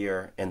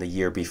yesteryear and the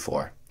year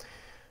before.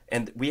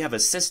 And we have a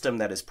system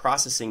that is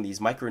processing these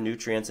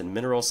micronutrients and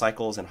mineral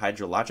cycles and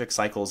hydrologic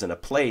cycles in a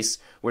place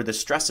where the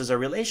stresses are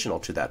relational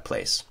to that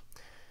place.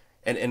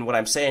 And what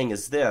I'm saying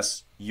is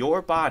this: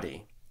 your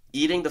body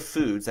eating the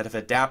foods that have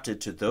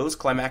adapted to those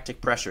climatic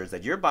pressures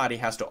that your body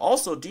has to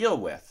also deal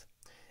with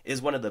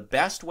is one of the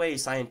best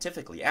ways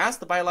scientifically. Ask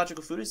the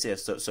Biological Food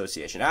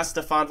Association, ask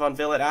Stefan von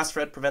Villett, ask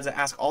Fred Provenza,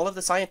 ask all of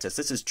the scientists.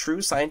 This is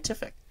true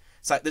scientific.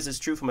 This is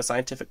true from a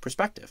scientific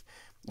perspective.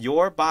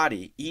 Your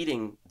body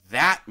eating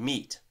that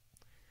meat,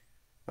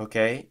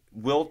 okay,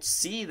 will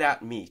see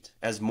that meat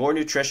as more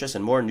nutritious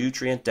and more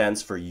nutrient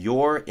dense for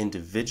your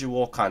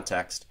individual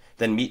context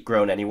than meat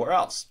grown anywhere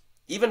else,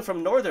 even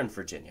from Northern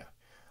Virginia,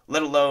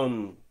 let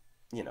alone,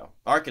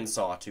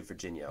 Arkansas to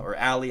Virginia, or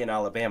Allie in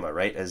Alabama,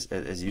 right,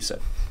 as you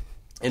said.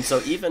 And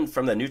so even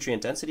from the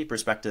nutrient density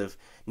perspective,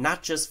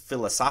 not just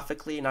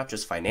philosophically, not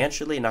just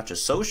financially, not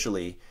just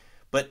socially,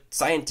 but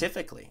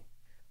scientifically,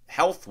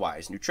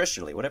 health-wise,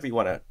 nutritionally, whatever you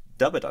want to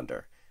dub it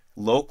under,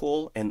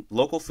 local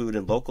food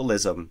and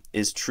localism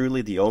is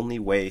truly the only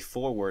way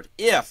forward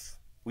if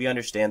we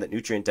understand that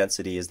nutrient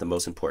density is the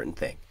most important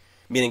thing,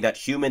 meaning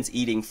that humans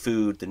eating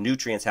food, the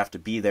nutrients have to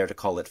be there to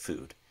call it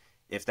food.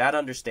 If that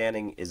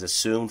understanding is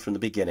assumed from the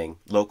beginning,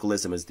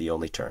 localism is the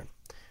only turn,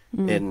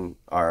 in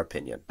our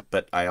opinion.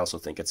 But I also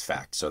think it's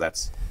fact, so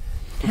that's,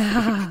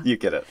 you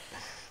get it.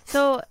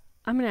 So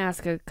I'm going to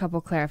ask a couple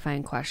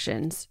clarifying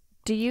questions.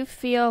 Do you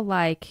feel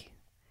like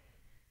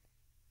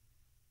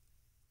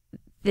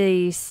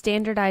the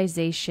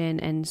standardization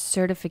and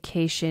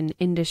certification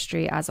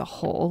industry as a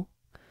whole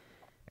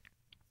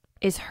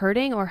is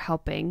hurting or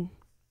helping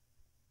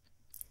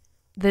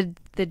the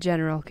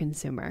general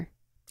consumer?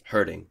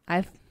 Hurting.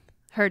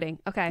 Hurting.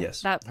 Okay.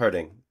 Yes,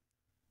 hurting.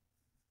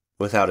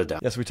 Without a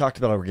doubt. Yes, we talked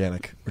about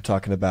organic. We're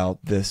talking about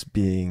this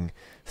being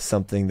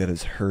something that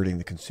is hurting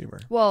the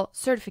consumer. Well,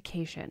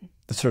 certification.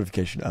 The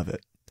certification of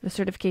it. The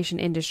certification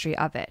industry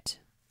of it.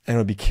 And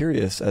I'd be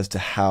curious as to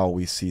how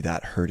we see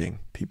that hurting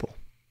people.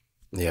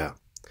 Yeah.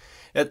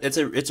 It's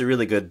a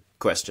really good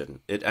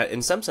question.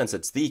 In some sense,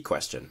 it's the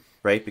question,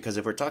 right? Because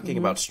if we're talking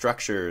about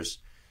structures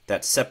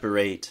that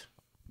separate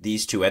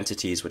these two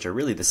entities, which are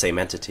really the same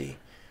entity,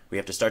 we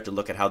have to start to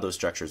look at how those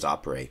structures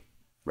operate,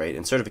 right?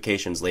 And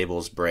certifications,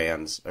 labels,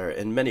 brands are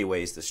in many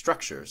ways the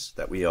structures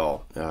that we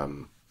all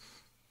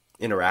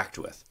interact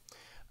with.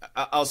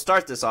 I'll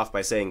start this off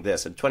by saying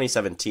this. In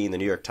 2017, the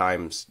New York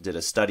Times did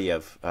a study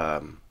of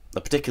a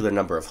particular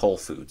number of Whole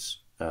Foods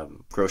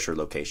grocery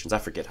locations. I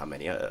forget how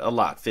many, a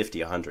lot,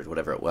 50, 100,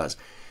 whatever it was.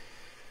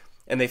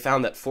 And they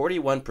found that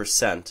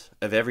 41%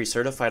 of every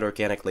certified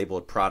organic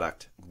labeled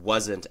product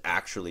wasn't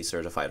actually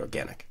certified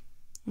organic.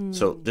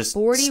 So just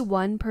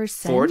 41%.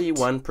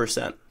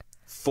 41%.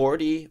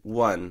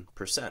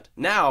 41%.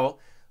 Now,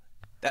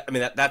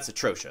 that's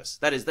atrocious.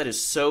 That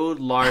is so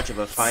large of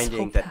a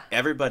finding that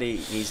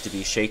everybody needs to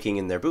be shaking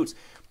in their boots.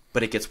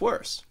 But it gets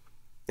worse.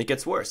 It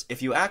gets worse.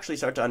 If you actually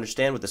start to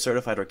understand what the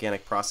certified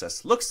organic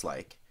process looks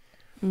like,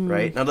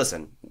 right? Now,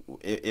 listen,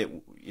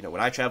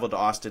 when I traveled to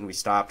Austin, we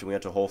stopped and we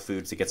went to Whole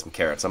Foods to get some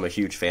carrots. I'm a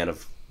huge fan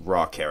of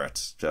raw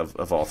carrots,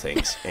 of all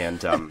things,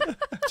 and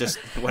just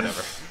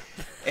whatever.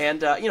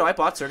 And, I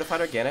bought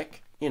certified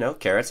organic,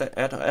 carrots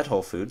at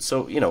Whole Foods.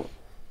 So,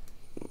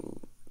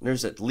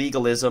 there's a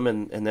legalism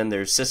and then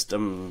there's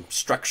system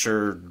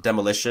structure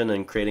demolition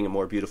and creating a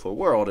more beautiful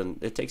world,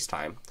 and it takes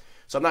time.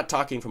 So I'm not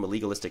talking from a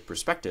legalistic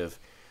perspective,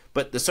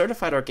 but the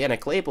certified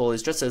organic label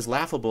is just as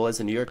laughable as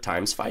the New York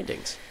Times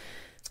findings.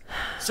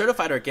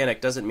 Certified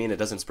organic doesn't mean it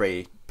doesn't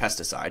spray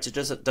pesticides. It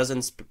just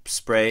doesn't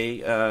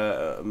spray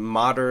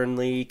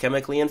modernly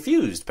chemically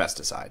infused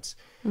pesticides,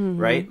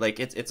 right?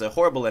 Like it's a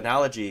horrible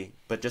analogy,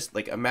 but just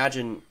like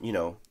imagine,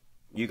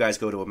 you guys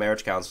go to a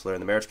marriage counselor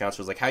and the marriage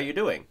counselor's like, how you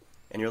doing?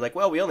 And you're like,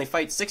 well, we only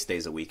fight 6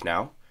 days a week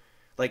now.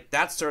 Like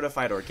that's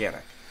certified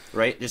organic,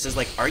 right? It's just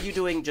like, are you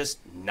doing just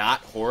not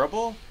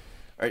horrible?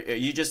 Are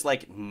you just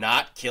like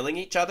not killing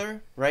each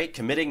other, right?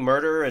 Committing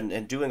murder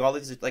and doing all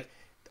these, like,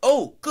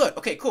 oh, good.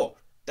 Okay, cool.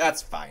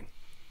 That's fine.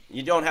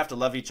 You don't have to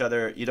love each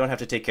other. You don't have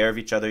to take care of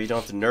each other. You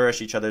don't have to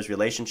nourish each other's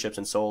relationships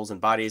and souls and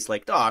bodies.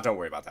 Like, don't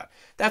worry about that.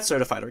 That's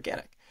certified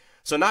organic.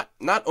 So not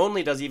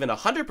only does even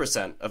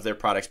 100% of their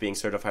products being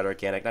certified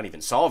organic not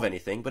even solve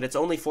anything, but it's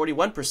only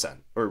 41%,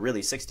 or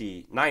really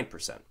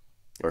 69%,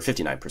 or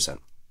 59%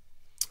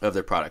 of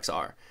their products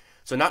are.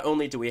 So not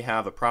only do we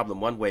have a problem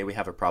one way, we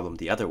have a problem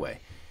the other way.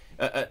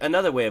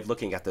 Another way of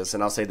looking at this,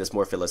 and I'll say this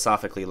more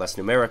philosophically, less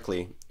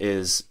numerically,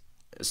 is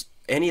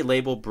any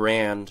label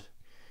brand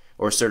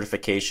or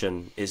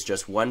certification is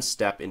just one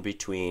step in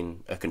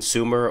between a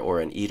consumer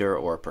or an eater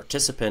or a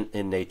participant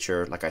in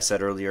nature. Like I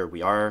said earlier,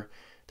 we are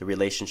the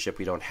relationship.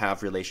 We don't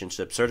have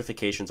relationship.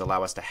 Certifications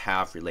allow us to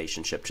have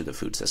relationship to the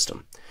food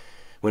system.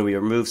 When we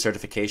remove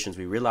certifications,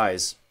 we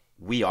realize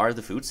we are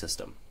the food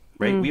system,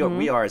 right?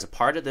 We are as a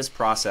part of this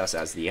process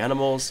as the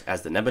animals,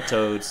 as the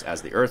nematodes,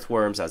 as the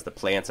earthworms, as the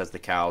plants, as the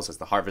cows, as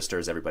the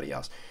harvesters, everybody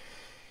else.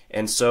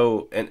 And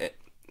so,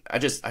 I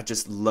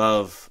just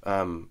love,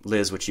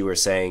 Liz, what you were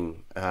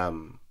saying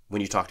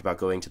when you talked about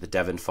going to the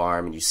Devon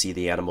farm and you see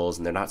the animals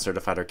and they're not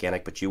certified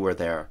organic, but you were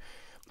there.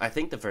 I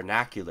think the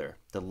vernacular,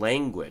 the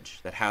language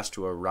that has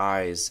to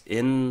arise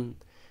in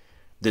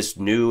this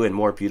new and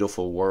more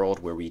beautiful world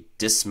where we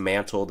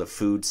dismantle the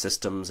food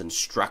systems and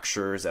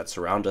structures that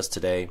surround us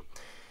today,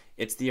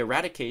 it's the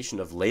eradication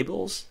of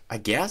labels, I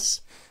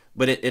guess,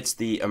 but it's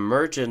the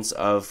emergence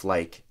of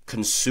like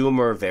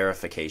consumer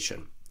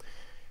verification.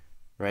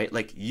 Right?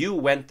 Like you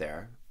went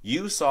there,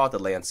 you saw the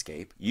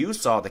landscape, you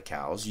saw the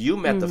cows, you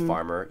met the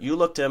farmer, you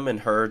looked him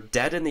and her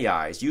dead in the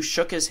eyes, you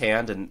shook his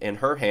hand and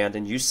her hand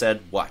and you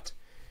said, what?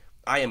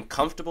 I am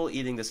comfortable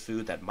eating this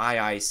food that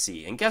my eyes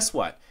see. And guess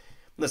what?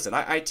 Listen,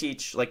 I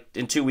teach, like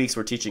in 2 weeks,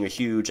 we're teaching a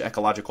huge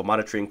ecological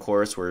monitoring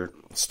course where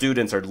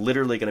students are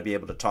literally going to be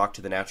able to talk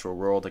to the natural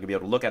world. They're going to be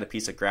able to look at a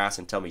piece of grass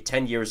and tell me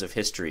 10 years of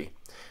history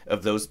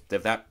of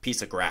that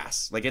piece of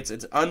grass. Like it's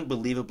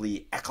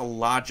unbelievably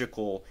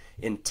ecological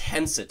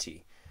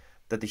intensity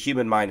that the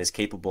human mind is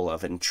capable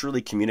of and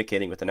truly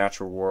communicating with the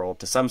natural world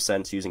to some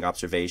sense using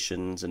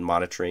observations and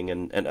monitoring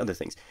and other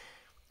things.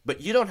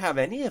 But you don't have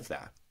any of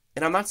that.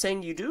 And I'm not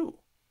saying you do,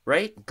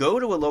 right? Go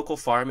to a local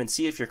farm and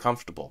see if you're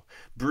comfortable.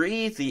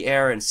 Breathe the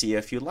air and see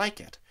if you like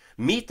it.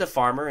 Meet the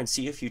farmer and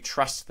see if you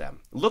trust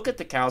them. Look at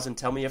the cows and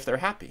tell me if they're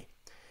happy.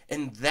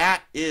 And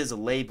that is a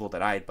label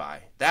that I'd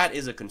buy. That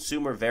is a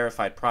consumer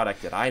verified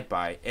product that I'd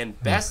buy.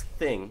 And best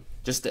thing,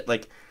 just that,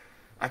 like,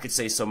 I could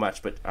say so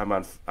much, but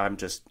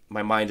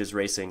my mind is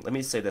racing. Let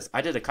me say this.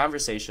 I did a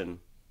conversation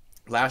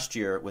last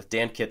year with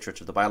Dan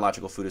Kittredge of the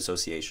Biological Food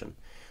Association.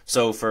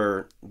 So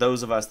for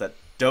those of us that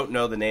don't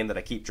know the name that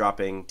I keep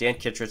dropping, Dan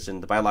Kittredge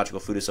and the Biological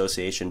Food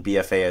Association,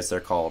 BFA as they're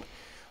called,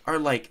 are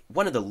like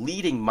one of the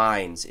leading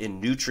minds in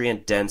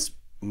nutrient-dense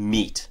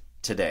meat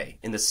today,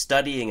 in the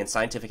studying and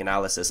scientific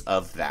analysis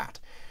of that.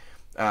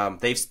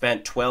 They've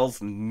spent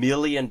 $12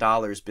 million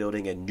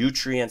building a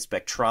nutrient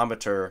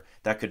spectrometer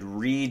that could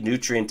read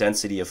nutrient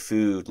density of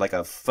food like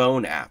a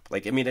phone app.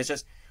 Like, I mean, it's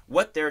just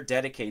what they're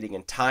dedicating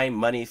in time,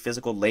 money,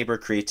 physical labor,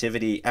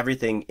 creativity,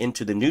 everything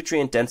into the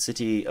nutrient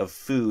density of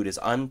food is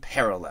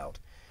unparalleled.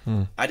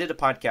 I did a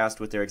podcast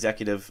with their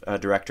executive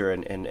director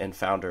and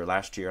founder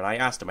last year, and I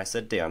asked him, I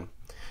said, Dan,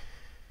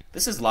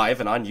 this is live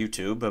and on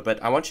YouTube,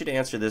 but I want you to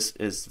answer this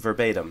is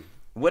verbatim.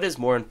 What is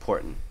more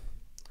important?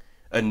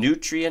 A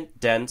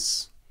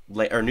nutrient-dense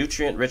or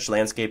nutrient-rich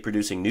landscape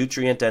producing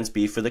nutrient-dense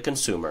beef for the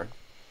consumer,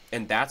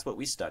 and that's what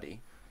we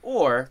study,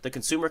 or the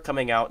consumer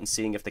coming out and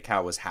seeing if the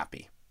cow was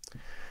happy?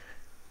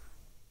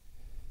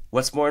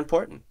 What's more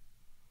important?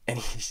 And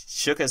he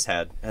shook his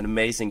head, an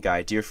amazing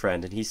guy, dear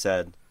friend, and he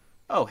said,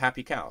 oh,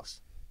 happy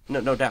cows.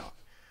 No doubt.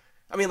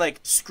 I mean, like,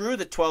 screw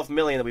the 12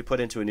 million that we put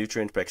into a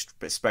nutrient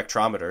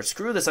spectrometer.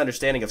 Screw this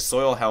understanding of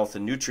soil health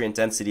and nutrient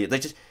density. They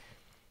just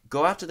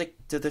go out to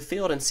the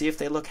field and see if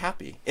they look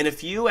happy. And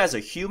if you, as a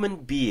human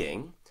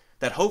being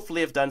that hopefully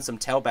have done some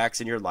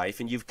tailbacks in your life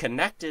and you've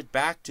connected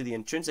back to the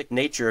intrinsic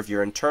nature of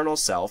your internal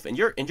self and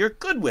you're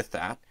good with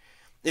that,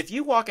 if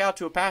you walk out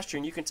to a pasture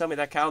and you can tell me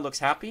that cow looks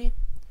happy,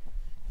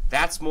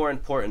 that's more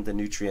important than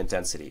nutrient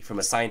density from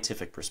a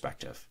scientific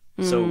perspective.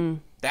 So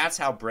that's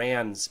how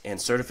brands and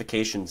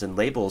certifications and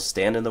labels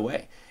stand in the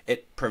way.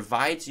 It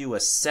provides you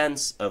a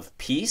sense of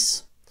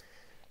peace,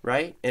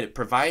 right? And it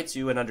provides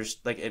you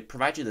it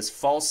provides you this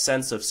false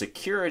sense of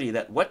security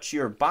that what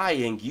you're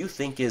buying you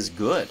think is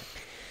good,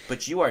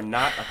 but you are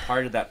not a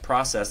part of that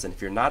process. And if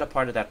you're not a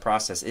part of that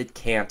process, it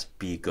can't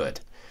be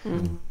good.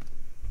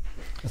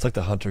 It's like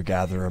the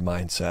hunter-gatherer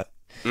mindset.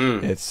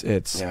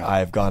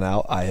 I've gone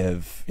out, I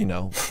have,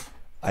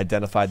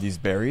 identified these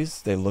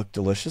berries. They look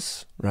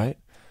delicious, right?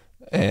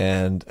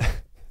 And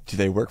do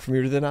they work for me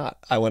or do they not?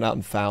 I went out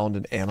and found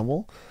an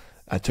animal.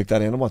 I took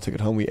that animal, I took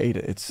it home, we ate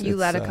it. You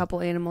let a couple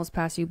animals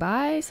pass you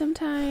by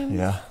sometimes.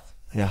 Yeah.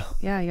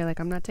 You're like,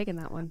 I'm not taking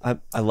that one.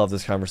 I love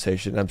this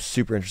conversation. I'm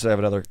super interested. I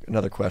have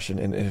another question.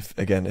 And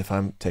if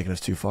I'm taking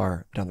us too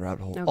far down the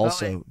rabbit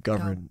hole,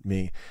 govern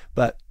me.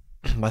 But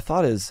my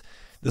thought is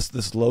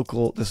this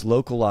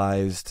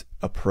localized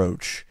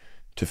approach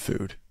to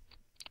food.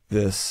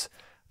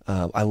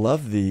 I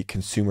love the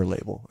consumer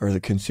label or the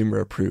consumer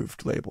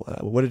approved label.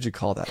 What did you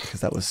call that?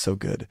 Because that was so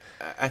good.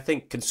 I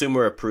think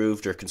consumer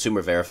approved or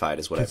consumer verified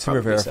is what I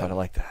probably verified. said. I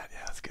like that. Yeah,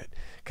 that's good.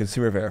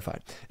 Consumer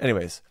verified.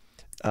 Anyways,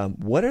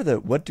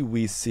 what do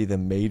we see the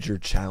major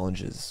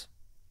challenges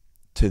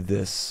to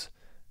this?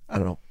 I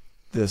don't know,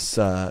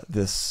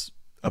 this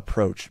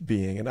approach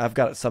being, and I've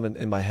got some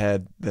in my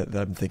head that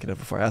I'm thinking of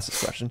before I ask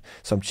this question.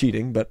 So I'm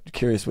cheating, but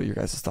curious what your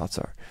guys' thoughts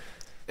are.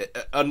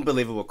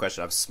 Unbelievable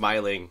question. I'm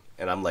smiling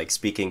and I'm like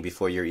speaking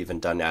before you're even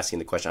done asking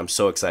the question. I'm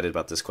so excited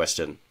about this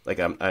question. Like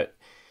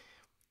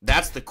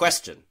that's the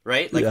question,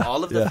 right? Like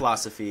all of the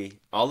philosophy,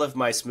 all of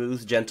my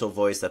smooth, gentle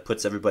voice that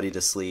puts everybody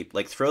to sleep,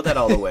 like throw that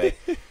all away.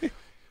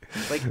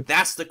 Like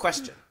that's the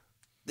question.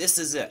 This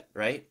is it,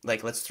 right?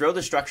 Like let's throw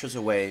the structures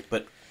away,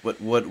 but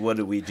what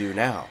do we do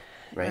now,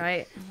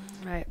 right?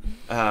 Right.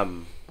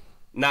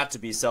 Not to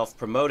be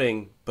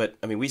self-promoting, but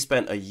I mean, we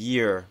spent a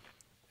year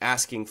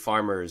asking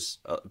farmers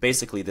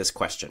basically this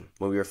question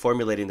when we were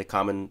formulating the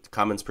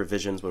commons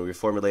provisions, when we were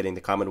formulating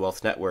the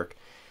Commonwealth Network,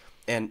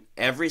 and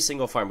every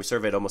single farm, we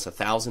surveyed almost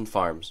 1,000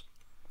 farms.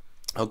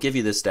 I'll give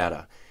you this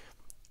data.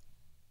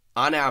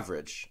 On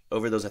average,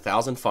 over those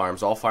 1,000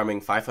 farms, all farming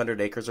 500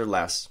 acres or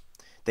less,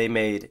 they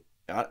made,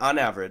 on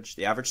average,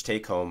 the average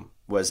take-home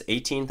was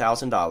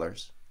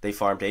 $18,000. They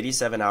farmed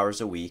 87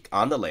 hours a week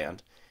on the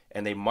land,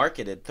 and they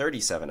marketed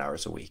 37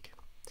 hours a week.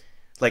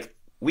 Like,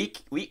 we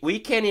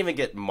can't even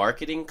get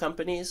marketing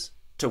companies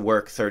to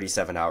work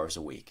 37 hours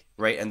a week,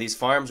 right? And these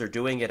farms are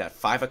doing it at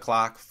 5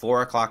 o'clock,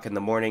 4 o'clock in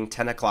the morning,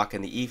 10 o'clock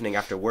in the evening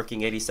after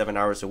working 87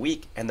 hours a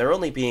week, and they're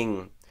only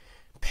being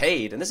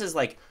paid, and this is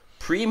like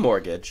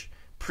pre-mortgage,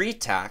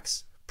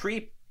 pre-tax,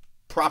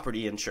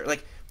 pre-property insurance,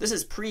 like this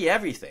is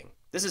pre-everything.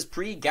 This is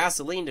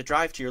pre-gasoline to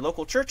drive to your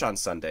local church on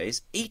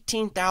Sundays,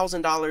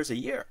 $18,000 a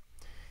year,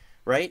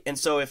 right? And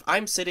so if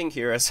I'm sitting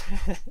here as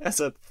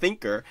a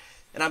thinker,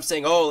 and I'm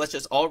saying, oh, let's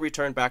just all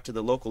return back to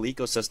the local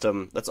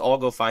ecosystem. Let's all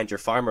go find your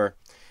farmer.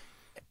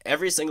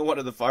 Every single one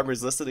of the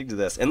farmers listening to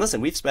this, and listen,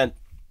 we've spent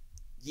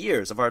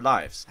years of our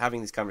lives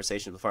having these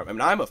conversations with farmers. I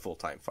mean, I'm a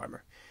full-time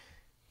farmer.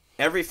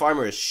 Every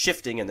farmer is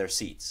shifting in their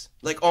seats.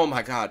 Like, oh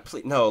my God,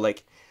 please, no,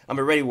 like, I'm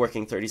already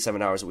working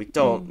 37 hours a week.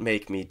 Don't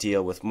make me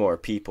deal with more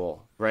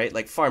people, right?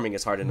 Like, farming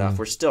is hard enough.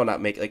 We're still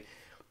not making, like,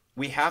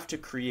 we have to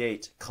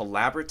create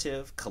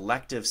collaborative,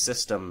 collective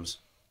systems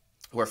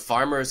where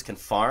farmers can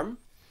farm,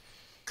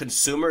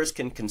 consumers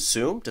can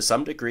consume to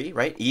some degree,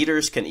 right?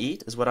 Eaters can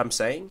eat, is what I'm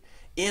saying,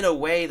 in a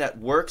way that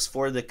works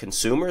for the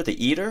consumer,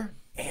 the eater,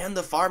 and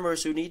the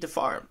farmers who need to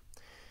farm,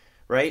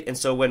 right? And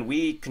so when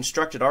we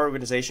constructed our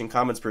organization,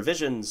 Commons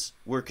Provisions,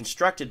 we're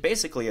constructed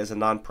basically as a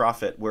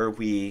nonprofit where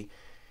we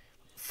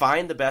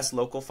find the best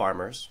local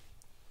farmers.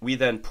 We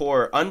then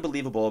pour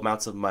unbelievable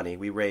amounts of money.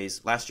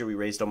 Last year we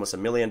raised almost $1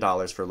 million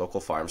for local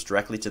farms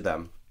directly to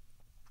them.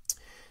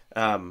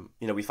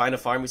 We find a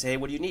farm, we say, hey,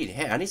 what do you need?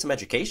 Hey, I need some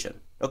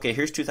education. Okay,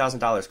 here's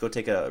 $2,000. Go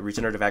take a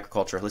regenerative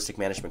agriculture holistic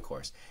management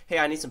course. Hey,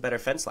 I need some better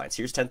fence lines.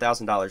 Here's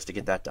 $10,000 to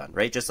get that done,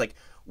 right? Just like,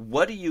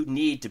 what do you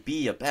need to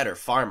be a better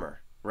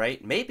farmer,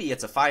 right? Maybe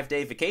it's a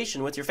 5-day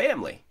vacation with your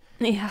family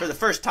for the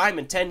first time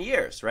in 10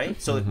 years,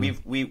 right? So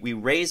we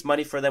raise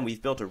money for them.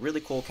 We've built a really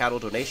cool cattle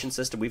donation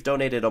system. We've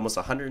donated almost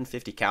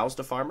 150 cows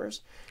to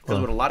farmers because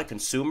what a lot of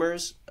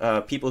consumers,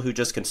 people who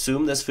just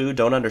consume this food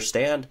don't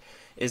understand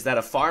is that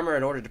a farmer,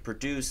 in order to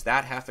produce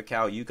that half a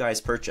cow you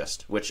guys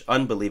purchased, which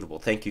unbelievable.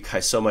 Thank you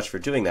guys so much for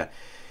doing that.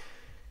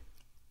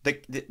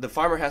 The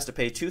farmer has to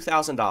pay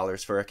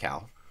 $2,000 for a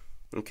cow.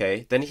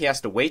 Okay. Then he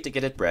has to wait to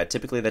get it bred.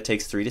 Typically that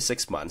takes 3 to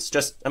 6 months.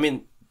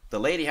 The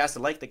lady has to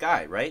like the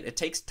guy, right? It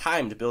takes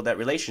time to build that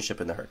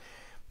relationship in the herd.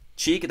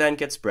 She then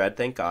gets bred,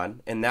 thank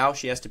God. And now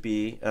she has to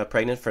be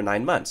pregnant for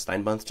 9 months,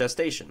 9-month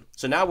gestation.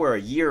 So now we're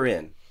a year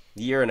and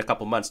a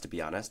couple months, to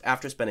be honest.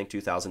 After spending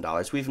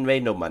 $2,000, we've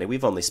made no money.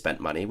 We've only spent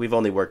money. We've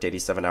only worked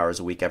 87 hours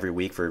a week every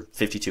week for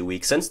 52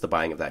 weeks since the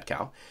buying of that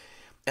cow.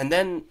 And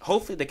then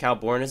hopefully the cow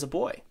born is a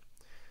boy.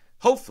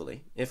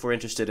 Hopefully, if we're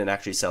interested in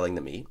actually selling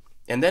the meat.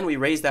 And then we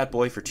raise that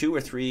boy for 2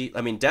 or 3.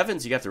 I mean,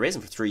 Devons, you have to raise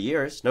him for 3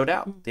 years, no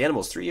doubt. The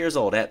animal's 3 years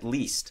old at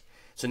least.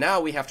 So now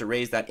we have to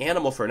raise that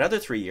animal for another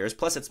 3 years,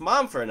 plus its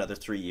mom for another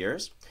 3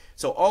 years.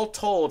 So all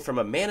told, from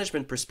a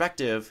management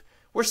perspective,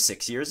 we're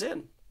 6 years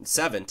in.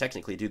 7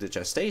 technically due to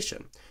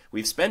gestation.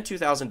 We've spent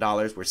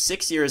 $2,000. We're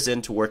 6 years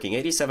into working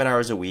 87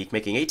 hours a week,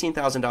 making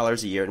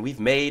 $18,000 a year, and we've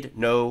made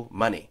no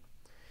money.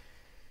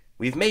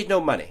 We've made no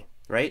money,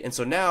 right? And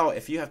so now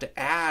if you have to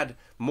add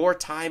more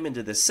time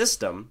into the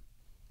system,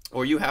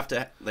 or you have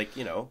to,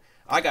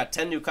 I got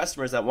 10 new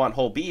customers that want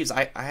whole beeves.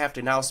 I have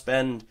to now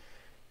spend,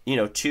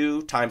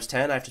 2 times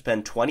 10. I have to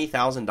spend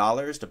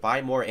 $20,000 to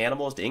buy more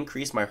animals to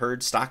increase my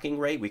herd stocking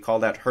rate. We call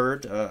that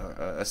herd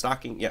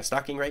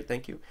stocking rate.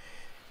 Thank you.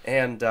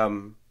 And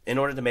in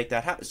order to make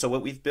that happen, so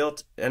what we've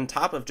built on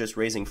top of just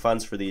raising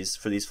funds for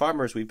these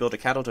farmers, we built a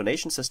cattle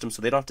donation system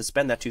so they don't have to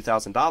spend that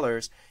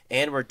 $2,000,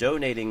 and we're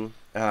donating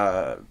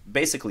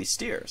basically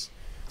steers.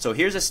 So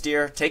here's a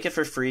steer, take it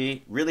for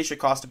free. Really should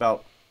cost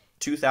about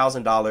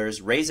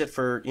 $2,000. Raise it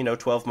for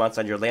 12 months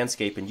on your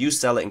landscape, and you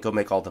sell it and go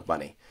make all the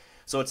money.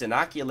 So it's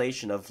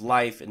inoculation of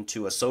life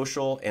into a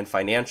social and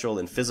financial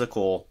and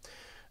physical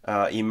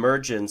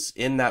emergence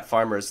in that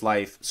farmer's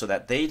life so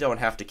that they don't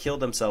have to kill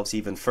themselves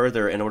even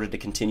further in order to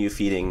continue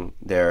feeding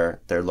their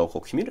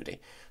local community.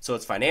 So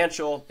it's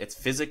financial, it's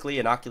physically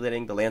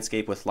inoculating the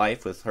landscape with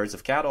life, with herds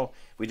of cattle.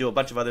 We do a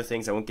bunch of other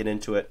things. I won't get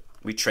into it.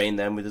 We train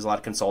them. There's a lot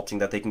of consulting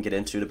that they can get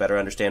into to better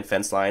understand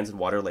fence lines and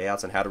water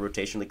layouts and how to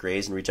rotationally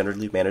graze and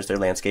regeneratively manage their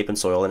landscape and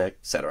soil and et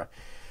cetera.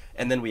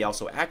 And then we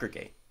also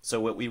aggregate. So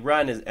what we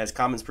run is, as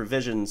Commons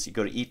Provisions, you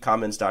go to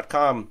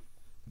eatcommons.com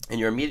and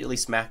you're immediately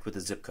smacked with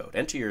a zip code.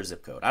 Enter your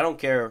zip code. I don't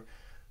care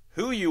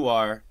who you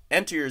are,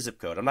 enter your zip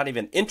code. I'm not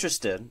even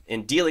interested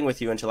in dealing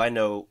with you until I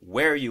know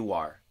where you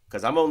are,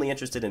 because I'm only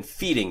interested in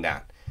feeding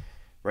that,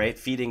 right?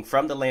 Feeding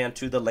from the land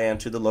to the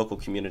local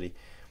community.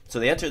 So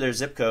they enter their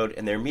zip code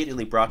and they're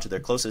immediately brought to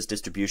their closest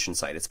distribution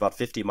site. It's about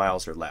 50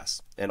 miles or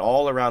less. And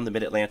all around the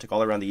Mid-Atlantic,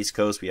 all around the East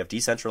Coast, we have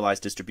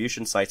decentralized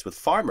distribution sites with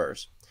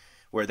farmers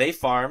where they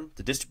farm.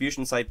 The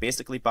distribution site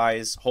basically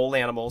buys whole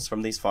animals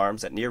from these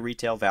farms at near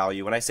retail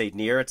value. When I say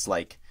near, it's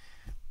like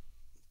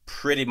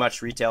pretty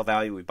much retail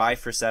value. We buy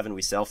for $7,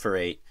 we sell for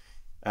 $8.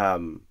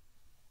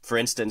 For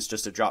instance,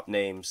 just to drop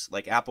names,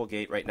 like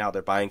Applegate right now,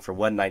 they're buying for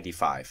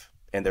 $1.95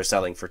 and they're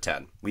selling for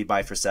 $10. We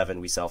buy for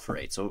 $7, we sell for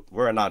 $8. So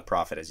we're a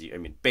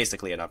nonprofit,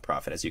 basically a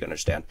nonprofit, as you can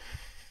understand.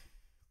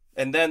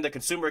 And then the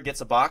consumer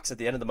gets a box at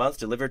the end of the month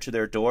delivered to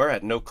their door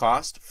at no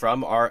cost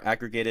from our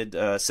aggregated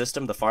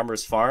system, the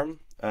farmer's farm.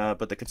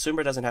 But the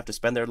consumer doesn't have to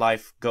spend their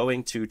life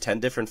going to 10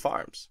 different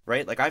farms,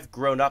 right? Like, I've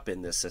grown up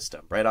in this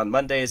system, right? On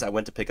Mondays, I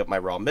went to pick up my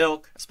raw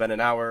milk. I spent an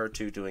hour or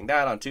two doing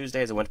that. On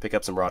Tuesdays, I went to pick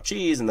up some raw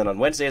cheese. And then on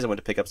Wednesdays, I went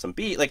to pick up some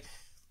beef. Like,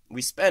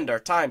 we spend our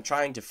time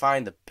trying to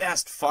find the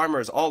best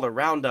farmers all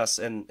around us.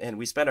 And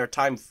we spend our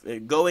time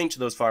going to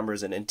those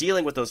farmers and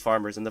dealing with those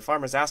farmers. And the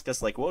farmers ask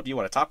us, like, well, do you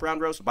want a top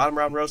round roast, a bottom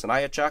round roast, an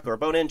eye chuck, or a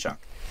bone-in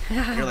chuck?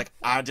 And you're like,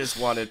 I just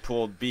wanted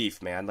pulled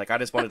beef, man. Like, I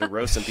just wanted to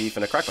roast some beef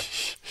in a cracker.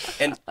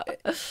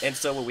 And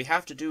so what we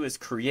have to do is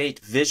create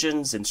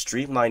visions and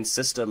streamlined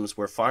systems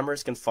where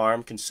farmers can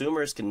farm,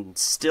 consumers can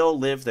still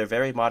live their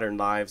very modern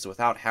lives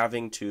without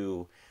having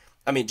to,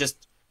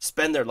 just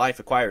spend their life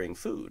acquiring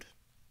food,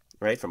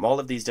 right? From all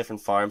of these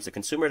different farms. The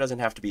consumer doesn't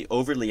have to be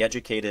overly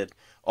educated.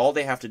 All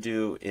they have to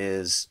do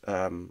is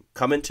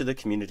come into the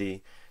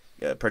community,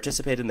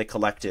 participate in the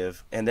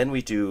collective, and then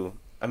we do,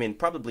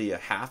 probably a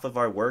half of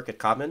our work at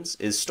Commons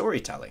is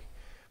storytelling,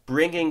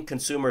 bringing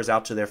consumers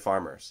out to their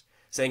farmers,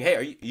 saying, hey,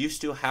 are you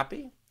still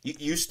happy?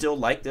 You still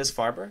like this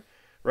farmer,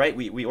 right?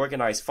 We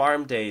organize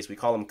farm days. We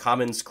call them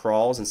Commons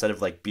crawls instead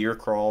of like beer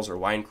crawls or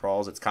wine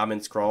crawls. It's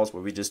Commons crawls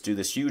where we just do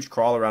this huge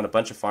crawl around a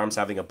bunch of farms,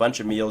 having a bunch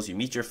of meals. You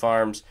meet your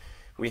farms.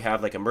 We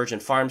have like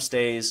emergent farm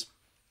stays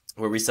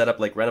where we set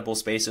up like rentable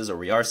spaces, or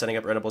we are setting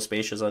up rentable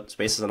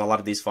spaces on a lot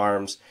of these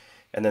farms.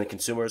 And then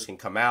consumers can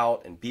come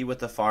out and be with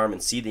the farm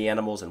and see the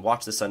animals and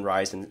watch the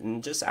sunrise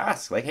and just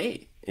ask, like,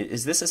 hey,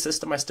 is this a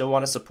system I still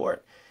want to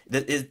support?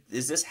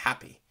 Is this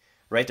happy?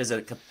 Right? Does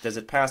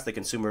it pass the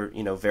consumer,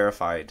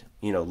 verified,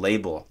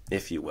 label,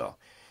 if you will?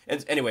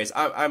 And anyways,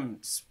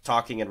 I'm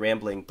talking and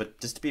rambling, but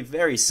just to be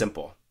very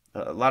simple.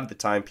 A lot of the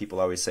time,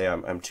 people always say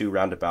I'm too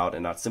roundabout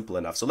and not simple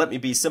enough. So let me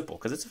be simple,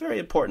 because it's a very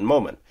important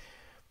moment.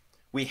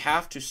 We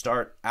have to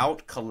start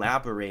out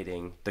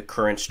collaborating the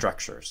current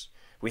structures.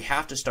 We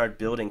have to start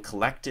building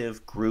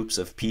collective groups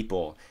of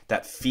people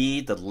that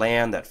feed the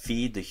land, that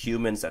feed the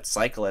humans, that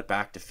cycle it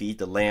back to feed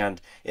the land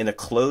in a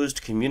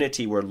closed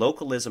community where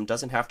localism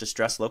doesn't have to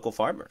stress local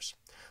farmers.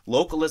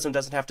 Localism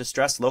doesn't have to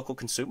stress local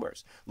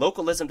consumers.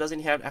 Localism doesn't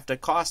have to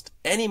cost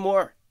any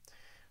more,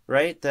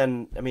 right?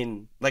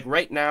 Then, like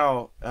right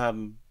now,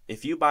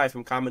 if you buy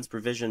from Commons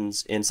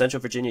Provisions in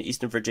Central Virginia,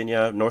 Eastern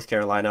Virginia, North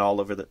Carolina,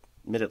 all over the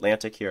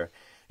Mid-Atlantic here,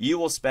 you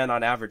will spend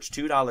on average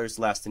 $2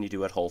 less than you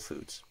do at Whole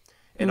Foods.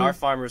 And our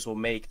farmers will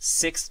make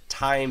 6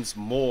 times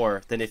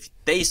more than if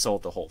they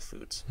sold the Whole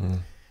Foods.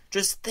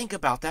 Just think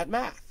about that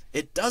math.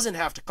 It doesn't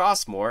have to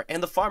cost more,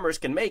 and the farmers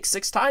can make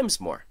 6 times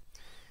more.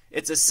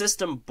 It's a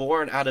system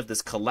born out of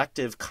this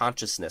collective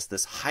consciousness,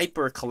 this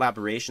hyper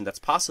collaboration that's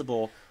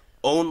possible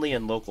only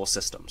in local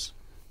systems.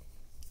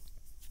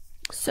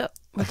 So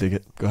I dig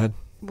it. Go ahead.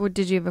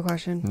 Did you have a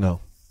question?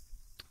 No.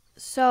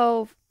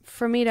 So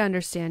for me to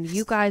understand,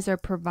 you guys are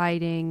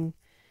providing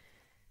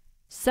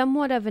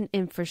somewhat of an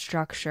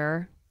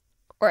infrastructure,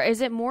 or is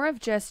it more of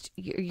just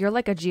you're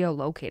like a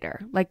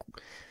geolocator? Like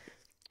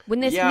when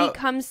this meat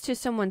comes to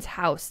someone's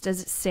house,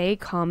 does it say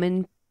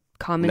Commons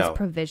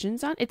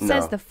Provisions on it?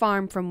 Says the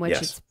farm from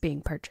which it's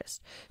being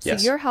purchased. So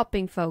you're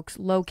helping folks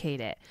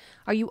locate it.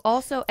 Are you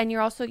also, and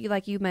you're also,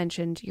 like you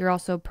mentioned, you're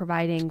also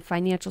providing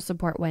financial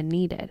support when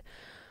needed.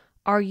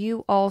 Are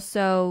you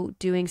also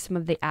doing some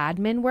of the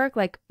admin work?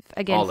 Like,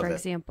 again, for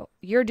example,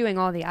 you're doing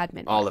all the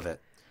admin work. All of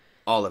it.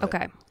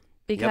 Okay.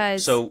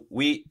 Because so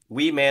we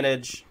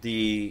manage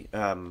the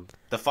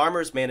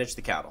farmers manage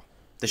the cattle,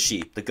 the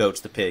sheep, the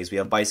goats, the pigs. We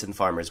have bison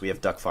farmers, we have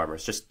duck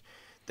farmers. Just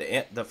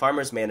the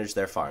farmers manage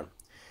their farm,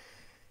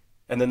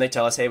 and then they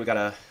tell us, hey, we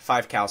got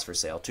 5 cows for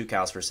sale, 2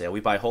 cows for sale. We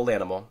buy whole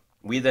animal.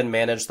 We then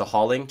manage the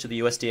hauling to the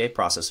USDA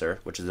processor,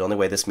 which is the only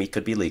way this meat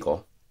could be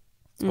legal,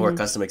 or a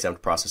custom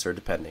exempt processor,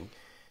 depending.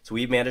 So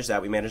we manage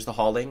that. We manage the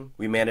hauling.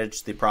 We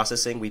manage the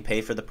processing. We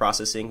pay for the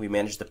processing. We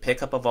manage the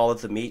pickup of all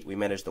of the meat. We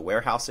manage the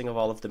warehousing of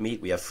all of the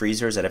meat. We have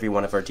freezers at every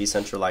one of our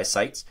decentralized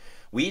sites.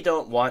 We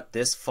don't want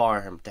this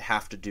farm to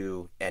have to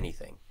do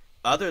anything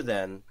other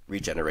than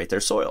regenerate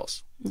their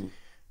soils,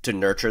 to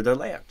nurture their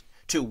land,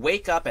 to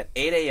wake up at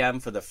 8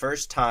 a.m. for the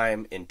first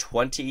time in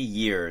 20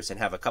 years and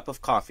have a cup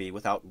of coffee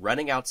without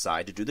running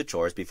outside to do the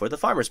chores before the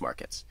farmers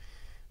markets.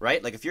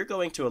 right? Like if you're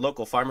going to a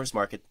local farmer's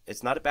market,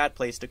 it's not a bad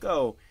place to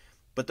go,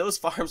 but those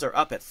farms are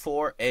up at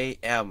 4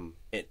 a.m.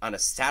 On a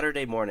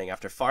Saturday morning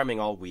after farming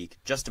all week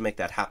just to make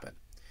that happen,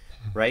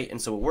 right?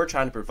 And so what we're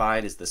trying to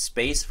provide is the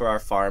space for our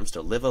farms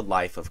to live a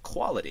life of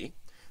quality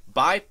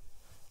by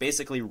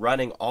basically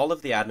running all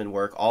of the admin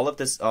work, all of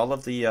the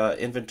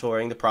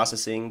inventorying, the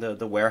processing,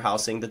 the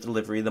warehousing, the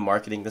delivery, the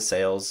marketing, the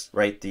sales,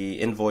 right? The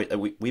invoice,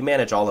 we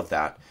manage all of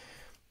that,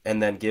 and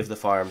then give the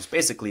farms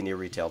basically near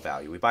retail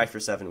value. We buy for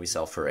 $7, we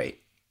sell for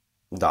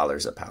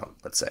 $8 a pound,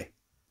 let's say.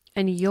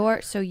 And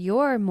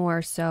you're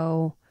more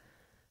so,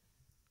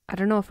 I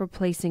don't know if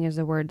replacing is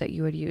the word that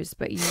you would use,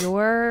 but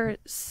you're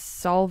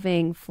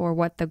solving for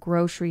what the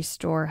grocery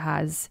store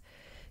has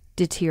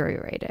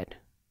deteriorated.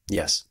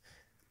 Yes.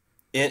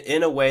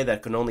 In a way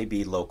that can only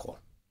be local.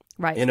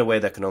 Right. In a way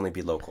that can only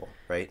be local,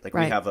 right? Like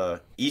we have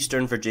a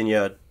Eastern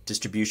Virginia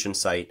distribution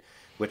site,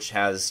 which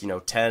has,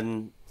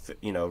 10,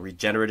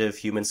 regenerative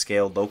human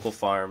scale local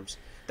farms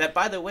that,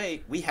 by the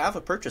way, we have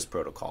a purchase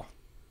protocol.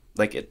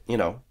 Like it,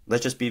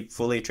 let's just be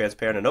fully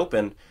transparent and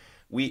open.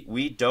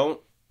 We don't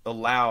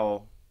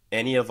allow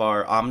any of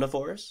our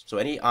omnivores. So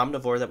any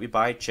omnivore that we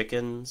buy,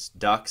 chickens,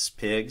 ducks,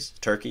 pigs,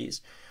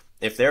 turkeys,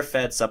 if they're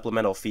fed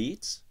supplemental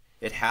feeds,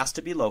 it has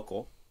to be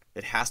local.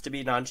 It has to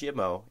be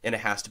non-GMO, and it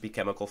has to be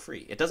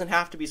chemical-free. It doesn't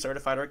have to be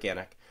certified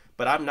organic,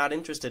 but I'm not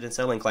interested in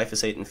selling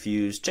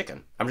glyphosate-infused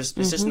chicken. It's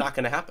just not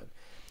going to happen.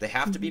 They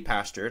have to be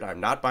pastured. I'm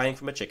not buying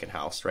from a chicken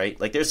house, right?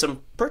 Like there's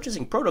some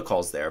purchasing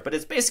protocols there, but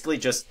it's basically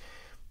just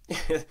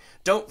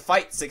don't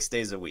fight 6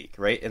 days a week,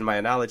 right? In my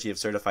analogy of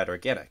certified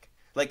organic.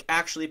 Like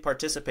actually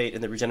participate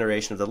in the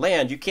regeneration of the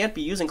land. You can't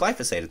be using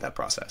glyphosate in that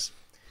process.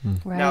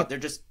 Right. Now, they're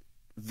just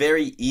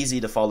very easy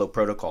to follow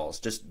protocols.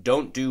 Just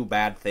don't do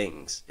bad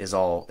things is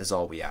all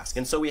we ask.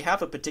 And so we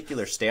have a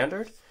particular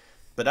standard,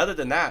 but other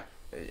than that,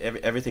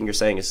 everything you're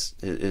saying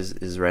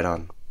is right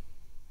on.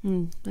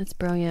 That's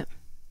brilliant.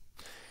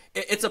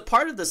 It's a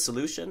part of the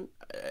solution.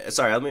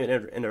 Sorry, let me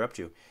interrupt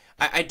you.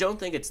 I don't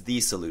think it's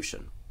the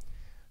solution.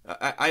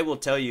 I will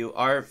tell you,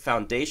 our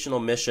foundational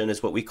mission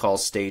is what we call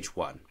stage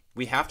 1.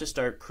 We have to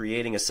start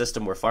creating a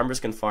system where farmers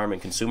can farm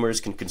and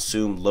consumers can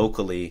consume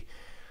locally.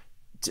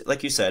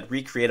 Like you said,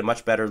 recreate a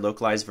much better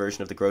localized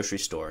version of the grocery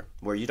store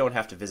where you don't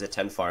have to visit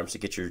 10 farms to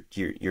get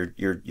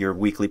your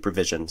weekly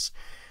provisions.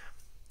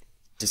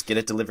 Just get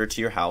it delivered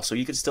to your house so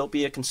you can still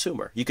be a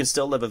consumer. You can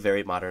still live a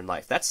very modern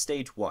life. That's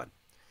stage 1.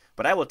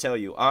 But I will tell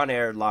you, on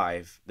air,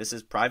 live, this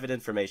is private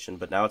information,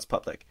 but now it's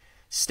public.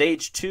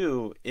 Stage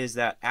 2 is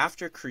that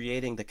after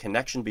creating the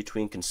connection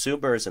between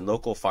consumers and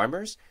local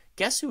farmers,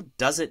 guess who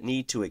doesn't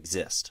need to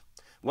exist?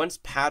 Once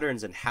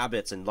patterns and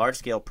habits and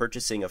large-scale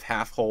purchasing of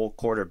half-whole,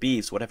 quarter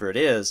beefs, whatever it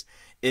is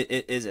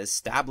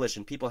established,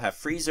 and people have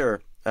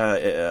freezer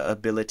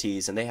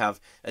abilities, and they have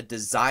a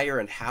desire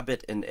and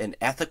habit and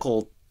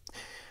ethical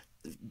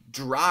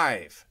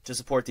drive to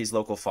support these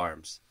local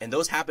farms, and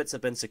those habits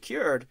have been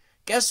secured,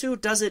 guess who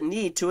doesn't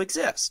need to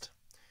exist?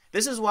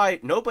 This is why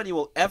nobody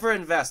will ever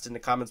invest in the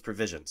Commons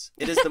provisions.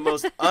 It is the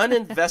most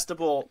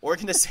uninvestable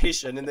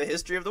organization in the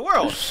history of the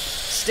world.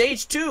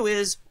 Stage 2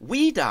 is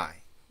we die.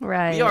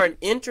 Right. We are an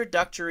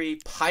introductory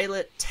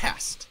pilot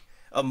test,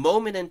 a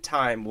moment in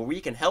time where we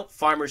can help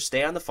farmers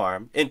stay on the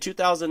farm. In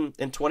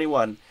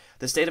 2021,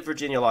 the state of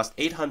Virginia lost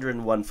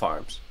 801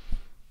 farms.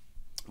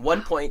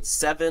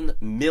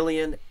 1.7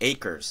 million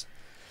acres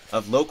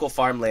of local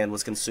farmland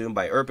was consumed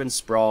by urban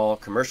sprawl,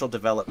 commercial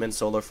development,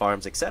 solar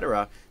farms,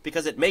 etc.,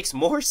 because it makes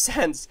more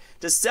sense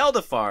to sell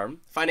the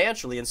farm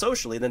financially and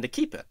socially than to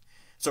keep it.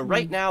 So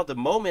right now, the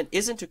moment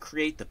isn't to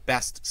create the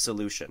best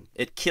solution.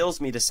 It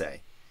kills me to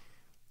say.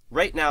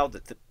 Right now,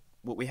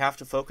 what we have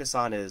to focus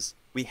on is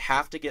we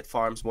have to get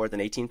farms more than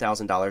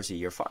 $18,000 a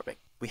year farming.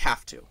 We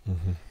have to.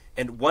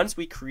 And once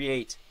we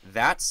create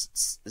that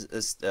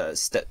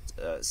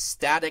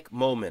static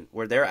moment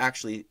where they're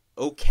actually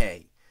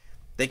okay,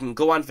 they can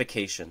go on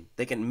vacation,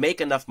 they can make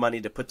enough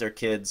money to put their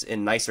kids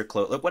in nicer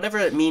clothes, like whatever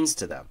it means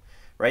to them,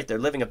 right? They're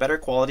living a better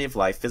quality of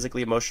life,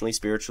 physically, emotionally,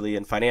 spiritually,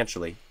 and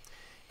financially.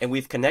 And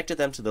we've connected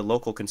them to the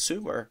local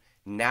consumer.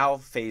 Now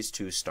phase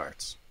 2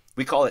 starts.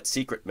 We call it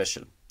secret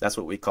mission. That's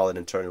what we call it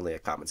internally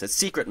at Commons. It's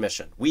secret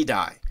mission. We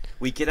die.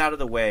 We get out of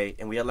the way,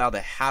 and we allow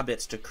the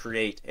habits to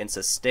create and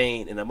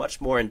sustain in a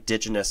much more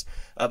indigenous,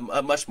 a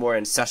much more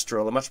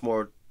ancestral, a much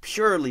more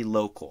purely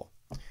local,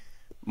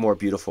 more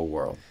beautiful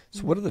world.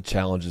 So what are the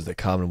challenges that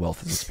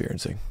Commonwealth is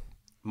experiencing?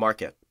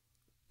 Market.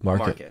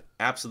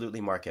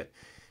 Absolutely market.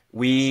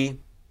 We,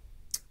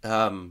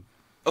 so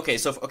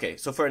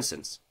for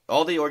instance,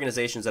 all the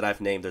organizations that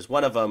I've named, there's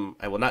one of them,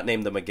 I will not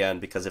name them again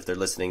because if they're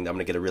listening, I'm going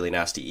to get a really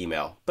nasty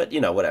email. But,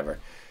 whatever.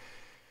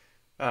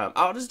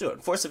 I'll just do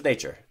it. Force of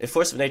Nature. If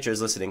Force of Nature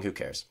is listening, who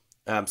cares?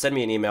 Send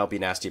me an email, be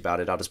nasty about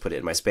it. I'll just put it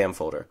in my spam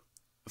folder.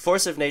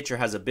 Force of Nature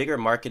has a bigger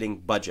marketing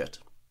budget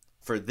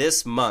for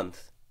this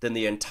month than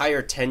the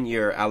entire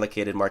 10-year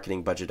allocated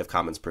marketing budget of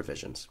Commons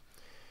provisions.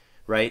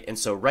 Right? And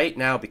so right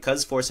now,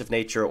 because Force of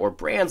Nature or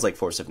brands like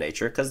Force of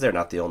Nature, because they're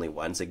not the only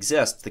ones,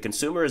 exist, the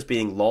consumer is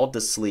being lulled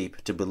to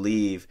sleep to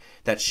believe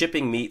that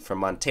shipping meat from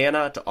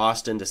Montana to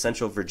Austin to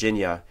Central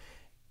Virginia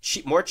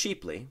more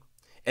cheaply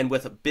and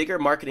with a bigger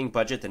marketing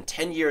budget than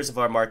 10 years of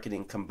our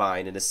marketing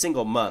combined in a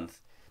single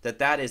month,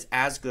 that is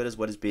as good as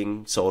what is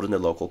being sold in the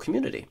local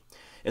community.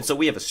 And so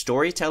we have a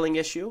storytelling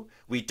issue.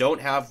 We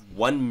don't have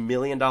 $1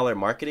 million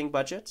marketing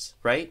budgets,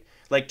 right?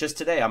 Like just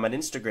today, I'm on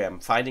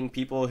Instagram finding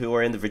people who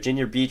are in the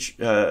Virginia Beach.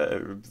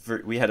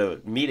 We had a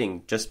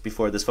meeting just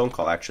before this phone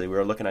call, actually. We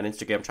were looking on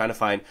Instagram trying to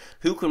find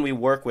who can we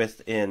work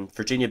with in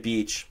Virginia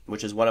Beach,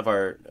 which is one of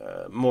our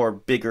more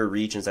bigger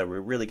regions that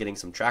we're really getting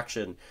some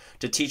traction,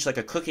 to teach like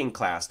a cooking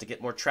class, to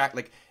get more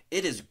like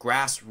it is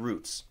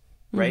grassroots,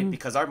 right?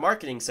 Because our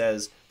marketing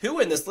says, who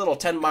in this little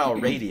 10-mile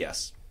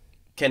radius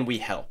can we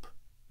help,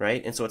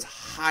 right? And so it's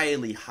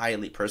highly,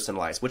 highly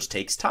personalized, which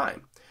takes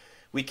time.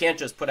 We can't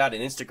just put out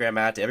an Instagram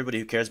ad to everybody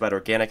who cares about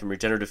organic and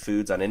regenerative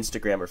foods on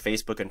Instagram or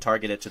Facebook and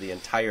target it to the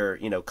entire,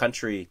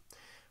 country.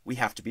 We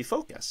have to be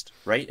focused,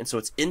 right? And so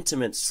it's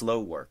intimate,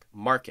 slow work,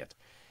 market.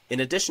 In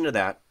addition to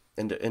that,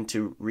 and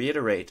to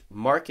reiterate,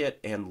 market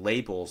and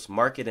labels,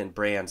 market and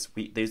brands,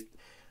 there's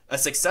a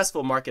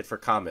successful market for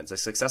commons, a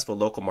successful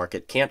local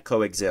market can't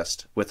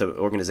coexist with an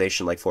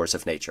organization like Force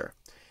of Nature.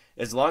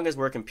 As long as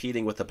we're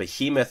competing with a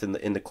behemoth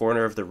in the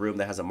corner of the room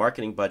that has a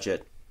marketing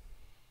budget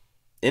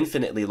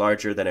infinitely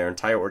larger than our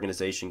entire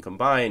organization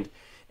combined,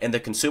 and the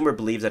consumer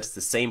believes that it's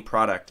the same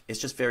product, it's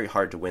just very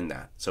hard to win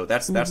that. So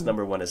that's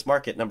number one is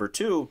market. Number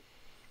two,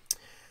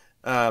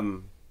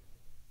 how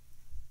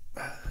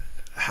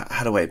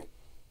do I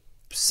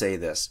say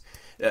this?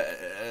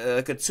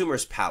 A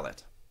consumer's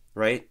palate,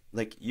 right?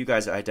 Like you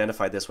guys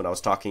identified this when I was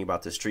talking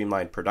about the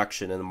streamlined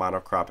production and the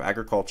monocrop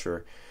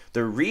agriculture.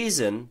 The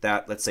reason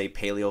that, let's say,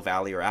 Paleo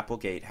Valley or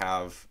Applegate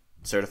have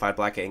certified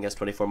Black Angus,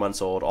 24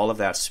 months old, all of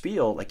that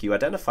spiel, like you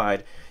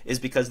identified, is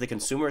because the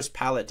consumer's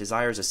palate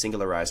desires a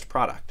singularized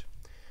product,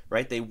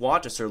 right? They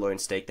want a sirloin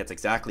steak that's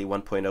exactly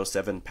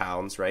 1.07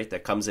 pounds, right?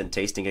 That comes in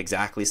tasting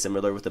exactly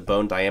similar with a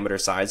bone diameter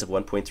size of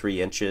 1.3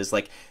 inches.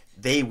 Like,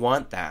 they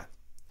want that.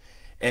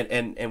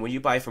 And when you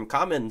buy from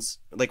Commons,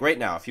 like right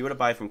now, if you were to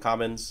buy from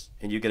Commons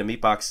and you get a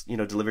meat box,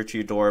 delivered to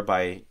your door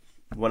by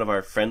one of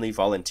our friendly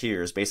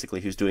volunteers,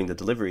 basically, who's doing the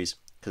deliveries,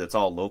 because it's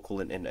all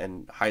local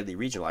and highly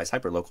regionalized,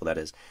 hyper-local, that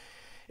is.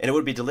 And it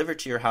would be delivered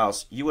to your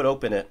house. You would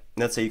open it.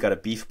 Let's say you got a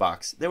beef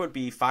box. There would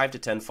be 5 to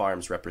 10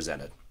 farms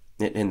represented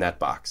in that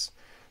box,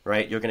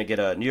 right? You're going to get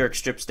a New York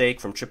strip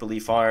steak from Triple E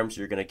Farms.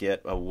 You're going to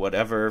get a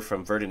whatever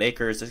from Verdant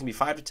Acres. There's going to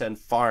be 5 to 10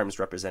 farms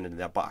represented in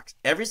that box.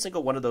 Every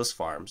single one of those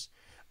farms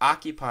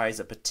occupies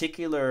a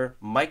particular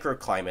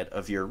microclimate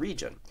of your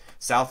region.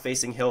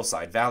 South-facing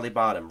hillside, valley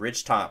bottom,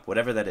 ridge top,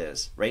 whatever that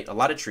is, right? A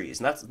lot of trees,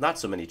 not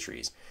so many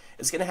trees.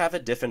 It's going to have a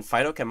different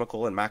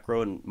phytochemical and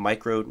macro and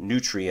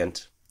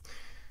micronutrient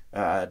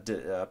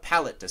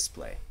palette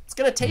display. It's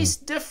going to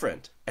taste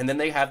different. And then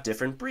they have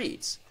different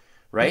breeds,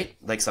 right?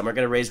 Like some are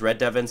going to raise Red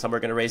Devon, some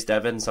are going to raise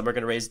Devon, some are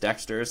going to raise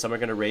Dexter, some are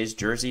going to raise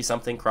Jersey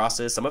something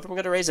crosses, some of them are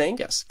going to raise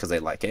Angus because they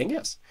like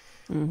Angus,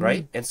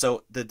 right? And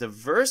so the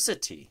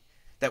diversity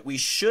that we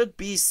should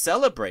be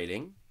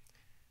celebrating,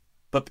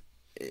 but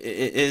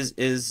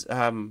is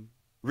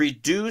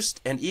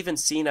reduced and even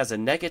seen as a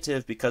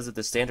negative because of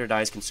the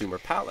standardized consumer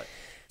palate.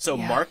 So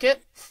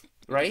market,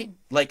 right?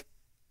 Like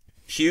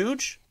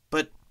huge,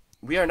 but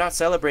we are not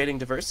celebrating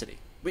diversity.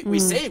 We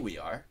say we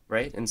are,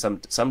 right? In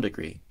some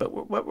degree, but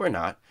we're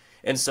not.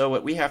 And so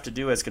what we have to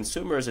do as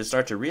consumers is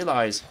start to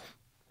realize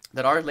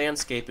that our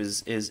landscape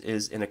is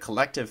in a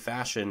collective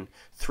fashion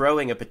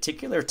throwing a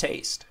particular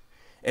taste.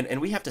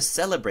 And we have to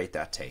celebrate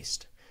that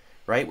taste,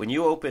 right? When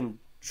you open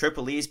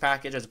Triple E's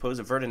package as opposed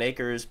to Verdant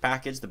Acres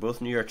package, they're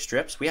both New York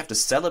strips, we have to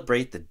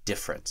celebrate the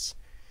difference.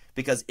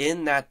 Because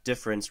in that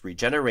difference,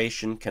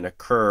 regeneration can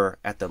occur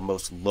at the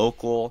most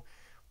local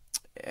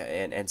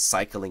and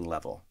cycling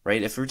level,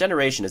 right? If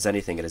regeneration is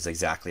anything, it is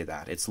exactly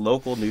that. It's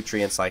local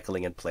nutrient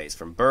cycling in place,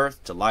 from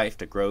birth to life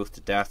to growth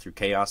to death, through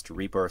chaos to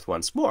rebirth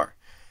once more.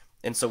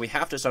 And so we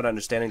have to start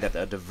understanding that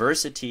a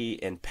diversity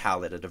in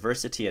palate, a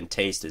diversity in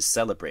taste is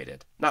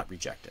celebrated, not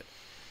rejected.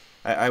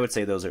 I would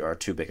say those are our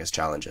two biggest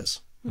challenges.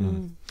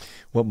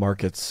 What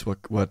markets,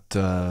 what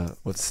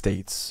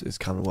states is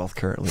Commonwealth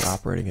currently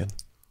operating in?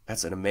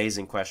 That's an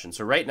amazing question.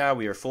 So right now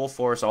we are full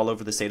force all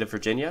over the state of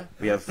Virginia.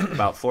 We have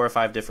about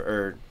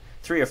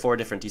 3 or 4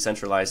 different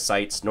decentralized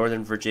sites: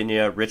 Northern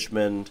Virginia,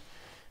 Richmond,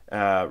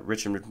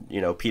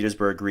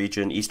 Petersburg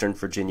region, Eastern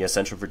Virginia,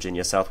 Central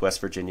Virginia,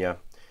 Southwest Virginia.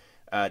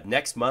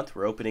 Next month,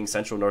 we're opening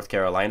Central North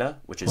Carolina,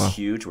 which is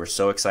huge. We're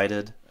so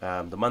excited.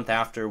 The month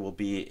after, we'll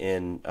be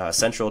in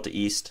Central to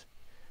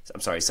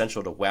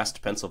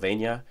West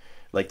Pennsylvania,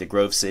 like the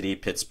Grove City,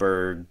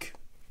 Pittsburgh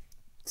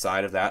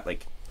side of that,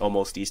 like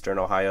almost Eastern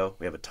Ohio.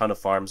 We have a ton of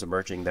farms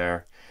emerging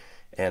there.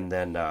 And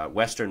then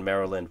Western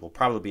Maryland will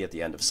probably be at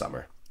the end of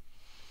summer.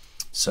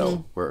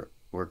 So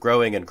we're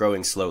growing and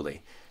growing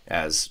slowly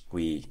as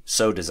we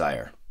so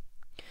desire.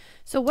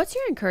 So what's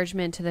your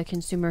encouragement to the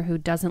consumer who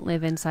doesn't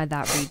live inside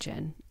that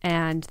region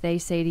and they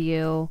say to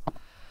you,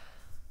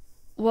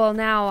 well,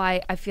 now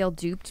I feel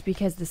duped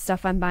because the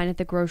stuff I'm buying at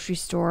the grocery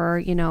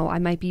store, I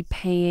might be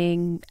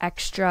paying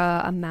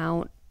extra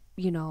amount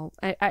an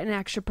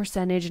extra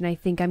percentage, and I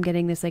think I'm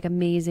getting this like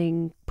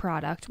amazing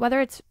product, whether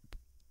it's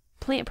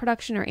plant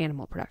production or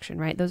animal production,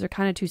 right? Those are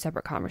kind of two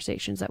separate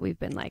conversations that we've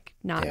been like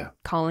not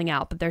calling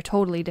out, but they're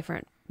totally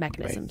different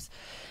mechanisms. Right.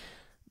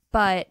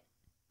 But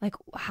like,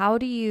 how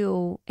do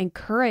you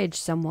encourage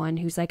someone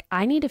who's like,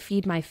 I need to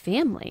feed my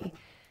family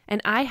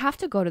and I have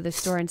to go to the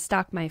store and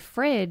stock my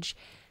fridge,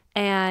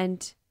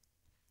 and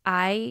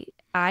I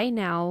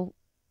need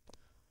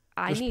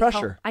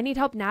pressure. help. I need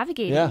help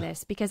navigating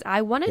this because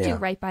I want to do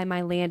right by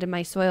my land and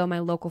my soil, my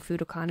local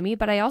food economy,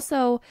 but I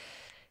also,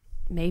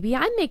 maybe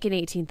I'm making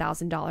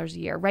 $18,000 a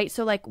year, right?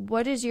 So like,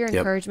 what is your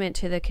encouragement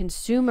to the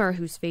consumer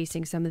who's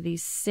facing some of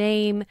these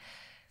same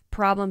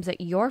problems that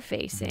you're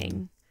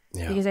facing?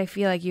 Yeah. Because I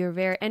feel like you're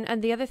very,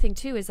 and the other thing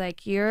too is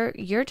like, you're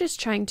just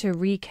trying to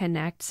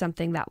reconnect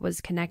something that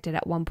was connected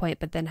at one point,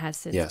 but then has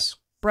since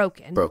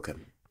broken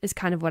is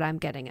kind of what I'm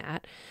getting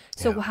at.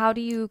 So how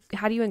do you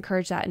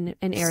encourage that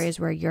in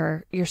areas where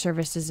your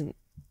service isn't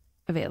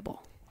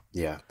available?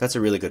 Yeah, that's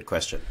a really good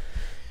question.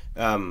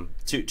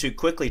 To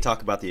quickly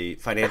talk about the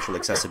financial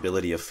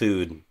accessibility of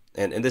food,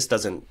 and this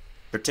doesn't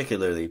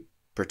particularly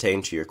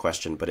pertain to your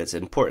question, but it's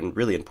important,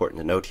 really important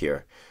to note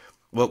here.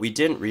 What we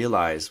didn't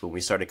realize when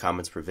we started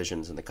Commons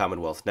Provisions in the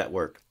Commonwealth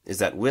Network is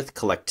that with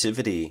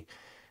collectivity,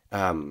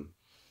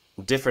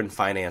 different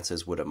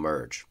finances would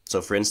emerge.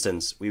 So for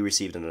instance, we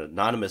received an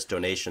anonymous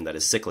donation that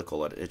is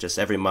cyclical. It just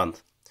every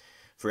month.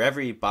 For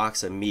every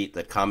box of meat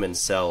that Commons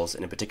sells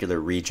in a particular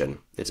region,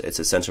 it's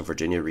a Central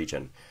Virginia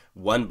region,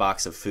 one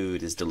box of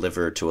food is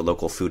delivered to a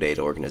local food aid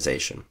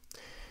organization,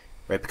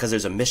 right? Because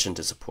there's a mission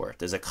to support.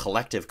 There's a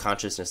collective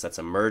consciousness that's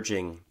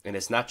emerging, and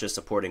it's not just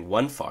supporting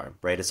one farm,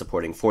 right? It's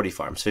supporting 40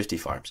 farms, 50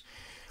 farms.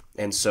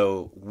 And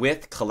so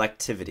with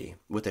collectivity,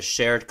 with a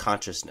shared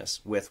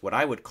consciousness, with what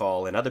I would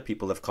call, and other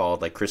people have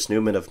called, like Chris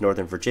Newman of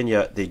Northern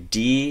Virginia, the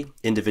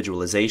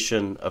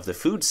de-individualization of the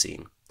food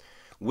scene,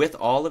 with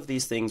all of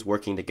these things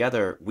working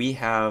together, we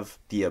have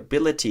the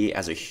ability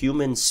as a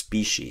human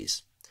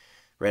species,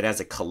 right,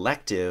 as a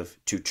collective,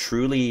 to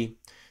truly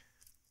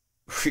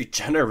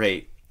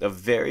regenerate a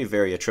very,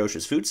 very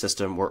atrocious food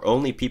system where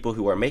only people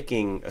who are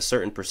making a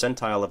certain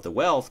percentile of the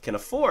wealth can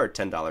afford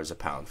 $10 a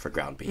pound for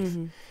ground beef.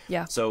 Mm-hmm.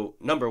 Yeah. So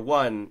number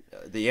one,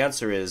 the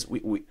answer is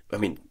we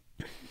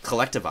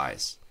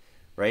collectivize,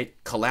 right?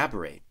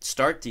 Collaborate,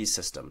 start these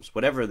systems,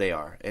 whatever they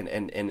are,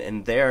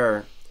 and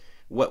there.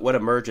 What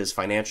emerges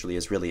financially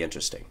is really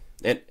interesting.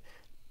 And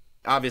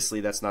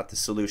obviously that's not the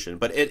solution,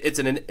 but it's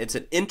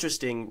an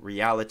interesting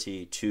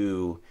reality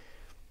to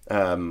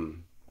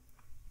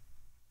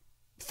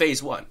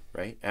phase one,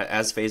 right?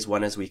 As phase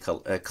one, as we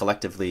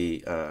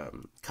collectively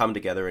come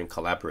together and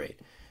collaborate,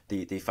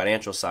 the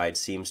financial side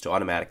seems to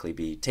automatically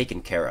be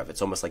taken care of.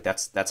 It's almost like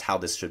that's how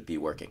this should be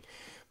working.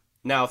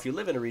 Now, if you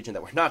live in a region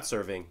that we're not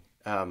serving,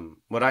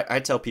 what I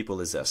tell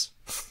people is this: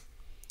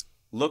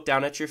 look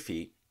down at your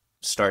feet,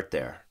 start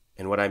there.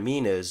 And what I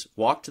mean is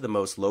walk to the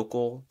most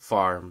local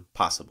farm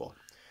possible.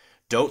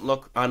 Don't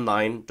look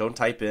online. Don't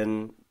type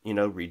in,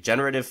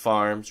 regenerative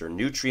farms or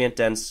nutrient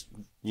dense,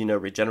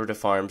 regenerative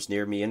farms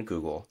near me in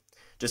Google.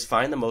 Just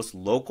find the most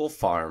local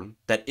farm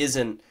that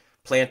isn't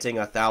planting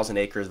 1,000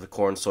 acres of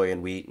corn, soy,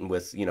 and wheat and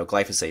with,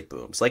 glyphosate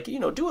booms. Like,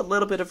 do a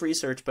little bit of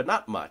research, but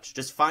not much.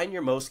 Just find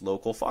your most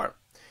local farm.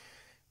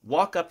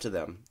 Walk up to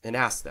them and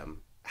ask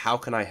them, how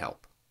can I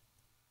help?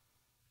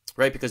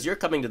 Right? Because you're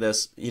coming to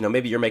this,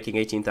 maybe you're making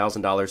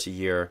 $18,000 a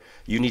year.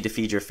 You need to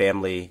feed your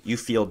family. You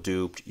feel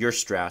duped. You're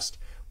stressed.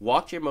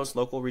 Walk to your most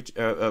local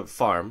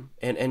farm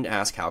and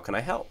ask, how can I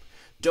help?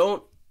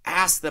 Don't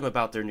ask them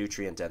about their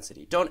nutrient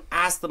density. Don't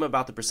ask them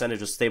about the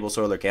percentage of stable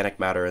soil organic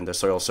matter in their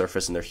soil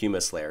surface and their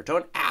humus layer.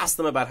 Don't ask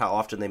them about how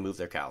often they move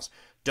their cows.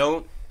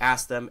 Don't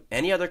ask them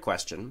any other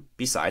question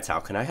besides, how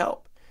can I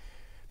help?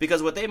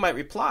 Because what they might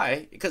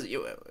reply,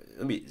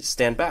 let me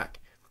stand back.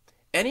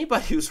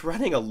 Anybody who's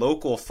running a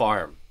local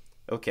farm,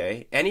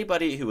 okay,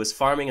 anybody who is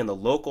farming in the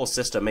local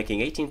system making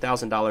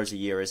 $18,000 a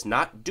year is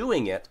not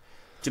doing it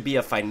to be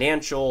a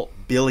financial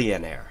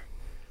billionaire,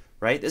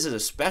 right? This is a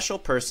special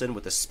person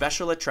with a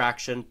special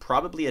attraction,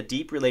 probably a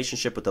deep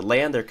relationship with the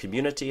land, their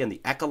community, and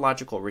the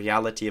ecological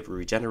reality of a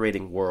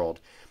regenerating world.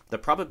 The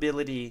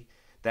probability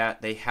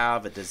that they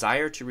have a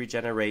desire to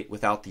regenerate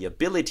without the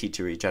ability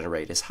to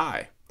regenerate is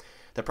high.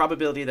 The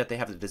probability that they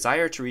have the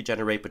desire to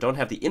regenerate but don't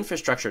have the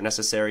infrastructure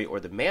necessary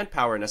or the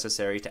manpower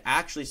necessary to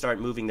actually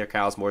start moving their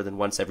cows more than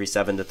once every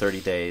 7 to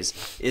 30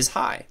 days is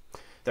high.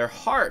 Their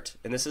heart,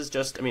 and this is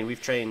just, we've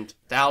trained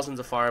thousands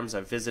of farms.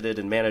 I've visited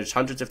and managed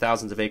hundreds of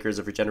thousands of acres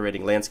of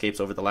regenerating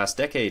landscapes over the last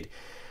decade.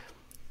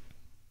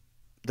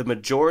 The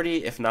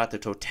majority, if not the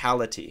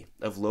totality,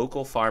 of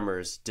local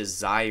farmers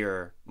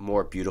desire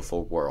more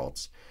beautiful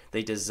worlds.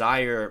 They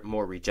desire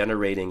more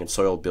regenerating and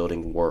soil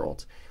building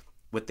worlds.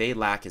 What they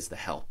lack is the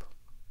help.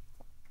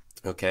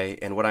 Okay,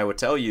 and what I would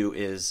tell you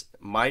is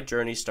my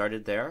journey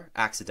started there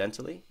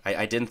accidentally.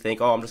 I didn't think,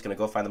 I'm just going to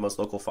go find the most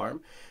local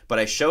farm. But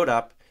I showed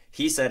up.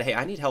 He said, hey,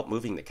 I need help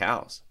moving the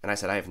cows. And I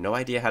said, I have no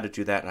idea how to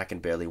do that, and I can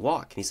barely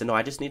walk. And he said, no,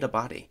 I just need a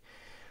body.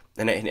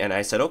 And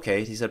I said,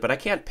 okay. He said, but I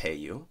can't pay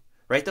you,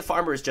 right? The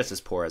farmer is just as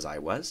poor as I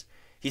was.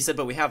 He said,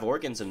 but we have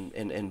organs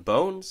and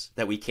bones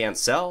that we can't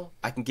sell.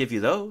 I can give you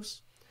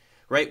those.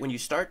 Right? When you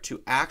start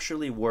to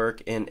actually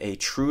work in a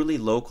truly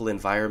local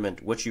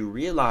environment, what you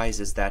realize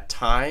is that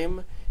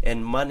time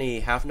and money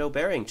have no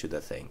bearing to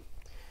the thing.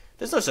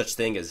 There's no such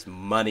thing as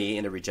money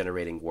in a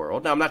regenerating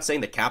world. Now, I'm not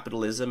saying that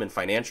capitalism and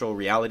financial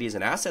realities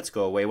and assets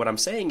go away. What I'm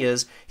saying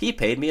is he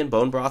paid me in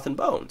bone broth and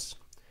bones.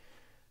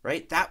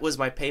 Right? That was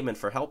my payment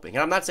for helping.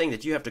 And I'm not saying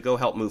that you have to go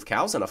help move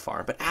cows on a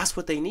farm, but ask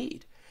what they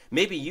need.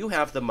 Maybe you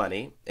have the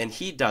money and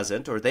he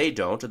doesn't, or they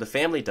don't, or the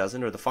family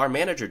doesn't, or the farm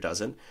manager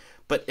doesn't.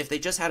 But if they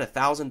just had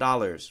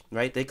 $1,000,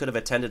 right, they could have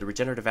attended a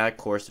regenerative ag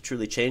course to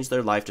truly change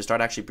their life, to start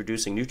actually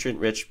producing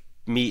nutrient-rich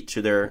meat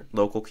to their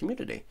local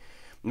community.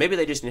 Maybe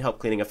they just need help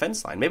cleaning a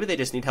fence line. Maybe they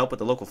just need help at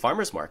the local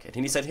farmer's market.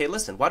 And he said, hey,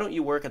 listen, why don't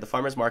you work at the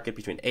farmer's market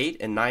between 8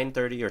 and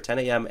 9:30 or 10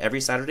 a.m.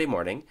 every Saturday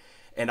morning,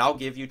 and I'll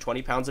give you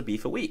 20 pounds of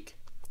beef a week.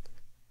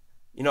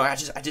 You know, I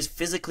just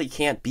physically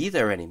can't be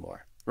there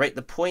anymore, right?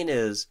 The point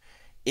is,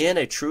 in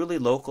a truly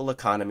local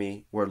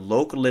economy where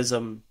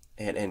localism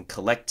and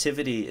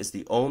collectivity is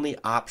the only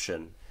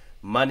option,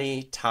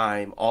 money,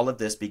 time, all of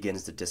this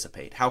begins to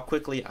dissipate. How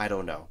quickly, I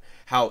don't know.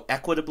 How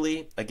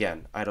equitably,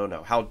 again, I don't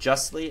know. How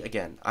justly,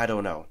 again, I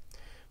don't know.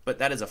 But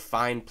that is a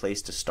fine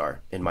place to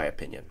start, in my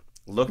opinion.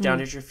 Look down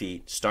at your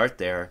feet, start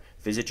there,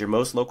 visit your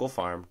most local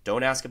farm.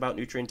 Don't ask about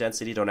nutrient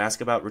density, don't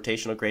ask about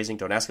rotational grazing,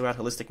 don't ask about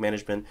holistic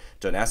management,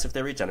 don't ask if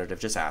they're regenerative,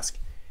 just ask,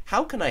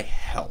 how can I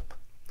help?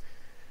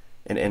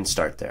 And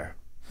start there.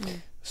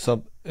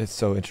 So it's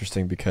so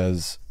interesting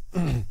because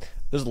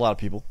there's a lot of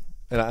people,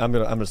 and I'm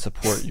gonna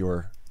support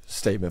your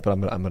statement, but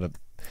I'm gonna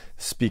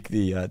speak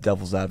the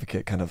devil's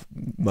advocate kind of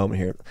moment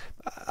here.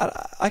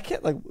 I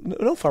can't, like,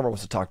 no farmer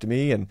wants to talk to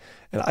me, and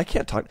I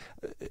can't talk.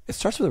 It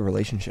starts with a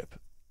relationship,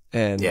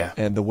 and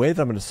the way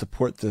that I'm going to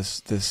support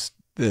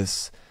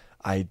this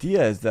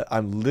idea is that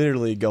I'm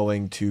literally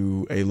going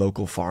to a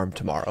local farm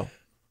tomorrow.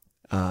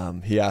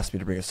 He asked me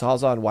to bring a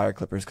Sawzall and wire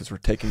clippers because we're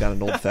taking down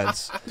an old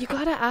fence. You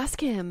gotta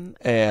ask him.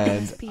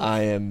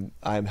 And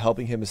I'm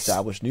helping him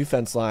establish new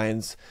fence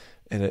lines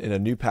in a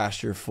new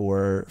pasture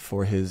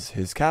for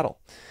his cattle.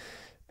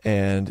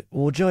 And,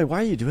 well, Joey,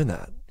 why are you doing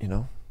that? You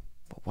know,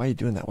 why are you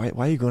doing that? Why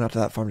are you going out to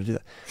that farm to do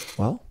that?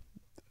 Well,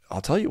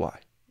 I'll tell you why.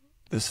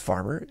 This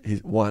farmer, he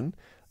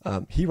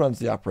runs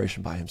the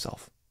operation by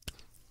himself.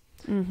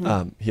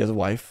 He has a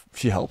wife.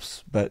 She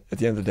helps. But at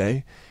the end of the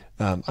day,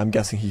 I'm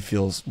guessing he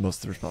feels most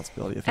of the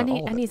responsibility. If not all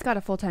of it. And he's got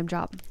a full-time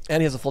job.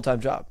 And he has a full-time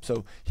job.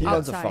 So he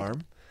runs a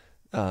farm,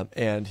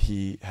 and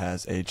he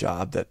has a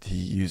job that he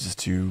uses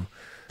to,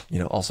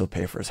 also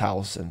pay for his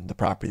house and the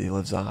property he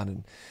lives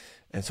on.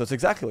 And so it's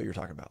exactly what you're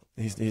talking about.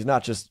 He's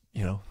not just,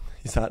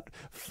 he's not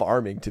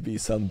farming to be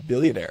some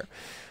billionaire.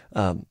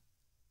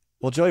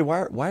 Well, Joey,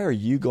 why are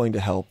you going to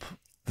help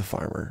the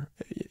farmer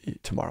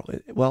tomorrow?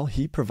 Well,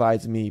 he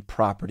provides me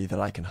property that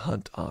I can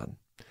hunt on.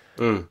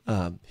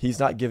 He's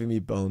not giving me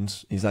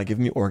bones. He's not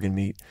giving me organ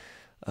meat.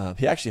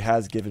 He actually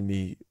has given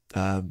me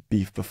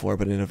beef before,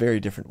 but in a very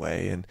different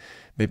way, and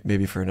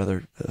maybe for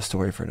another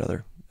story for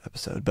another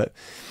episode. But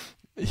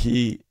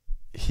he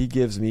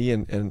gives me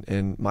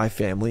and my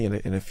family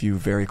and a few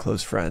very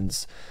close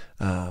friends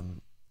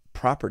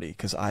property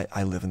because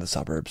I live in the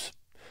suburbs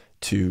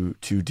to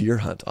deer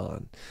hunt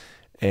on,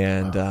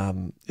 and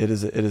wow. It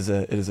is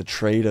a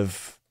trade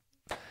of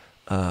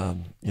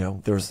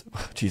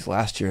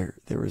last year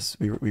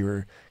we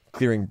were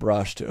clearing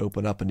brush to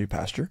open up a new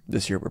pasture.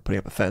 This year we're putting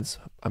up a fence.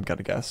 I'm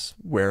gonna guess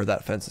where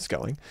that fence is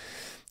going,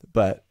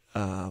 but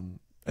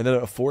and then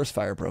a forest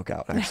fire broke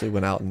out. I actually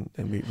went out and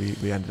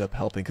we ended up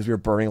helping because we were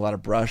burning a lot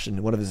of brush,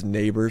 and one of his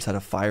neighbors had a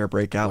fire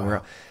break out.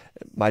 Wow.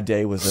 My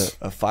day was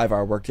a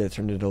 5-hour workday that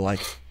turned into like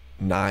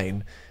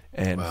 9,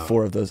 and wow.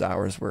 4 of those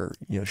hours were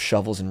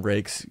shovels and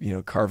rakes,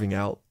 carving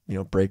out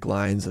brake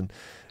lines, and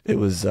it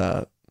was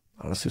honestly,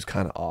 it was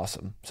kind of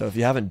awesome. So if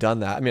you haven't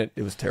done that, I mean,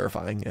 it was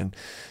terrifying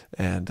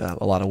and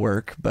a lot of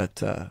work,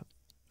 but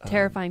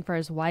terrifying for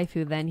his wife,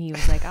 who then he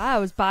was like, I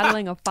was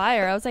bottling a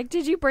fire. I was like,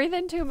 did you breathe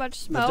in too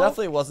much smoke? There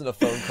definitely wasn't a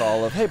phone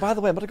call of, hey, by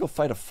the way, I'm going to go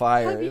fight a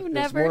fire. Have you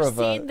never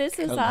seen This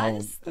Is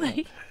Us?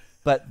 Like...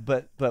 But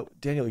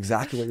Daniel,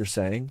 exactly what you're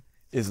saying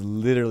is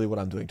literally what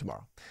I'm doing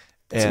tomorrow.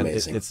 And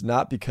it's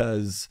not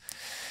because,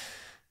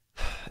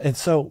 and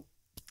so,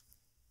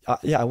 I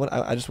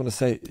just want to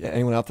say,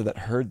 anyone out there that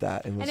heard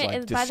that and was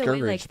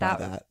discouraged by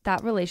that.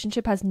 That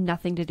relationship has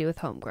nothing to do with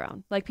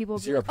Homegrown. Like people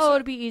will be like,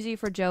 it'd be easy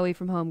for Joey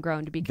from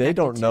Homegrown to be connected. They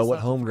don't know what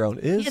Homegrown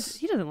is.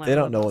 He doesn't. They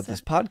don't know what this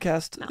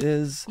podcast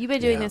is. You've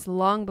been doing this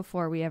long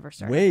before we ever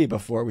started. Way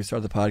before we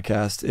started the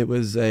podcast. It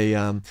was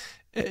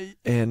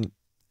and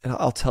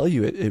I'll tell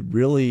you, it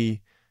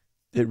really,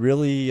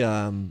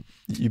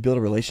 you build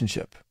a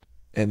relationship.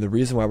 And the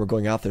reason why we're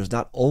going out there is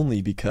not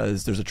only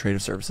because there's a trade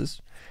of services,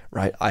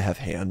 right? I have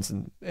hands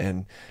and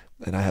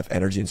I have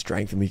energy and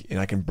strength, and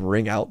I can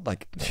bring out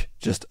like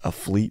just a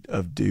fleet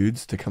of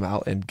dudes to come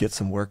out and get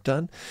some work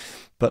done.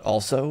 But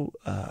also,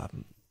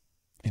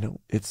 there's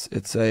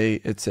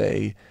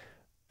a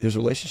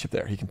relationship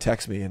there. He can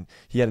text me, and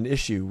he had an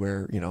issue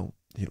where,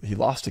 he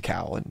lost a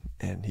cow,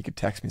 and he could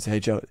text me and say, "Hey,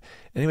 Joe,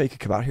 anyway, you could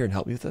come out here and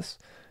help me with this."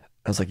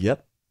 I was like,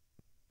 "Yep,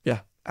 yeah,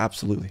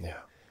 absolutely." Yeah.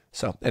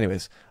 So,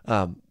 anyways,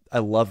 I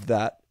loved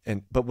that,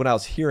 but when I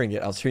was hearing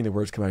it, I was hearing the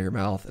words come out of your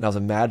mouth, and I was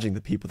imagining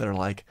the people that are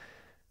like,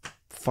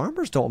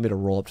 farmers don't want me to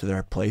roll up to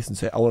their place and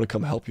say, "I want to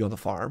come help you on the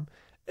farm."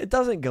 It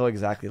doesn't go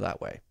exactly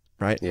that way,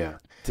 right? Yeah.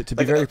 To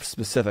be very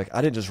specific,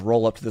 I didn't just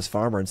roll up to this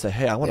farmer and say,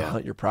 "Hey, I want to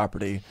hunt your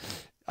property.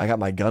 I got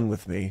my gun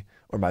with me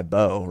or my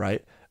bow,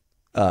 right?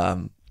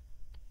 Can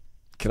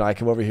I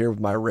come over here with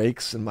my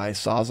rakes and my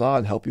sawzall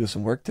and help you with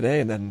some work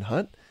today and then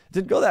hunt?" It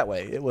didn't go that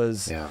way. It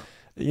was,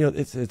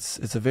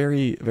 it's a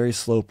very, very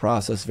slow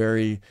process.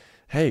 Very,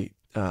 hey,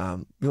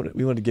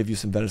 we want to give you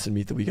some venison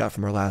meat that we got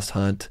from our last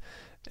hunt,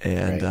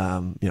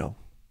 and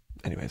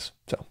anyways,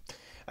 so.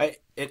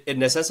 It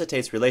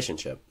necessitates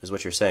relationship, is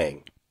what you're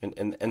saying,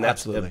 and that's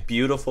Absolutely. a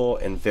beautiful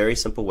and very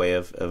simple way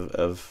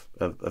of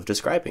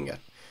describing it.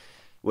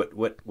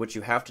 What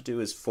you have to do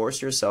is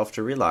force yourself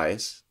to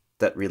realize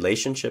that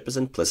relationship is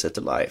implicit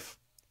to life,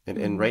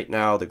 and right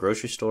now the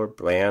grocery store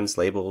brands,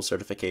 labels,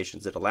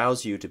 certifications, it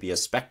allows you to be a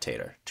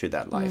spectator to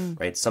that life,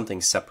 right?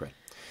 Something separate.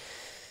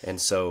 And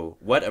so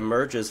what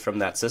emerges from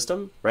that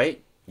system,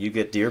 right? You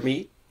get deer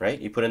meat, right?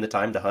 You put in the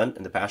time to hunt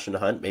and the passion to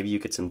hunt. Maybe you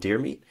get some deer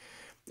meat.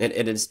 And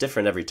it's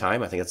different every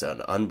time. I think it's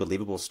an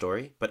unbelievable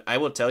story. But I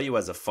will tell you,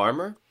 as a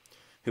farmer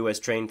who has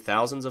trained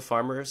thousands of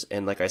farmers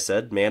and, like I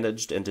said,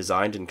 managed and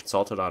designed and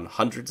consulted on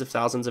hundreds of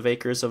thousands of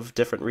acres of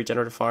different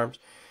regenerative farms,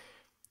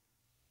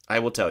 I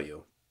will tell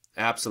you,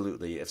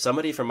 absolutely, if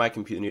somebody from my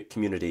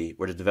community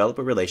were to develop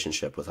a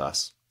relationship with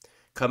us,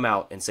 come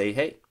out and say,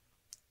 "Hey,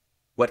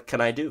 what can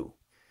I do?"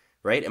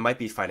 Right? It might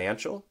be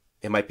financial.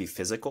 It might be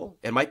physical.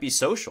 It might be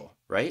social,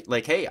 right?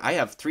 Like, "Hey, I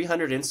have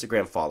 300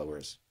 Instagram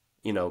followers.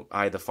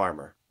 I, the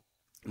farmer.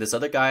 This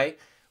other guy,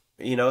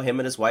 him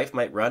and his wife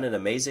might run an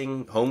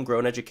amazing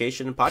homegrown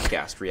education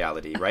podcast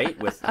reality, right?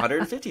 With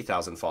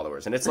 150,000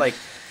 followers." And it's like,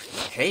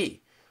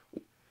 "Hey,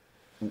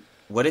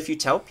 what if you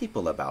tell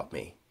people about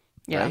me?"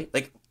 Yeah. Right?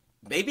 Like,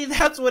 maybe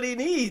that's what he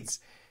needs.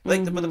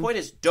 Like, but the point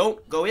is,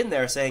 don't go in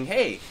there saying,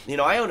 "Hey,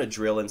 I own a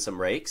drill and some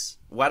rakes.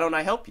 Why don't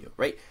I help you?"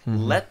 Right?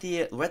 Let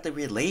the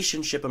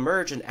relationship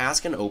emerge and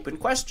ask an open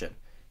question.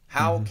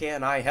 How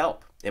can I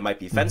help? It might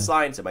be fence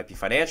lines. It might be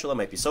financial. It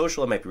might be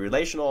social. It might be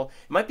relational.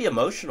 It might be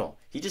emotional.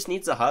 He just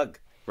needs a hug,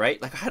 right?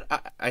 Like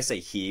I say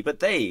he, but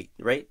they,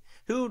 right?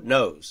 Who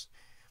knows?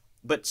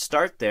 But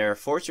start there.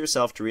 Force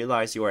yourself to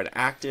realize you are in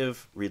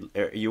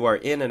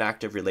an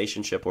active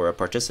relationship or a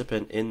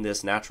participant in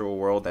this natural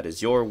world that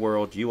is your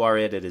world. You are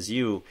it. It is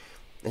you,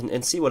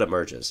 and see what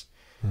emerges.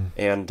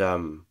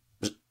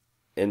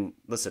 And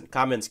listen,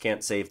 Commons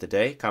can't save the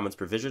day. Commons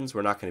provisions,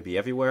 we're not going to be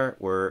everywhere.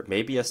 We're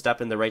maybe a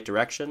step in the right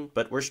direction,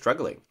 but we're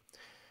struggling,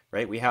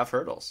 right? We have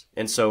hurdles.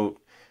 And so,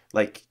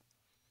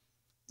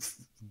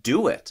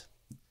 do it,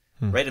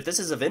 right? If this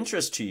is of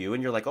interest to you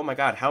and you're like, "Oh my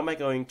God, how am I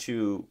going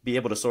to be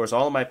able to source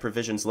all of my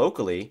provisions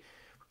locally?"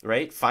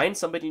 Right? Find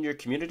somebody in your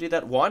community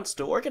that wants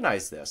to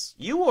organize this.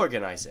 You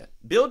organize it.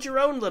 Build your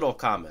own little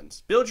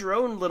commons. Build your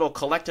own little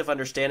collective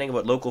understanding of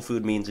what local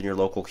food means in your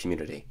local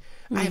community.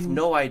 I have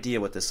no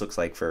idea what this looks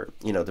like for,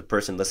 the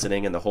person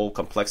listening and the whole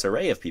complex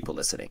array of people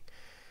listening.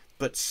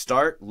 But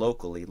start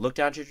locally. Look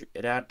down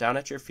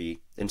at your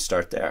feet and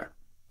start there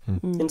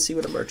and see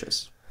what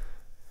emerges.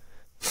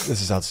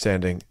 This is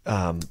outstanding.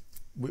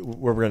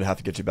 We're going to have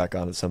to get you back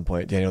on at some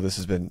point. Daniel, this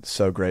has been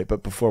so great.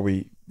 But before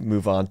we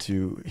move on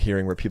to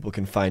hearing where people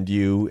can find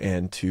you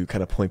and to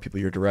kind of point people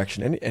your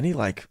direction,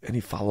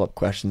 any follow-up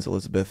questions,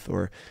 Elizabeth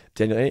or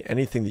Daniel,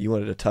 anything that you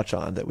wanted to touch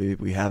on that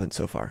we haven't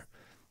so far?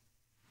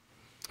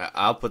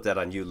 I'll put that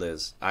on you,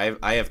 Liz.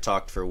 I have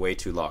talked for way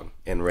too long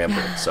and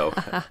rambled, so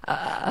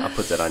I'll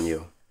put that on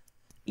you.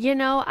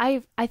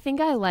 I think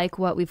I like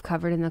what we've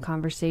covered in the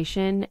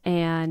conversation,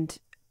 and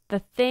the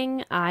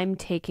thing I'm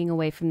taking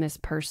away from this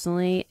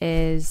personally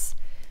is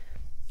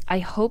I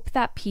hope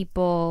that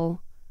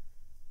people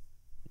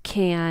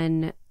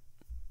can...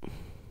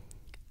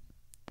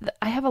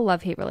 I have a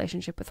love-hate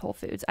relationship with Whole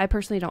Foods. I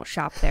personally don't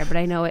shop there, but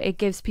I know it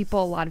gives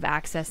people a lot of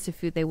access to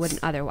food they wouldn't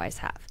otherwise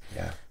have.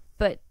 Yeah.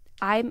 But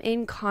I'm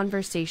in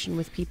conversation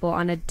with people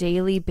on a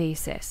daily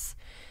basis.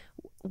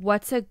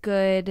 What's a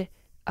good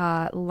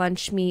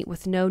lunch meat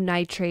with no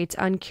nitrates,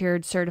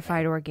 uncured,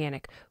 certified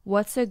organic?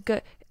 What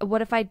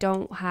if I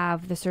don't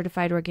have the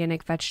certified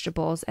organic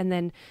vegetables? And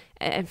then,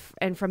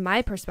 and from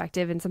my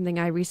perspective, and something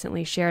I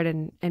recently shared,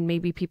 and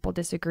maybe people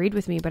disagreed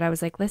with me, but I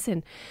was like,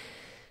 listen,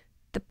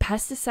 the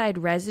pesticide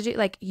residue,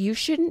 you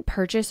shouldn't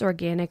purchase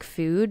organic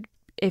food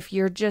if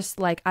you're just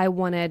like, I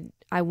want to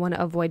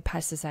avoid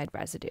pesticide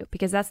residue,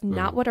 because that's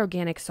not what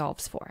organic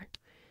solves for.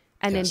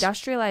 And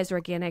industrialized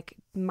organic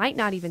might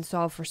not even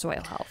solve for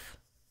soil health.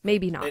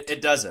 Maybe not.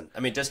 It doesn't. I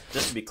mean, just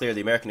to be clear,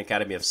 the American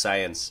Academy of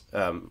Science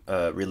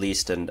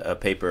released a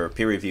paper,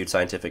 peer-reviewed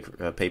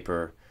scientific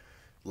paper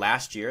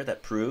last year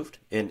that proved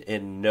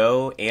in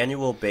no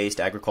annual-based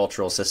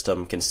agricultural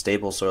system can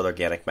stable soil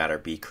organic matter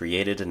be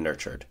created and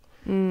nurtured.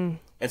 And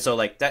And so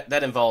like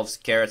that involves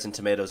carrots and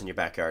tomatoes in your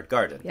backyard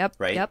garden, Yep,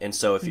 right? yep. And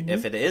so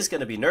if it is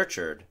going to be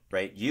nurtured,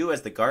 right, you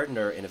as the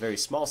gardener in a very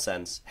small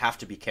sense have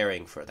to be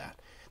caring for that.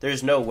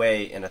 There's no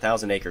way in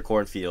 1,000-acre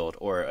cornfield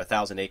or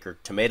 1,000-acre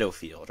tomato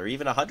field or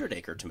even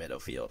 100-acre tomato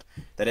field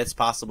that it's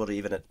possible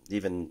to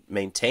even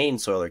maintain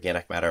soil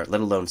organic matter,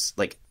 let alone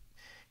like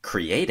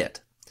create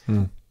it,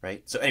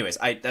 right? So anyways,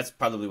 that's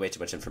probably way too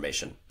much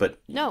information, but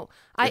no,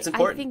 it's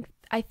important.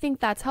 I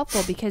think that's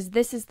helpful because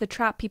this is the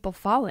trap people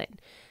fall in.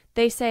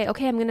 They say,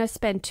 okay, I'm going to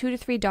spend $2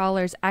 to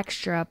 $3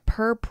 extra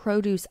per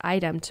produce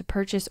item to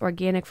purchase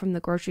organic from the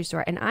grocery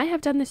store. And I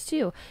have done this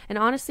too. And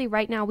honestly,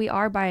 right now we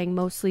are buying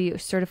mostly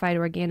certified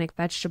organic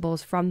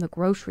vegetables from the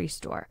grocery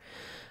store.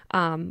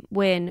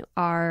 When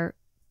our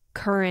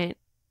current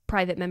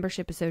private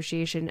membership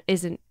association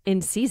isn't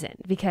in season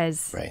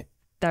because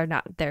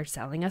they're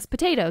selling us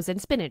potatoes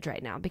and spinach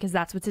right now because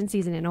that's what's in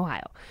season in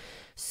Ohio.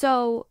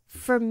 So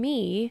for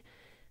me,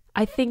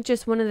 I think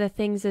just one of the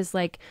things is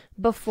like,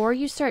 before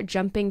you start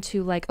jumping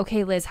to like,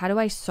 okay, Liz, how do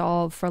I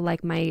solve for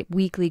like my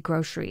weekly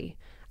grocery?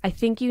 I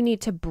think you need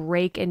to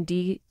break and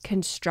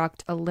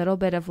deconstruct a little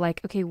bit of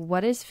like, okay,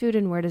 what is food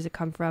and where does it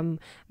come from?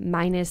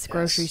 Minus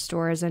grocery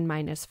stores and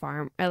minus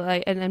farm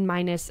and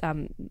minus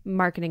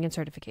marketing and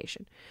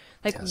certification.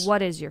 Like,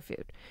 what is your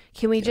food?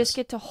 Can we just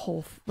get to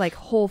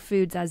whole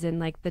foods as in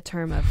like the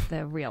term of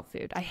the real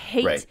food? I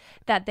hate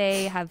that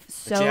they have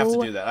so. But you have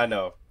to do that. I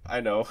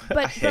know.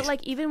 But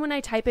like even when I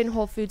type in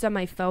Whole Foods on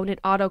my phone,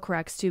 it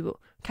autocorrects to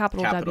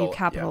capital W,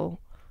 capital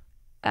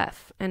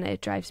F, and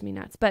it drives me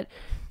nuts. But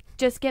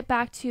just get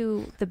back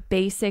to the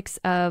basics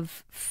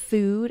of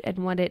food and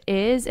what it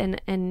is.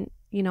 And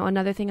you know,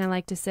 another thing I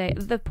like to say,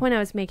 the point I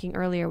was making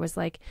earlier was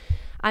like,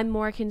 I'm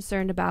more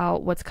concerned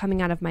about what's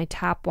coming out of my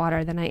tap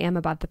water than I am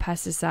about the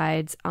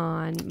pesticides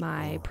on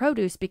my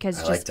produce,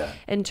 because just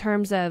in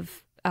terms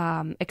of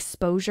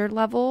exposure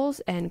levels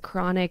and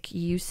chronic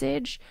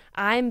usage,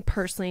 I'm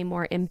personally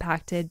more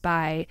impacted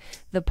by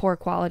the poor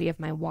quality of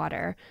my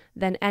water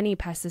than any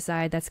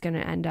pesticide that's going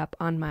to end up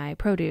on my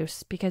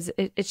produce, because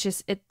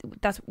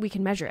we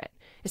can measure it.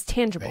 It's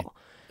tangible. Right.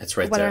 It's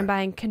right Whether there. I'm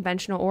buying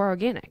conventional or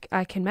organic,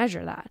 I can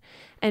measure that.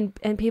 And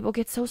people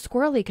get so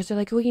squirrely because they're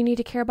like, well, you need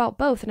to care about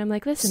both. And I'm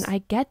like, listen, I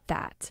get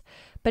that.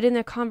 But in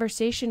the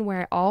conversation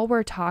where all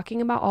we're talking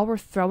about, all we're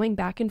throwing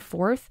back and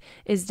forth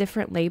is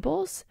different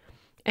labels,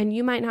 and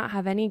you might not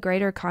have any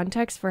greater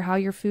context for how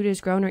your food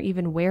is grown or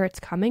even where it's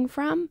coming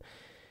from,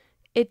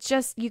 it's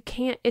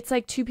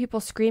like two people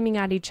screaming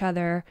at each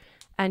other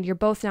and you're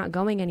both not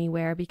going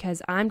anywhere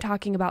because I'm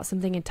talking about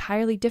something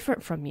entirely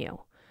different from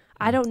you.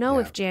 I don't know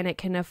if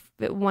Janet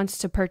wants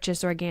to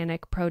purchase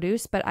organic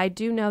produce, but I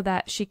do know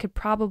that she could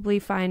probably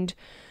find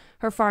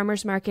her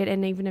farmer's market,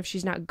 and even if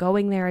she's not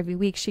going there every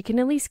week, she can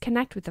at least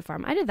connect with the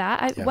farm. I did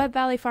that. Webb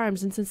Valley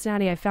Farms in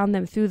Cincinnati, I found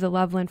them through the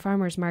Loveland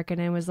Farmer's Market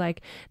and was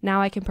like,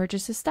 now I can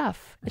purchase his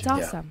stuff. It's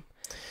awesome.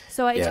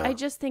 So I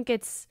just think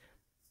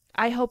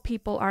I hope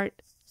people aren't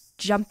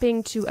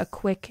jumping to a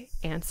quick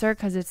answer,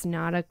 because it's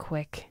not a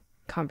quick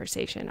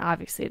conversation.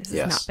 Obviously, this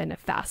has not been a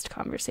fast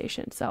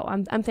conversation. So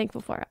I'm thankful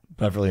for it.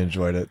 I've really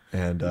enjoyed it.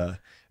 And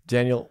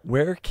Daniel,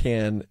 where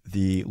can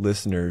the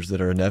listeners that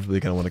are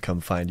inevitably going to want to come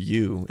find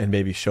you and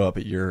maybe show up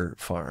at your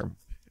farm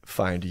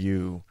find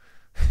you?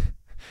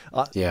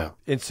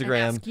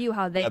 Instagram, and ask you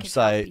how they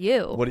website, can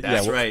help you.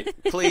 That's right.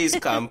 Please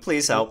come.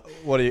 Please help.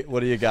 What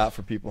do you got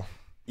for people?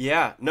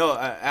 Yeah, no,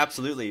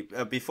 absolutely.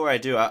 Before I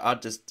do, I'll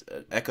just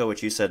echo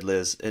what you said,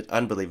 Liz.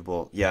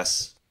 Unbelievable.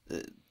 Yes.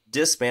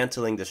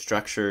 Dismantling the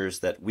structures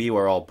that we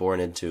were all born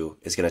into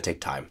is going to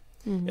take time.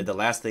 Mm-hmm. The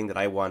last thing that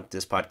I want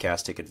this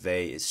podcast to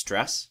convey is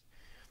stress,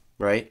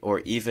 right?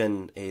 Or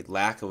even a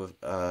lack of,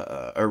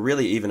 or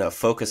really even a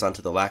focus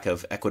onto the lack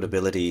of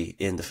equitability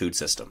in the food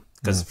system,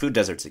 because food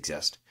deserts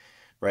exist,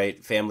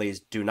 right?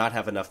 Families do not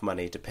have enough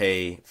money to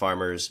pay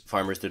farmers.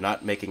 Farmers do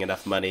not making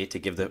enough money to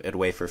give it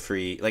away for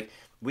free. Like,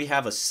 we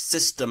have a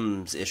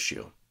systems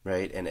issue,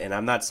 right? And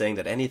I'm not saying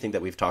that anything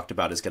that we've talked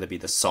about is going to be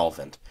the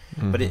solvent,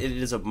 but it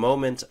is a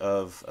moment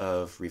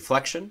of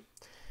reflection,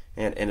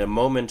 and a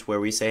moment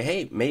where we say,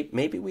 hey,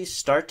 maybe we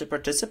start to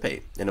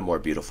participate in a more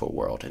beautiful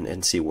world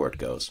and see where it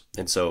goes.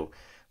 And so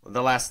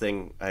the last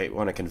thing I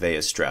want to convey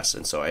is stress.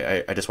 And so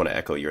I just want to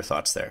echo your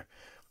thoughts there.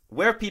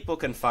 Where people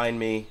can find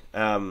me,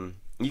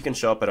 you can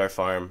show up at our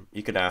farm.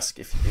 You can ask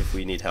if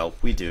we need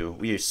help. We do.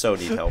 We so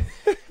need help.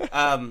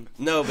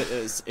 No,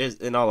 but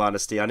in all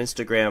honesty, on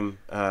Instagram,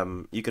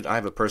 I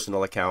have a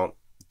personal account,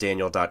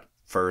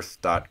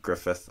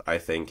 daniel.firth.griffith, I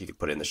think. You could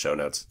put it in the show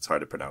notes. It's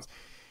hard to pronounce.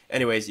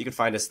 Anyways, you can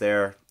find us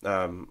there.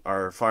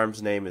 Our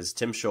farm's name is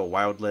Timshel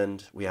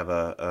Wildland. We have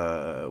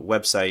a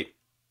website,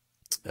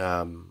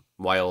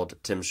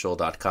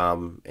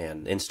 wildtimshel.com,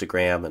 and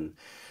Instagram. And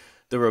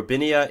the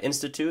Robinia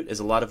Institute is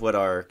a lot of what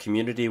our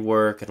community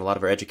work and a lot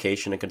of our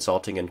education and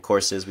consulting and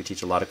courses. We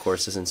teach a lot of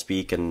courses and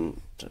speak, and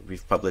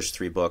we've published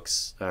 3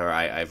 books, or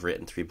I've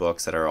written 3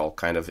 books that are all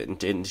kind of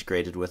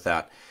integrated with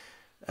that.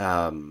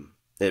 At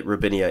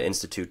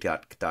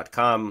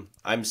robiniainstitute.com.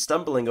 I'm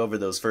stumbling over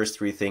those first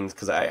 3 things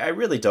because I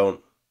really don't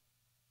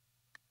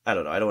I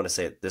don't know, I don't want to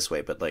say it this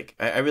way, but like,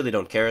 I really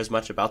don't care as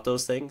much about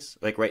those things.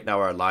 Like right now,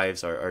 our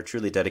lives are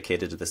truly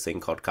dedicated to this thing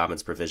called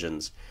commons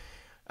provisions.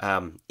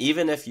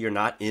 Even if you're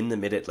not in the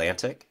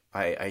mid-Atlantic,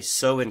 I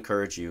so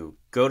encourage you,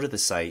 go to the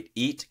site,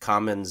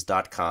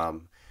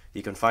 eatcommons.com.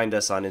 You can find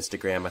us on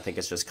Instagram. I think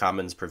it's just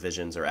Commons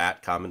Provisions or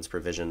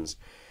 @CommonsProvisions.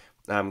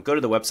 Go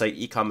to the website,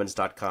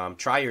 eatcommons.com,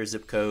 try your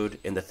zip code,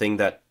 and the thing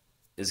that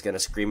is going to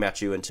scream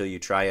at you until you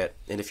try it.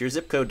 And if your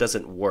zip code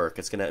doesn't work,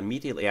 it's going to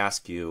immediately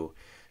ask you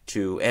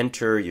to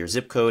enter your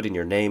zip code and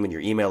your name and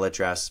your email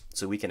address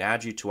so we can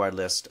add you to our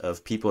list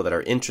of people that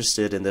are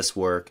interested in this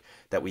work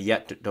that we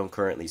yet don't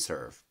currently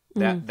serve.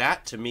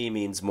 That to me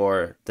means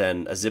more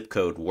than a zip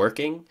code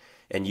working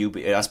and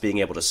us being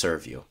able to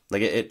serve you.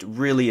 Like it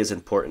really is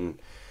important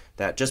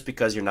that just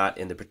because you're not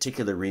in the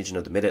particular region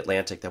of the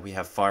mid-Atlantic, that we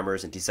have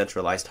farmers and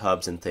decentralized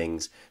hubs and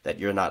things, that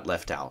you're not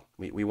left out.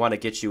 We want to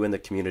get you in the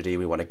community.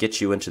 We want to get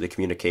you into the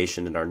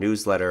communication in our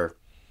newsletter.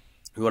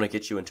 We want to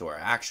get you into our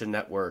action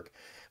network.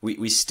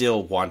 We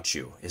still want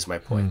you, is my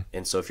point.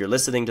 And so if you're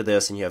listening to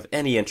this and you have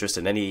any interest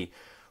in any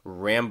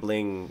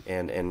rambling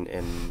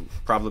and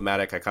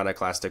problematic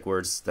iconoclastic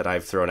words that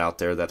I've thrown out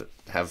there that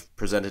have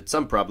presented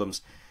some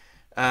problems,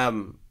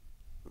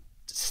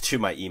 to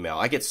my email.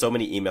 I get so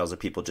many emails of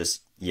people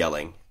just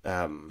yelling.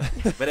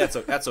 But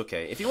that's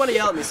okay. If you want to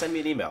yell at me, send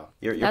me an email.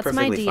 You're that's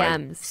perfectly my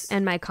fine. DMs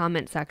and my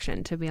comment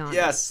section, to be honest.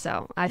 Yes.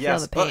 So I feel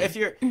the pain. Well, if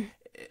you're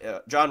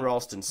John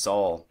Ralston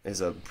Saul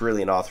is a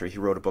brilliant author. He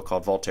wrote a book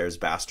called Voltaire's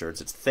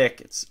Bastards. It's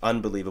thick. It's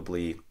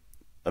unbelievably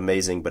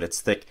amazing, but it's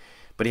thick.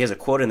 But he has a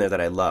quote in there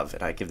that I love,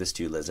 and I give this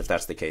to you, Liz, if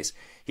that's the case.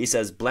 He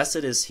says, "Blessed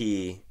is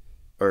he,"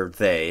 or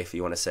they, if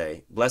you want to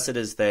say, "Blessed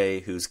is they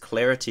whose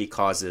clarity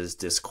causes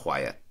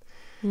disquiet."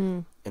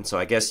 And so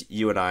I guess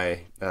you and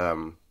I,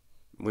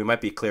 we might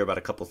be clear about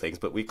a couple things,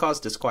 but we cause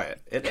disquiet.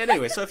 And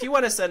anyway, so if you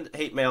want to send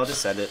hate mail, just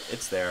send it.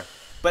 It's there.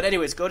 But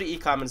anyways, go to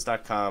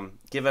ecommons.com,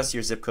 give us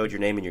your zip code, your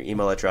name, and your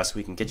email address.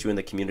 We can get you in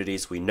the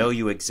communities. We know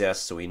you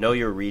exist, so we know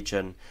your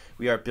region.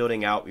 We are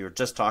building out. We were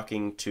just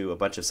talking to a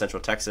bunch of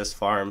Central Texas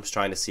farms,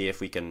 trying to see if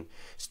we can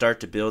start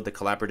to build the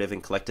collaborative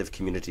and collective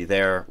community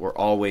there. We're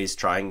always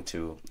trying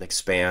to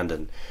expand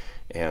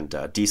and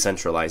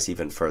decentralize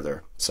even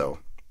further. So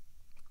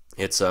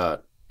it's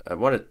I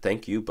want to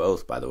thank you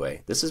both, by the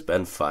way. This has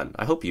been fun.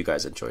 I hope you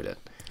guys enjoyed it.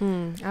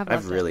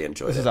 I've really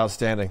enjoyed it. This is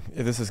outstanding.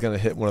 This is going to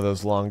hit one of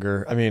those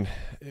longer, I mean,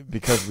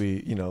 because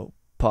we,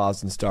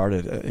 paused and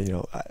started,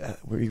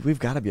 we've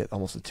got to be at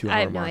almost a 2 hour mark.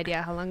 I have no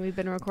idea how long we've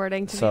been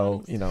recording.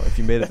 So, if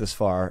you made it this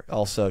far,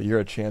 also, you're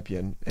a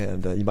champion,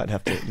 and you might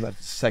have to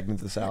segment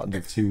this out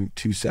into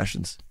two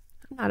sessions.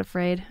 I'm not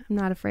afraid. I'm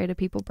not afraid of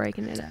people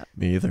breaking it up.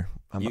 Me either.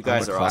 You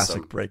guys are classic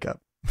awesome.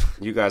 Breakup.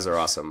 You guys are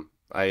awesome.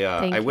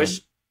 I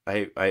wish,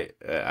 I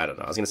don't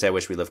know. I was going to say I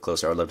wish we lived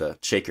closer. I would love to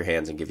shake your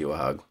hands and give you a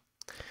hug.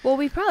 Well,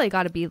 we've probably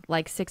got to be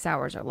like 6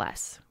 hours or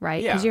less,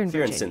 right? Yeah, you're in if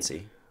you're in Virginia.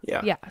 Cincy.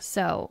 Yeah. Yeah,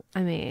 so,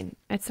 I mean,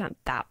 it's not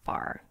that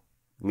far.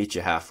 Meet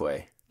you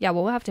halfway. Yeah,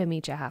 well, we'll have to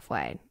meet you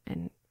halfway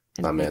and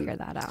figure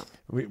that out.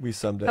 We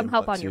someday come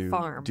help want on your to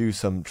farm. do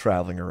some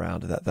traveling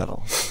around.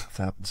 That'll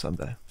happen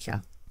someday. So. Yeah.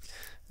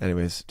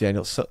 Anyways,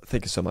 Daniel,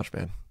 thank you so much,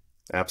 man.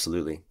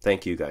 Absolutely.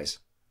 Thank you, guys.